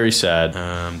 Very sad.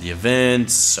 The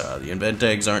events. The event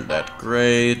eggs aren't that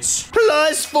great.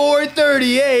 Plus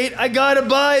 438. I gotta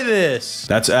buy this.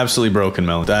 That's absolutely broken,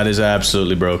 Melon. That is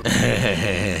absolutely broken.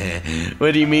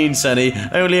 What do you mean, Sonny?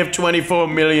 I only have 24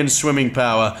 million swimming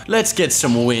power. Let's get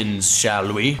some wins,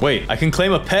 shall we? Wait, I can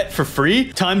claim a pet for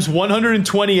free? Times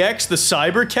 120x the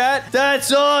cyber cat?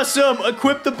 That's awesome!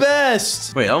 Equip the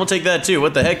best! Wait, I'm gonna take that too.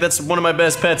 What the heck? That's one of my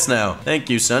best pets now. Thank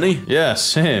you, Sonny. Yeah,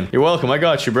 same. You're welcome. I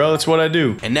got you, bro. That's what I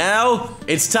do. And now,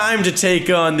 it's time to take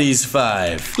on these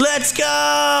 5. Let's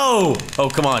go! Oh,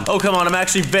 come on. Oh, come on. I'm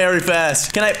actually very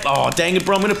fast. Can I? Oh, dang it,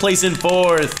 bro. I'm gonna place in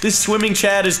 4th. This swimming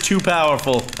Chad is too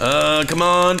powerful. Come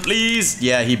on, please.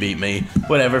 Yeah, he beat me.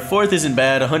 Whatever. 4th isn't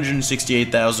bad.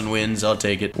 168,000 wins. I'll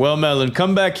take it. Well, Melon,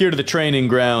 come back here to the training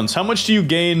grounds. How much do you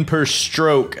gain per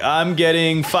stroke? I'm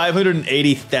getting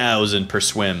 580,000 per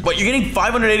swim. What, you're getting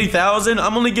 580,000?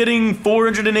 I'm only getting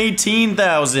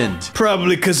 418,000.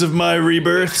 Probably because of my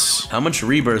rebirths. How much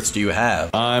rebirths do you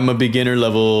have? I'm a beginner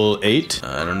level 8.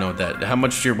 I don't know what that. How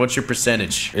much? What's your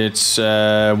percentage? It's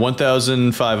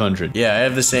 1,500. Yeah, I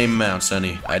have the same amount,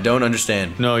 Sonny. I don't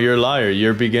understand. No, you're a liar.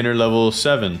 You're beginner level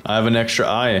 7. I have an extra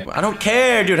eye. I don't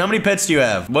care, dude. How many pets do you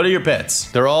have? What are your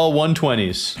pets? They're all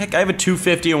 120s. Heck, I have a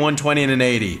 250, a 120, and an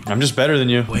 80. I'm just better than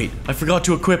you. Wait, I forgot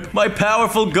to equip my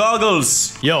powerful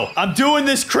goggles. Yo, I'm doing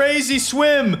this crazy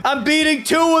swim. I'm beating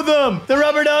 2 of them. The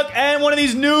rubber duck and one of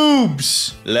these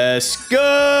noobs. Let's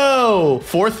go.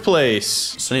 4th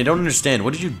place. Sonny, I don't understand.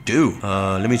 What did you do?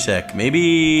 Let me check.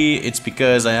 Maybe it's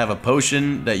because I have a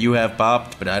potion that you have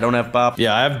popped, but I don't have popped.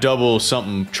 Yeah, I have double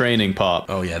something training pop.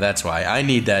 Oh, yeah, that's why. I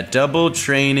need that double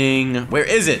training. Where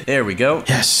is it? There we go.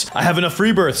 Yes, I have enough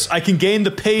rebirths. I can gain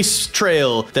the pace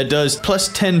trail that does plus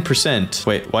 10%.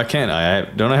 Wait, why can't I?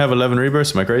 Don't I have 11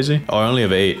 rebirths? Am I crazy? Oh, I only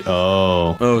have 8.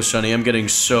 Oh. Oh, Sonny, I'm getting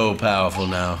so powerful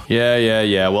now.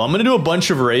 Yeah. Well, I'm gonna do a bunch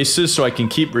of races so I can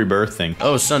keep rebirthing.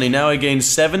 Oh, Sonny, now I gain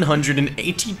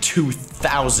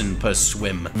 782,000 per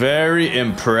swim. Very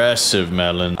impressive,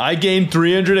 Melon. I gained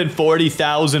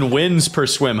 340,000 wins per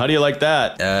swim. How do you like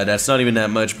that? That's not even that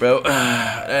much, bro.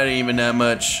 That ain't even that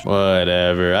much.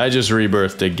 Whatever. I just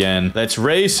rebirthed again. Let's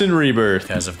race and rebirth.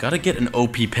 Guys, I've got to get an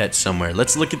OP pet somewhere.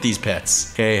 Let's look at these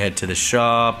pets. Okay, head to the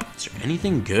shop. Is there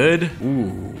anything good?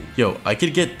 Ooh. Yo, I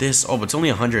could get this. Oh, but it's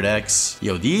only 100x.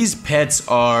 Yo, these pets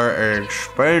are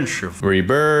expensive.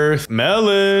 Rebirth.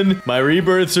 Melon. My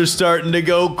rebirths are starting to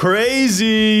go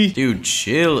crazy. Dude,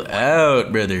 chill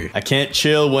out, brother. I can't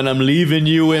chill when I'm leaving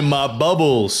you in my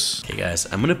bubbles. Okay, guys,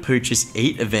 I'm gonna purchase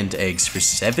 8 event eggs for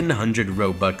 700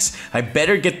 Robux. I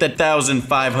better get that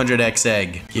 1500x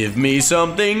egg. Give me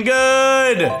something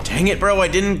good. Dang it, bro, I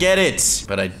didn't get it.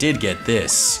 But I did get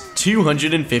this.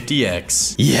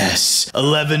 250x. Yes,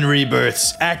 11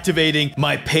 rebirths, activating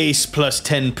my pace plus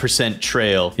 10%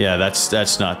 trail. Yeah,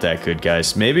 that's not that good,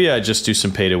 guys. Maybe I just do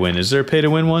some pay to win. Is there a pay to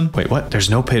win one? Wait, what?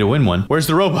 There's no pay to win one. Where's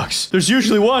the Robux? There's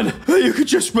usually one that you could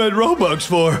just spend Robux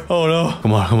for. Oh no.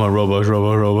 Come on,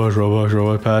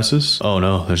 Robux passes. Oh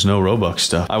no, there's no Robux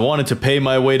stuff. I wanted to pay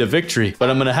my way to victory, but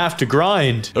I'm gonna have to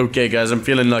grind. Okay, guys, I'm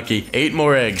feeling lucky. 8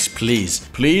 more eggs, please.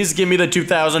 Please give me the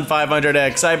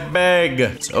 2500x, I beg.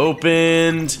 It's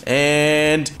opened,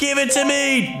 and give it to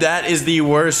me. That is the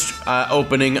worst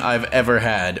opening I've ever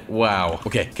had. Wow.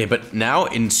 Okay, but now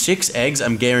in 6 eggs,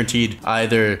 I'm guaranteed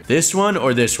either this one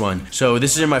or this one. So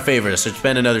this is in my favor, so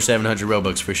spend another 700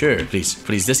 Robux for sure.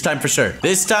 Please, this time for sure.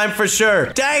 This time for sure.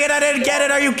 Dang it, I didn't get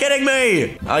it. Are you kidding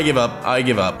me? I give up.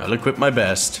 I'll equip my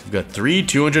best. I've got 3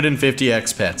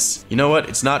 250x pets. You know what?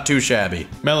 It's not too shabby.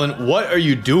 Melon, what are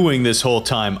you doing this whole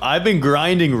time? I've been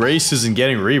grinding races and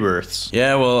getting rebirths.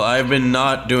 Yeah, well, I've been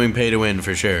not doing pay to win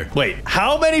for sure. Wait,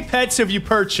 how many pets have you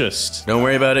purchased? Don't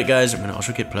worry about it, guys. I'm gonna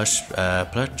also get plus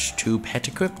 2 pet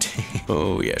equipped.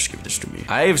 Oh, yes, give this to me.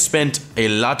 I have spent a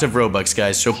lot of Robux,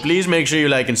 guys, so please make sure you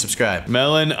like and subscribe.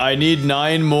 Melon, I need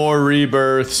 9 more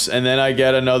rebirths, and then I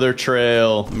get another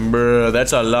trail. Bruh,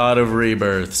 that's a lot of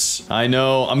rebirths. I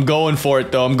know. I'm going for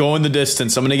it, though. I'm going the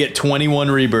distance. I'm gonna get 21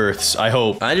 rebirths, I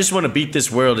hope. I just want to beat this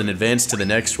world and advance to the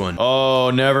next one. Oh,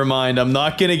 never mind. I'm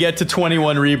not gonna get to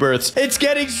 21 rebirths. It's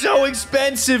getting so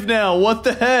expensive now. What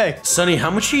the heck? Sonny, how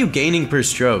much are you gaining per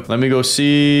stroke? Let me go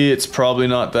see. It's probably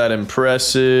not that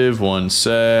impressive. One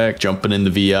sec. Jumping in the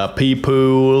VIP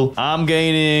pool. I'm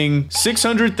gaining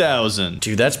 600,000.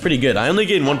 Dude, that's pretty good. I only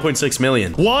gained 1.6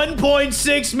 million.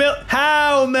 1.6 mil?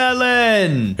 How,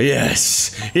 Melon?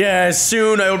 Yes,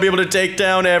 soon I will be able to take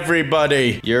down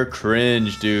everybody. You're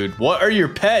cringe, dude. What are your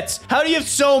pets? How do you have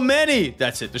so many?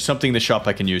 That's it. There's something in the shop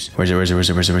I can use. Where's it?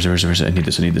 I need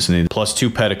this. Plus 2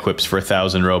 pet equips for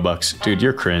 1,000 Robux. Dude,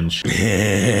 you're cringe.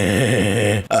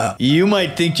 You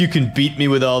might think you can beat me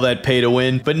with all that pay to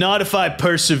win, but not if I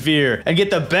persevere and get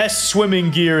the best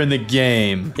swimming gear in the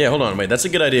game. Yeah, hold on. Wait, that's a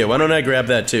good idea. Why don't I grab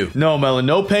that too? No, Melon,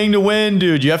 no paying to win,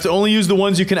 dude. You have to only use the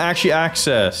ones you can actually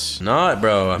access. Not,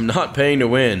 bro. I'm not paying to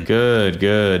win.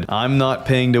 Good. I'm not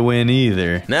paying to win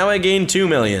either. Now I gained 2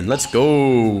 million. Let's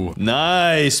go.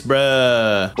 Nice,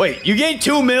 bruh. Wait, you gained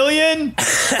 2 million?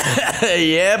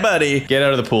 Yeah, buddy. Get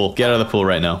out of the pool. Get out of the pool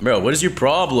right now. Bro, what is your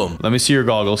problem? Let me see your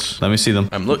goggles. Let me see them.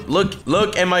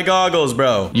 Look at my goggles,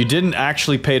 bro. You didn't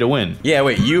actually pay to win. Yeah,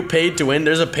 wait, you paid to win?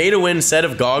 There's a pay to win set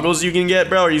of goggles you can get,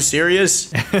 bro. Are you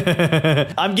serious?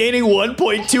 I'm gaining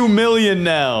 1.2 million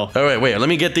now. Oh, wait, let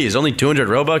me get these. Only 200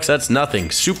 Robux? That's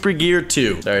nothing. Super Gear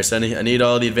 2. Sorry, Sonny. I need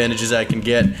all the advantages I can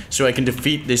get so I can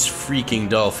defeat this freaking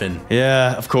dolphin.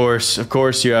 Yeah, of course. Of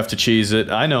course you have to cheese it.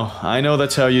 I know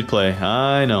that's how you'd play.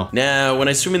 I know. Now, when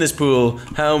I swim in this pool,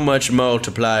 how much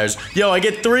multipliers? Yo, I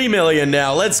get 3 million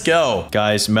now. Let's go.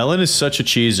 Guys, Melon is such a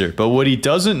cheeser, but what he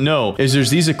doesn't know is there's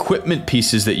these equipment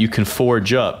pieces that you can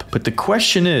forge up. But the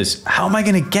question is, how am I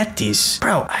gonna get these?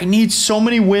 Bro, I need so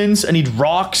many wins. I need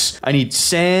rocks. I need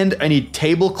sand. I need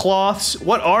tablecloths.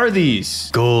 What are these?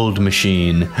 Gold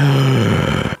machine.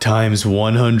 Times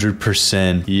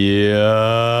 100%. Yeah.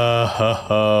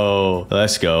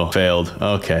 Let's go. Failed.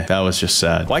 Okay, that was just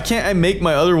sad. Why can't I make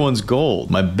my other ones gold?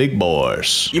 My big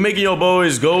boys. You making your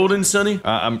boys golden, Sonny?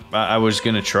 I was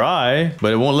gonna try,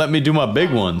 but it won't let me do my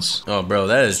big ones. Oh, bro,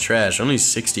 that is trash. Only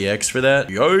 60x for that.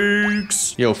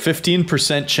 Yikes. Yo,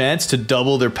 15% chance to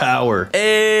double their power.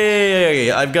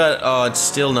 Hey, I've got... Oh, it's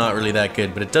still not really that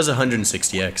good, but it does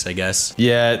 160x, I guess.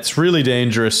 Yeah, it's really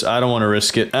dangerous. I don't want to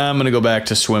risk it. I'm gonna go back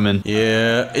to swimming.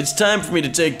 Yeah, it's time for me to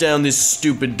take down this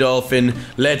stupid dolphin.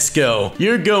 Let's go.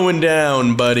 You're going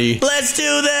down, buddy. Let's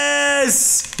do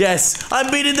this! Yes,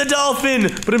 I'm beating the dolphin,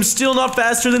 but I'm still not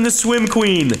faster than the swim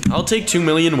queen. I'll take 2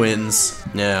 million wins.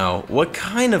 Now, what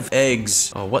kind of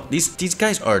eggs? Oh, what? These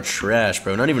guys are trash,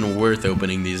 bro. Not even worth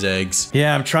opening these eggs.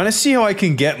 Yeah, I'm trying to see how I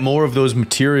can get more of those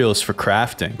materials for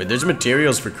crafting. But there's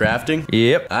materials for crafting?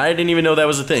 Yep. I didn't even know that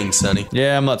was a thing, Sonny.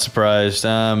 Yeah, I'm not surprised.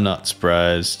 I'm not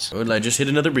surprised. Well, I just hit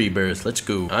another rebirth. Let's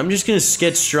go. I'm just gonna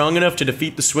get strong enough to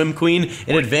defeat the swim queen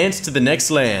and advance to the next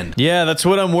land. Yeah, that's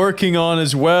what I'm working on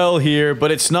as well here. here,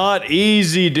 but it's not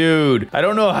easy, dude. I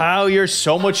don't know how you're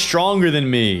so much stronger than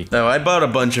me. No, I bought a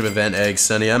bunch of event eggs,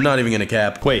 Sonny. I'm not even gonna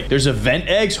cap. Wait, there's event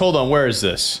eggs? Hold on, where is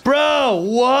this? Bro,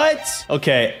 what?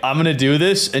 Okay, I'm gonna do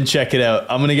this and check it out.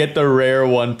 I'm gonna get the rare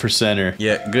 1%er.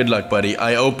 Yeah, good luck, buddy.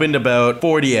 I opened about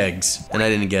 40 eggs, and I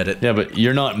didn't get it. Yeah, but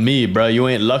you're not me, bro. You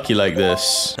ain't lucky like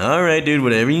this. All right, dude,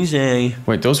 whatever you say.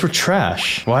 Wait, those were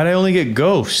trash. Why'd I only get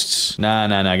ghosts? Nah.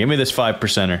 Give me this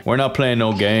 5%er. We're not playing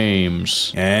no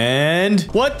games. And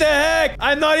what the heck?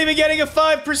 I'm not even getting a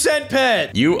 5%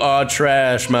 pet. You are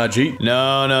trash, my G.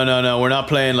 No. We're not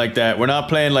playing like that. We're not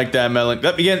playing like that, Melon.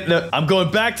 I'm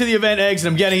going back to the event eggs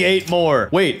and I'm getting 8 more.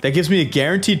 Wait, that gives me a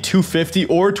guaranteed 250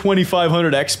 or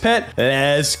 2500 X pet.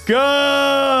 Let's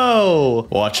go.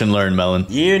 Watch and learn, Melon.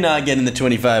 You're not getting the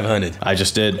 2500. I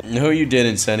just did. No, you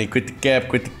didn't, Sonny. Quit the cap,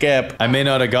 quit the cap. I may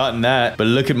not have gotten that, but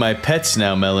look at my pets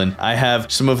now, Melon. I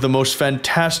have some of the most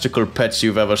fantastical pets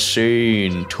you've ever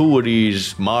seen. 2 of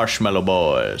these marshmallow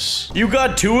boys. You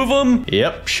got 2 of them?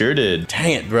 Yep, sure did.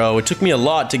 Dang it, bro. It took me a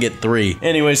lot to get 3.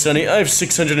 Anyway, Sonny, I have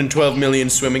 612 million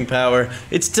swimming power.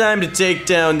 It's time to take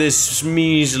down this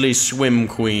measly swim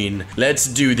queen. Let's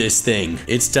do this thing.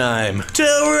 It's time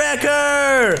to wreck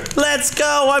her! Let's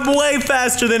go! I'm way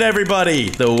faster than everybody.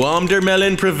 The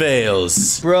Womdermelon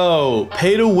prevails. Bro,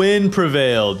 pay to win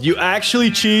prevailed. You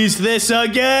actually cheesed this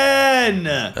again!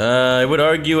 I would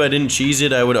argue I didn't cheese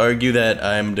it. I would argue that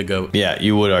I'm the GOAT. Yeah,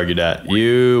 you would argue that.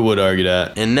 You would argue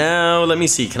that. And now, let me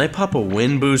see. Can I pop a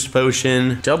win boost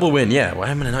potion? Double win. Yeah, why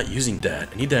am I not using that?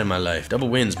 I need that in my life. Double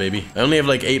wins, baby. I only have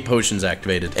like 8 potions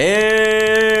activated.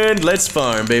 And let's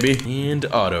farm, baby. And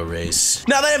auto race.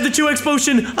 Now that I have the 2x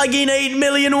potion, I gain 8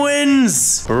 million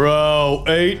wins. Bro,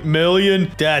 8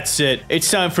 million? That's it. It's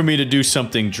time for me to do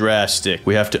something drastic.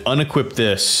 We have to unequip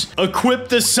this. Equip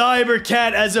the Cyber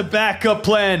Cat as a backup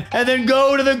plan, and then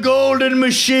go to the golden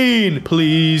machine.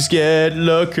 Please get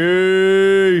lucky.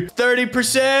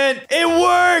 30%. It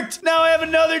worked. Now I have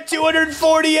another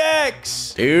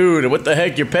 240x. Dude, what the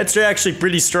heck? Your pets are actually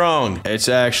pretty strong. It's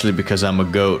actually because I'm a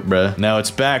goat, bruh. Now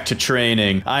it's back to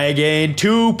training. I gained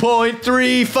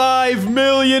 2.35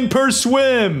 million per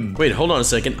swim. Wait, hold on a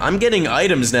second. I'm getting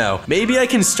items now. Maybe I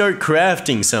can start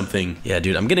crafting something. Yeah,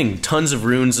 dude, I'm getting tons of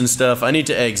runes and stuff. I need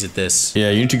to exit this.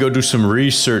 Yeah, you need to go do some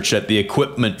research at the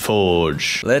equipment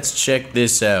forge. Let's check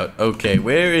this out. Okay,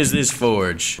 where is this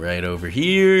forge? Right over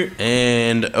here.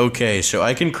 And okay, so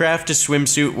I can craft a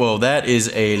swimsuit. Whoa, that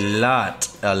is a lot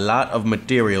of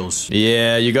materials.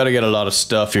 Yeah, you gotta get a lot of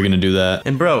stuff. You're gonna do that.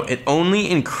 And bro, it only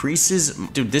increases.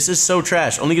 Dude, this is so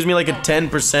trash. Only gives me like a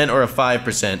 10% or a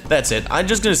 5%. That's it. I'm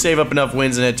just gonna save up enough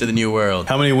wins and head to the new world.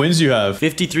 How many wins do you have?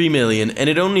 53 million, and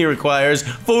it only requires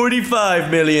 45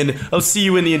 million. I'll see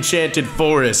you in the enchanted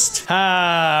forest.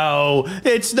 How?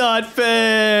 It's not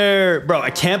fair. Bro,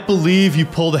 I can't believe you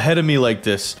pulled ahead of me like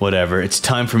this. Whatever, it's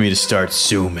time for me to start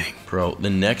zooming. Bro, the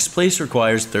next place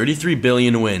requires 33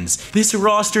 billion wins. This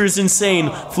roster is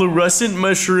insane. Fluorescent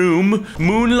mushroom,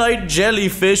 moonlight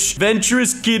jellyfish,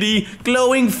 venturous kitty,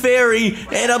 glowing fairy,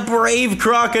 and a brave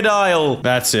crocodile.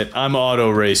 That's it. I'm auto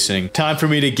racing. Time for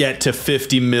me to get to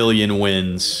 50 million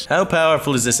wins. How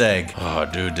powerful is this egg? Oh,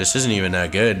 dude, this isn't even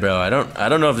that good, bro. I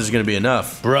don't know if this is gonna be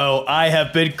enough. Bro, I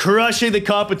have been crushing the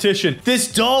competition.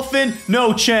 This dolphin,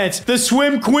 no chance. The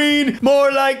swim queen, more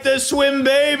like the swim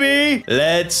baby.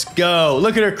 Let's go.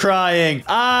 Look at her crying.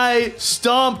 I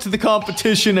stomped the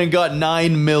competition and got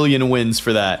 9 million wins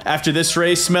for that. After this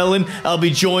race, Melon, I'll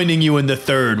be joining you in the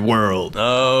third world.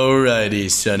 Alrighty,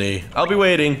 Sonny. I'll be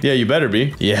waiting. Yeah, you better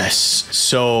be. Yes,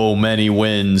 so many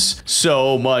wins.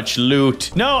 So much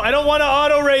loot. No, I don't want to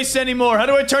auto race anymore. How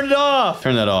do I turn it off?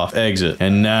 Turn that off. Exit.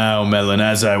 And now, Melon,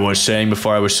 as I was saying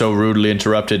before I was so rudely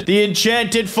interrupted, the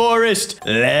enchanted forest.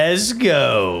 Let's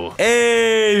go.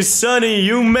 Hey, Sonny,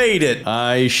 you made it.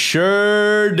 I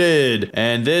sure did.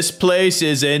 And this place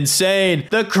is insane.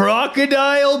 The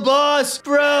crocodile boss.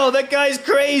 Bro, that guy's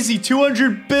crazy.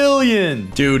 200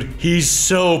 billion. Dude, he's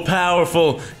so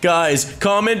powerful. Guys,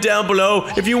 comment down below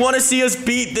if you want to see us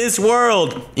beat this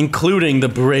world, including the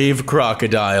brave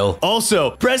crocodile.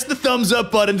 Also, press the thumbs up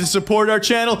button to support our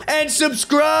channel and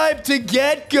subscribe to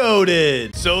get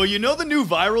goated. So, you know the new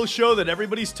viral show that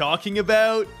everybody's talking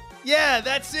about? Yeah,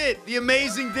 that's it. The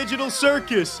Amazing Digital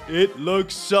Circus. It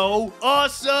looks so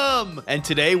awesome. And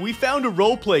today we found a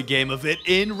roleplay game of it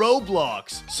in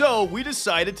Roblox. So we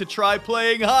decided to try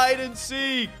playing hide and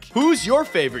seek. Who's your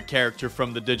favorite character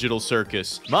from the Digital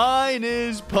Circus? Mine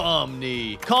is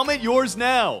Pomni. Comment yours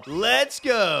now. Let's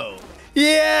go.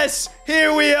 Yes!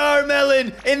 Here we are,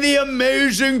 Melon, in the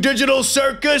amazing digital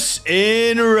circus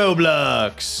in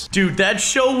Roblox. Dude, that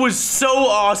show was so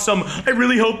awesome. I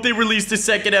really hope they released a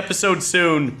second episode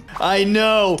soon. I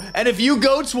know. And if you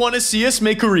goats want to see us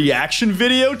make a reaction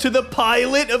video to the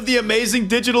pilot of the amazing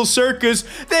digital circus,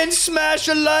 then smash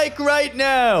a like right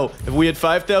now. If we had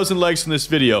 5,000 likes on this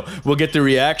video, we'll get the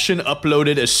reaction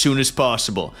uploaded as soon as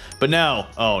possible. But now,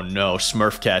 oh no,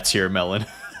 Smurf Cat's here, Melon.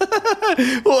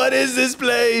 What is this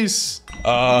place?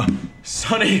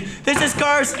 Sonny, this is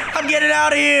cursed. I'm getting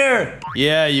out of here.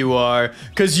 Yeah, you are.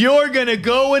 Cause you're gonna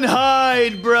go and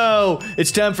hide, bro.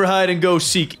 It's time for hide and go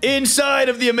seek inside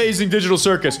of the amazing digital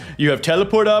circus. You have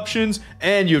teleport options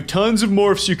and you have tons of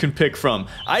morphs you can pick from.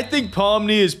 I think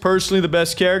Pomni is personally the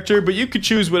best character, but you could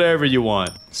choose whatever you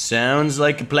want. Sounds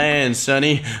like a plan,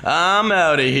 Sonny. I'm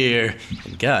out of here.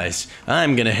 And guys,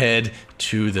 I'm gonna head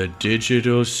to the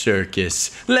digital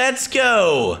circus. Let's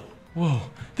go. Whoa,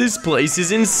 this place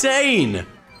is insane.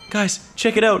 Guys,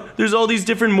 check it out. There's all these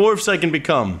different morphs I can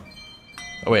become.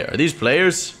 Oh wait, are these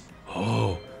players?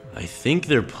 Oh, I think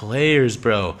they're players,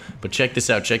 bro. But check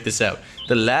this out, check this out.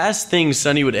 The last thing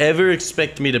Sonny would ever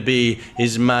expect me to be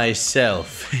is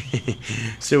myself.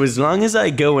 So as long as I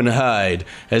go and hide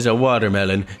as a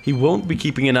watermelon, he won't be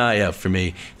keeping an eye out for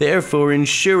me, therefore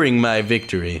ensuring my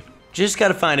victory. Just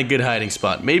gotta find a good hiding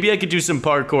spot. Maybe I could do some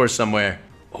parkour somewhere.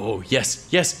 Oh, yes,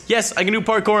 yes, yes, I can do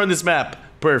parkour on this map.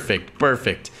 Perfect,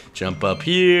 perfect. Jump up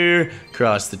here,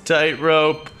 cross the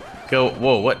tightrope, go,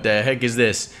 whoa, what the heck is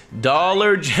this?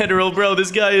 Dollar General, bro,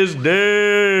 this guy is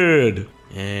dead.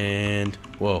 And,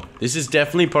 whoa, this is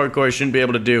definitely parkour I shouldn't be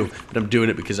able to do, but I'm doing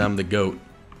it because I'm the GOAT.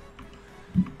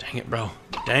 Dang it, bro,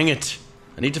 dang it.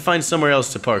 I need to find somewhere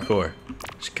else to parkour.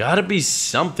 There's gotta be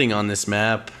something on this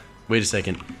map. Wait a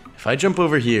second. If I jump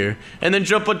over here, and then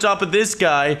jump on top of this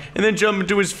guy, and then jump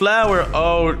into his flower,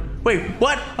 oh, wait,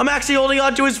 what? I'm actually holding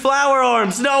on to his flower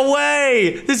arms. No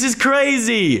way! This is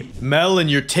crazy. Melon,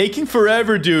 you're taking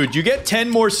forever, dude. You get 10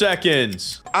 more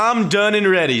seconds. I'm done and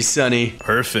ready, Sonny.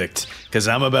 Perfect, because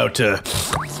I'm about to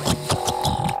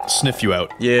sniff you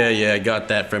out. Yeah, I got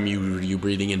that from you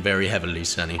breathing in very heavily,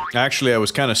 Sonny. Actually, I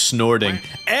was kind of snorting.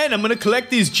 And I'm gonna collect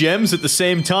these gems at the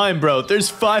same time, bro. There's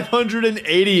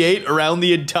 588 around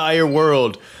the entire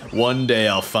world. One day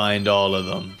I'll find all of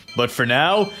them. But for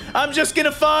now, I'm just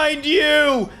gonna find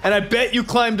you! And I bet you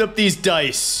climbed up these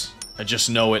dice. I just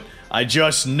know it. I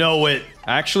just know it.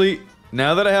 Actually,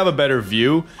 now that I have a better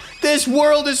view, this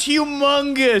world is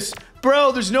humongous!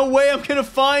 Bro, there's no way I'm gonna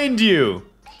find you.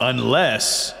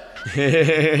 Unless...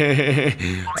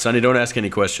 Sonny, don't ask any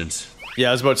questions. Yeah,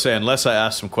 I was about to say, unless I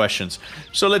ask some questions.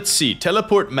 So let's see.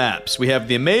 Teleport maps. We have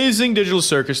the amazing digital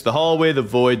circus, the hallway, the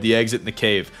void, the exit, and the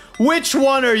cave. Which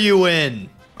one are you in?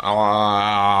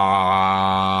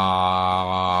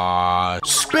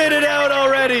 Spit it out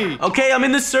already! Okay, I'm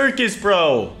in the circus,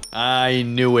 bro. I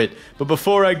knew it. But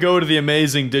before I go to the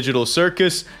amazing digital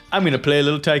circus, I'm gonna play a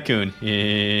little tycoon.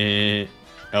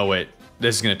 Oh wait,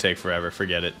 this is gonna take forever.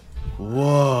 Forget it.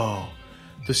 Whoa,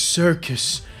 the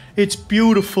circus. It's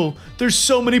beautiful. There's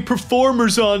so many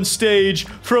performers on stage,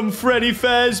 from Freddy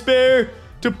Fazbear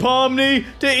to Pomni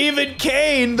to even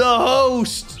Kane, the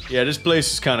host. Yeah, this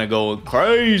place is kind of going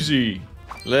crazy.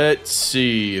 Let's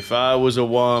see, if I was a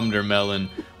watermelon,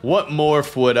 what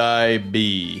morph would I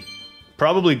be?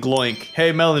 Probably Gloink.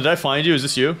 Hey, Melon, did I find you? Is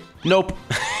this you? Nope.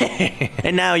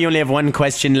 And now you only have one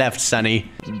question left,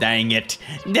 Sonny. Dang it.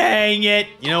 Dang it.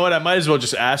 You know what? I might as well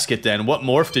just ask it then. What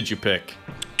morph did you pick?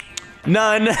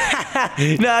 None.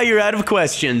 Now you're out of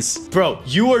questions. Bro,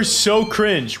 you are so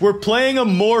cringe. We're playing a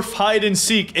morph hide and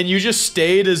seek, and you just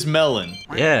stayed as Melon.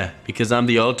 Yeah, because I'm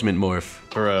the ultimate morph.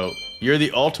 Bro, you're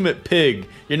the ultimate pig.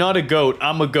 You're not a goat.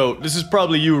 I'm a goat. This is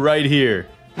probably you right here.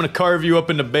 I'm gonna carve you up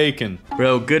into bacon.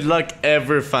 Bro, good luck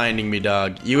ever finding me,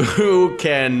 dog. You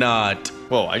cannot.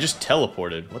 Whoa, I just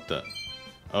teleported. What the?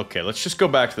 Okay, let's just go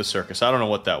back to the circus. I don't know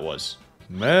what that was.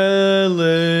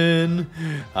 Melon,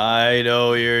 I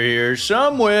know you're here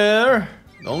somewhere.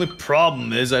 The only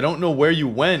problem is I don't know where you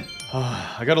went.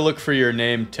 I gotta look for your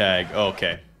name tag. Oh,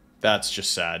 okay. That's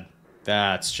just sad.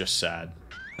 That's just sad.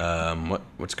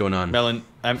 What's going on? Melon,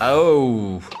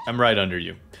 I'm right under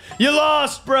you. You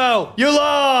lost, bro! You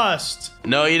lost!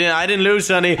 No, you didn't. I didn't lose,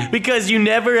 Sonny, because you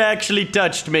never actually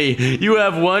touched me. You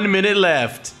have 1 minute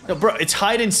left. No, bro, it's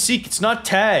hide and seek. It's not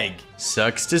tag.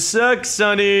 Sucks to suck,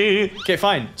 Sonny. Okay,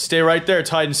 fine. Stay right there. It's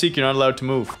hide and seek. You're not allowed to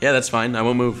move. Yeah, that's fine. I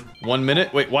won't move. 1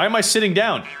 minute? Wait, why am I sitting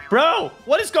down? Bro,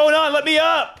 what is going on? Let me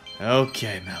up!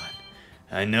 Okay, Melon.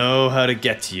 I know how to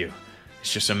get to you.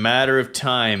 It's just a matter of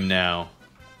time now.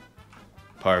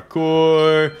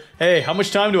 Parkour. Hey, how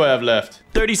much time do I have left?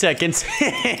 30 seconds.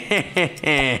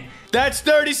 That's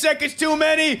 30 seconds too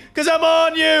many, because I'm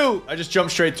on you. I just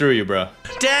jumped straight through you, bro.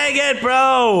 Dang it,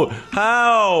 bro.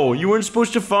 How? You weren't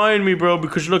supposed to find me, bro,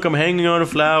 because look, I'm hanging on a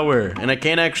flower, and I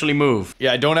can't actually move.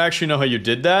 Yeah, I don't actually know how you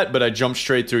did that, but I jumped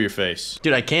straight through your face.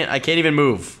 Dude, I can't even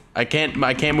move. I can't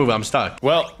move. I'm stuck.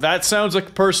 Well, that sounds like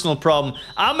a personal problem.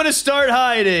 I'm gonna start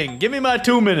hiding. Give me my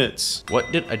 2 minutes.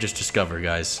 What did I just discover,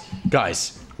 guys?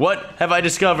 Guys, what have I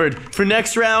discovered? For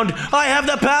next round, I have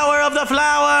the power of the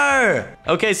flower!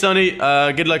 Okay, Sonny,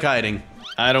 good luck hiding.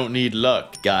 I don't need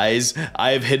luck, guys.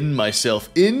 I have hidden myself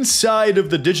inside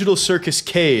of the Digital Circus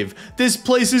cave. This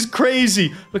place is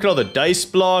crazy. Look at all the dice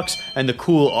blocks and the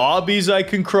cool obbies I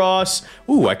can cross.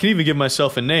 Ooh, I can even give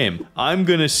myself a name. I'm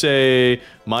gonna say,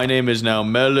 my name is now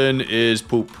Melon is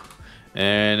poop.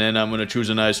 And then I'm gonna choose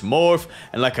a nice morph.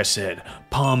 And like I said,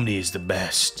 Pomni is the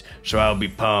best. So I'll be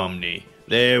Pomni.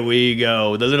 There we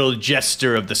go, the little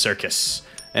jester of the circus.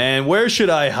 And where should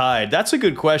I hide? That's a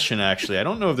good question, actually. I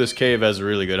don't know if this cave has a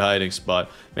really good hiding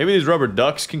spot. Maybe these rubber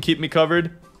ducks can keep me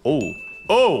covered?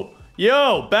 Oh,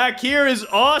 yo, back here is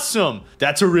awesome.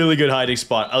 That's a really good hiding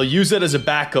spot. I'll use that as a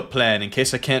backup plan in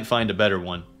case I can't find a better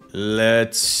one.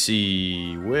 Let's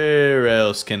see, where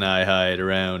else can I hide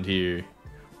around here?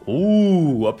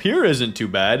 Ooh, up here isn't too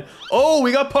bad. Oh,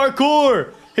 we got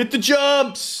parkour. Hit the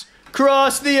jumps.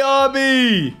 Cross the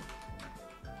obby!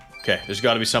 Okay, there's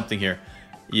gotta be something here.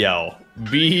 Yo,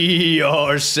 be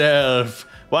yourself.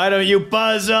 Why don't you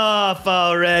buzz off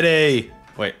already?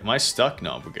 Wait, am I stuck?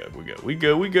 No, we're good, we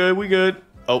good.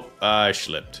 Oh, I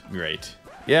slipped. Great.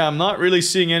 Yeah, I'm not really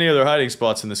seeing any other hiding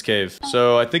spots in this cave.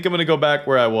 So I think I'm gonna go back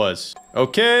where I was.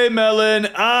 Okay, Melon,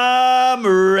 I'm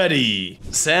ready.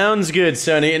 Sounds good,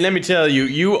 Sonny. And let me tell you,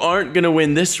 you aren't gonna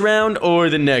win this round or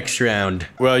the next round.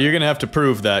 Well, you're gonna have to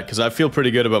prove that, because I feel pretty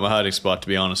good about my hiding spot, to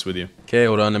be honest with you. Okay,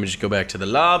 hold on. Let me just go back to the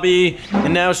lobby.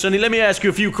 And now, Sonny, let me ask you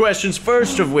a few questions.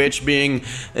 First of which being,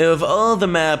 of all the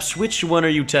maps, which one are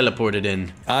you teleported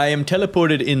in? I am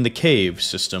teleported in the cave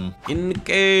system. In the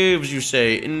caves, you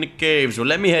say. In the caves. Well,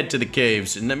 let me head to the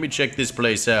caves and let me check this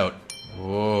place out.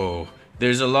 Whoa.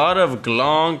 There's a lot of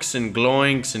glonks and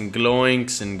gloinks and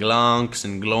gloinks and glonks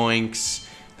and gloinks.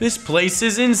 This place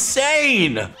is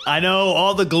insane! I know,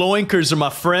 all the gloinkers are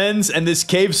my friends, and this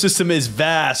cave system is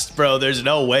vast, bro. There's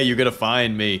no way you're gonna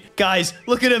find me. Guys,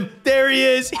 look at him. There he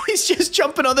is. He's just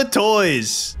jumping on the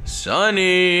toys.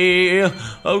 Sonny!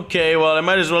 Okay, well, I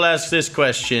might as well ask this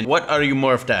question. What are you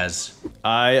morphed as?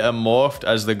 I am morphed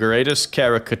as the greatest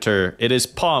caricature. It is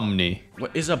Pomni.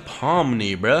 What is a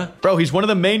Pomni, bruh? Bro, he's one of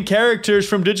the main characters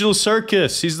from Digital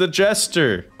Circus. He's the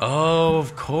jester. Oh,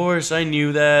 of course. I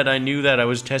knew that. I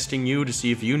was testing you to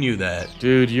see if you knew that.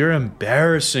 Dude, you're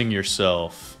embarrassing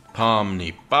yourself.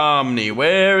 Pomni.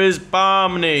 Where is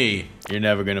Pomni? You're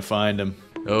never gonna find him.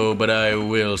 Oh, but I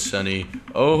will, Sonny.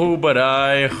 Oh, but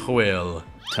I will.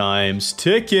 Time's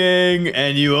ticking,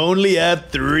 and you only have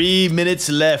 3 minutes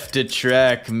left to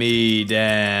track me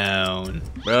down.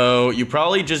 Bro, you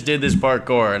probably just did this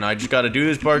parkour, and I just gotta do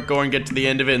this parkour and get to the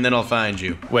end of it, and then I'll find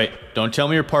you. Wait, don't tell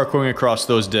me you're parkouring across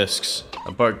those discs. I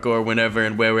parkour whenever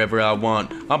and wherever I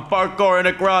want. I'm parkouring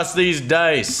across these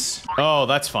dice. Oh,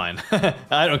 that's fine.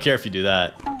 I don't care if you do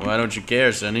that. Why don't you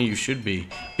care, Sonny? You should be.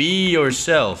 Be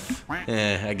yourself.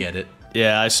 I get it.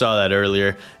 Yeah, I saw that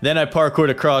earlier. Then I parkoured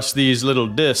across these little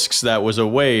discs. That was a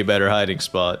way better hiding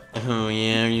spot. Oh,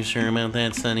 yeah? Are you sure about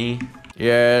that, Sonny?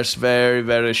 Yes, very,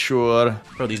 very sure.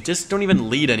 Bro, these discs don't even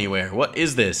lead anywhere. What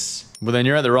is this? Well, then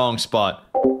you're at the wrong spot.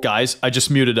 Guys, I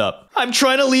just muted up. I'm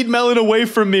trying to lead Melon away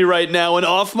from me right now and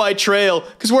off my trail,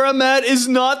 because where I'm at is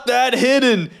not that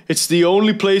hidden. It's the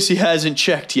only place he hasn't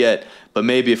checked yet. But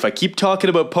maybe if I keep talking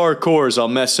about parkours, I'll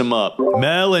mess him up.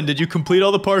 Melon, did you complete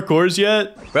all the parkours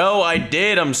yet? Bro, I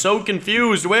did. I'm so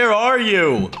confused. Where are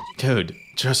you? Dude,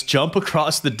 just jump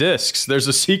across the discs. There's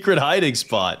a secret hiding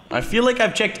spot. I feel like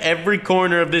I've checked every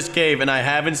corner of this cave and I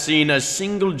haven't seen a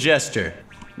single jester.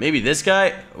 Maybe this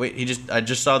guy? Wait, I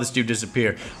just saw this dude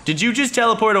disappear. Did you just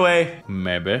teleport away?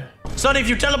 Maybe. Sonny, if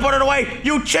you teleported away,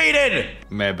 you cheated!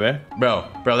 Maybe. Bro,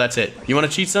 that's it. You wanna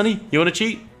cheat, Sonny? You wanna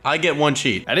cheat? I get 1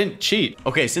 cheat. I didn't cheat.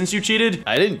 Okay, since you cheated,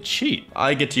 I didn't cheat.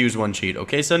 I get to use 1 cheat.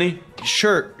 Okay, Sonny?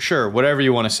 Sure, whatever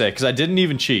you want to say, because I didn't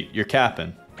even cheat. You're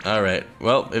capping. Alright,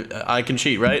 well, I can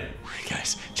cheat, right?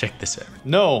 Guys, check this out.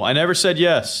 No, I never said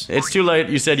yes. It's too late,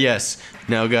 you said yes.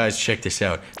 Now guys, check this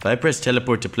out. If I press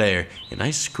teleport to player, and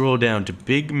I scroll down to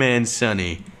big man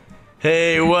Sonny.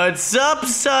 Hey, what's up,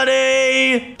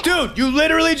 Sonny? Dude, you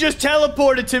literally just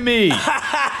teleported to me.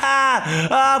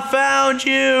 I found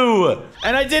you.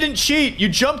 And I didn't cheat. You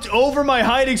jumped over my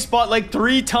hiding spot like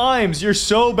 3 times. You're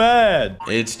so bad.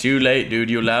 It's too late, dude.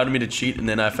 You allowed me to cheat, and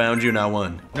then I found you, and I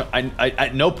won. No, I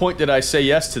at no point did I say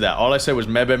yes to that. All I said was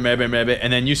mebe, mebe, mebe,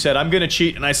 and then you said, I'm gonna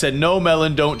cheat, and I said, no,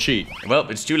 Melon, don't cheat. Well,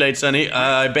 it's too late, Sonny.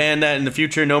 I banned that in the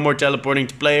future. No more teleporting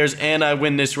to players, and I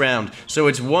win this round. So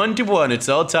it's 1-1. It's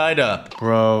all tied up.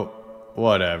 Bro,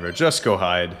 whatever. Just go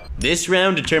hide. This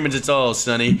round determines it's all,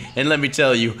 Sonny. And let me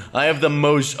tell you, I have the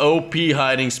most OP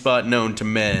hiding spot known to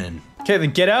man. Okay,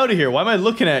 then get out of here. Why am I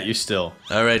looking at you still?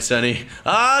 All right, Sonny.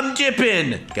 I'm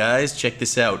dipping. Guys, check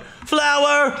this out.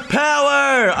 Flower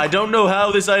power! I don't know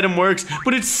how this item works,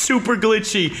 but it's super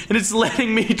glitchy, and it's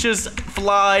letting me just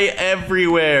fly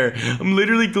everywhere. I'm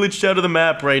literally glitched out of the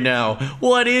map right now.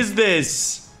 What is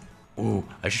this? Ooh,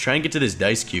 I should try and get to this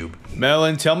dice cube.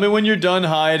 Melon, tell me when you're done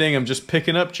hiding. I'm just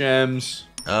picking up gems.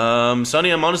 Sonny,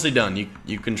 I'm honestly done.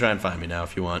 You can try and find me now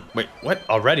if you want. Wait, what?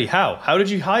 Already? How? How did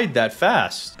you hide that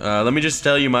fast? Let me just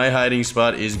tell you, my hiding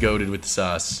spot is goated with the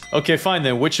sauce. Okay, fine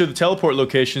then. Which of the teleport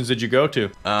locations did you go to?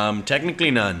 Technically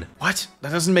none. What?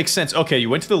 That doesn't make sense. Okay, you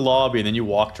went to the lobby and then you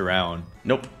walked around.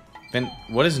 Nope. Then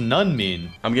what does none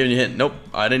mean? I'm giving you a hint. Nope,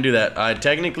 I didn't do that.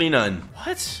 Technically none.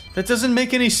 What? That doesn't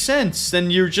make any sense.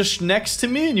 Then you're just next to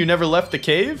me and you never left the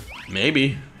cave?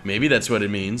 Maybe. Maybe that's what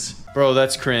it means. Bro,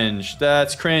 that's cringe.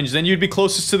 That's cringe. Then you'd be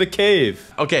closest to the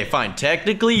cave. Okay, fine.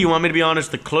 Technically, you want me to be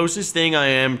honest, the closest thing I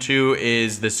am to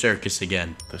is the circus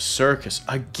again. The circus?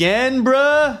 Again,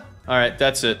 bruh? Alright,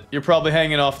 that's it. You're probably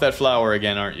hanging off that flower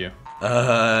again, aren't you?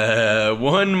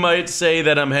 One might say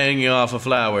that I'm hanging off a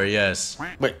flower, yes.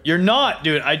 Wait, you're not,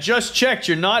 dude. I just checked.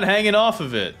 You're not hanging off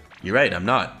of it. You're right, I'm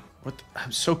not. What?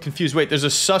 I'm so confused. Wait, there's a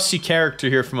sussy character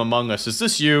here from Among Us. Is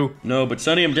this you? No, but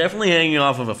Sonny, I'm definitely hanging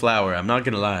off of a flower. I'm not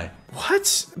gonna lie. What?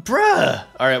 Bruh.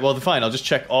 Alright, well, fine. I'll just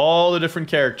check all the different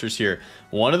characters here.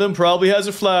 One of them probably has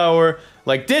a flower.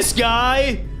 Like this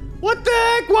guy. What the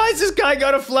heck? Why has this guy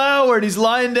got a flower and he's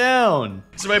lying down?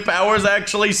 So my power's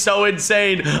actually so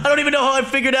insane. I don't even know how I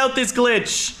figured out this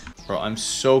glitch. Bro, I'm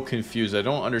so confused. I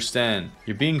don't understand.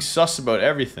 You're being sus about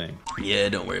everything. Yeah,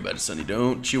 don't worry about it, Sonny.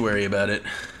 Don't you worry about it.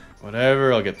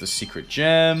 Whatever, I'll get the secret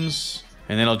gems.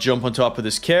 And then I'll jump on top of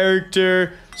this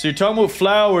character. So you're talking about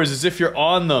flowers as if you're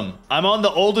on them. I'm on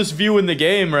the oldest view in the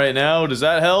game right now. Does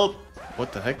that help?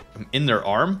 What the heck? I'm in their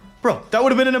arm? Bro, that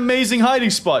would have been an amazing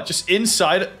hiding spot. Just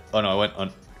inside. Oh no, I went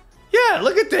on. Yeah,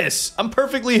 look at this. I'm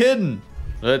perfectly hidden.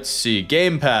 Let's see.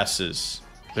 Game passes.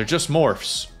 They're just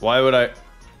morphs. Why would I?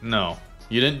 No.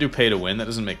 You didn't do pay to win. That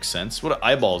doesn't make sense. What do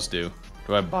eyeballs do?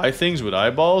 Do I buy things with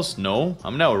eyeballs? No.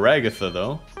 I'm now a Ragatha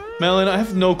though. Melon, I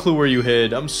have no clue where you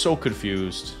hid. I'm so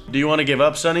confused. Do you want to give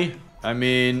up, Sonny? I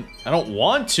mean, I don't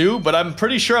want to, but I'm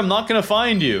pretty sure I'm not gonna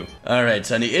find you. Alright,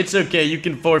 Sonny, it's okay. You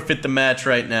can forfeit the match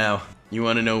right now. You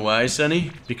want to know why,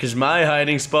 Sonny? Because my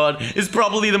hiding spot is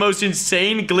probably the most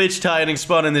insane glitched hiding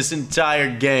spot in this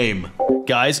entire game.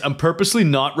 Guys, I'm purposely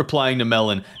not replying to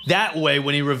Melon. That way,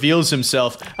 when he reveals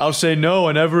himself, I'll say, no,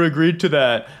 I never agreed to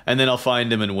that. And then I'll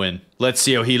find him and win. Let's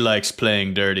see how he likes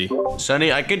playing dirty.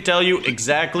 Sonny, I can tell you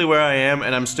exactly where I am,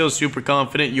 and I'm still super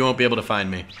confident you won't be able to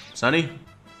find me. Sonny?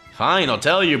 Fine, I'll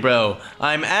tell you, bro.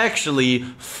 I'm actually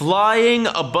flying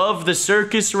above the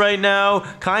circus right now,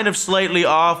 kind of slightly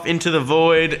off into the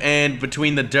void and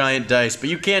between the giant dice. But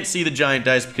you can't see the giant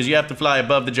dice because you have to fly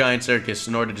above the giant circus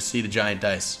in order to see the giant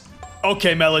dice.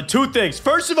 Okay, Melon, 2 things.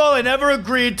 First of all, I never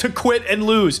agreed to quit and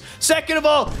lose. Second of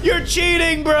all, you're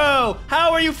cheating, bro.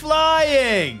 How are you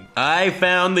flying? I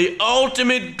found the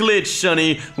ultimate glitch,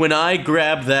 Sonny, when I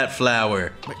grabbed that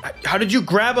flower. Wait, how did you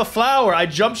grab a flower? I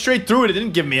jumped straight through it. It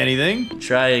didn't give me anything.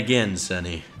 Try again,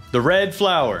 Sonny. The red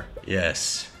flower.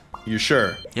 Yes. You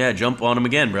sure? Yeah, jump on him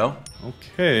again, bro.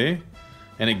 Okay.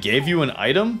 And it gave you an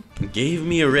item? It gave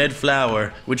me a red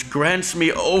flower, which grants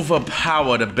me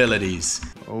overpowered abilities.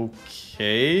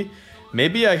 Okay.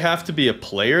 Maybe I have to be a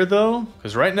player, though?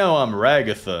 Because right now I'm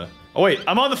Ragatha. Oh, wait.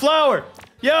 I'm on the flower!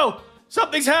 Yo!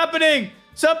 Something's happening!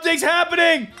 Something's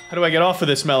happening! How do I get off of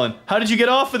this, Melon? How did you get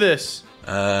off of this?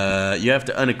 You have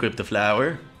to unequip the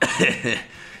flower.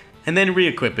 And then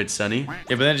re-equip it, Sonny. Yeah,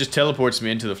 but then it just teleports me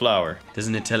into the flower.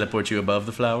 Doesn't it teleport you above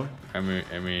the flower? I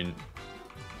mean...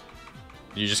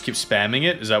 You just keep spamming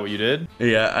it? Is that what you did?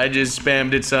 Yeah, I just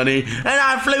spammed it, Sonny, and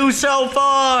I flew so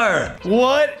far!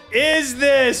 What is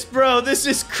this, bro? This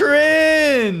is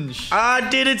cringe! I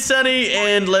did it, Sonny,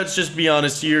 and let's just be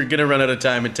honest, you're gonna run out of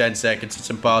time in 10 seconds. It's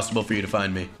impossible for you to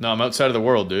find me. No, I'm outside of the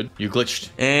world, dude. You glitched.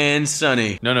 And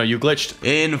Sonny. No, you glitched.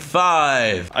 In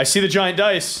 5. I see the giant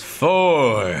dice.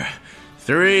 4,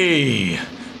 3,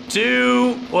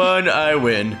 2, 1, I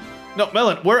win. No,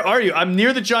 Melon, where are you? I'm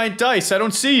near the giant dice. I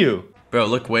don't see you. Bro,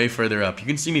 look way further up. You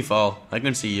can see me fall. I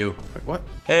can see you. Wait, what?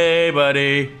 Hey,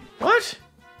 buddy. What?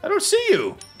 I don't see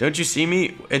you. Don't you see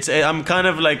me? I'm kind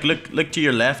of like, look to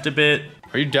your left a bit.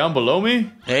 Are you down below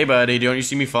me? Hey, buddy, don't you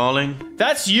see me falling?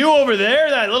 That's you over there,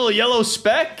 that little yellow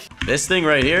speck? This thing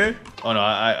right here? Oh, no,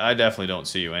 I definitely don't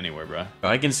see you anywhere, bro.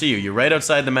 I can see you. You're right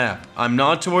outside the map. I'm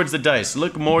not towards the dice.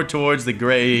 Look more towards the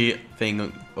gray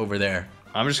thing over there.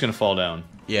 I'm just gonna fall down.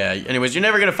 Yeah, anyways, you're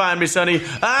never gonna find me, Sonny.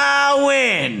 I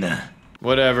win!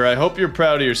 Whatever, I hope you're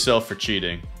proud of yourself for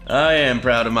cheating. I am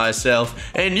proud of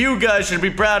myself, and you guys should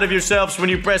be proud of yourselves when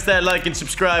you press that like and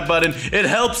subscribe button. It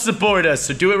helps support us,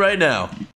 so do it right now.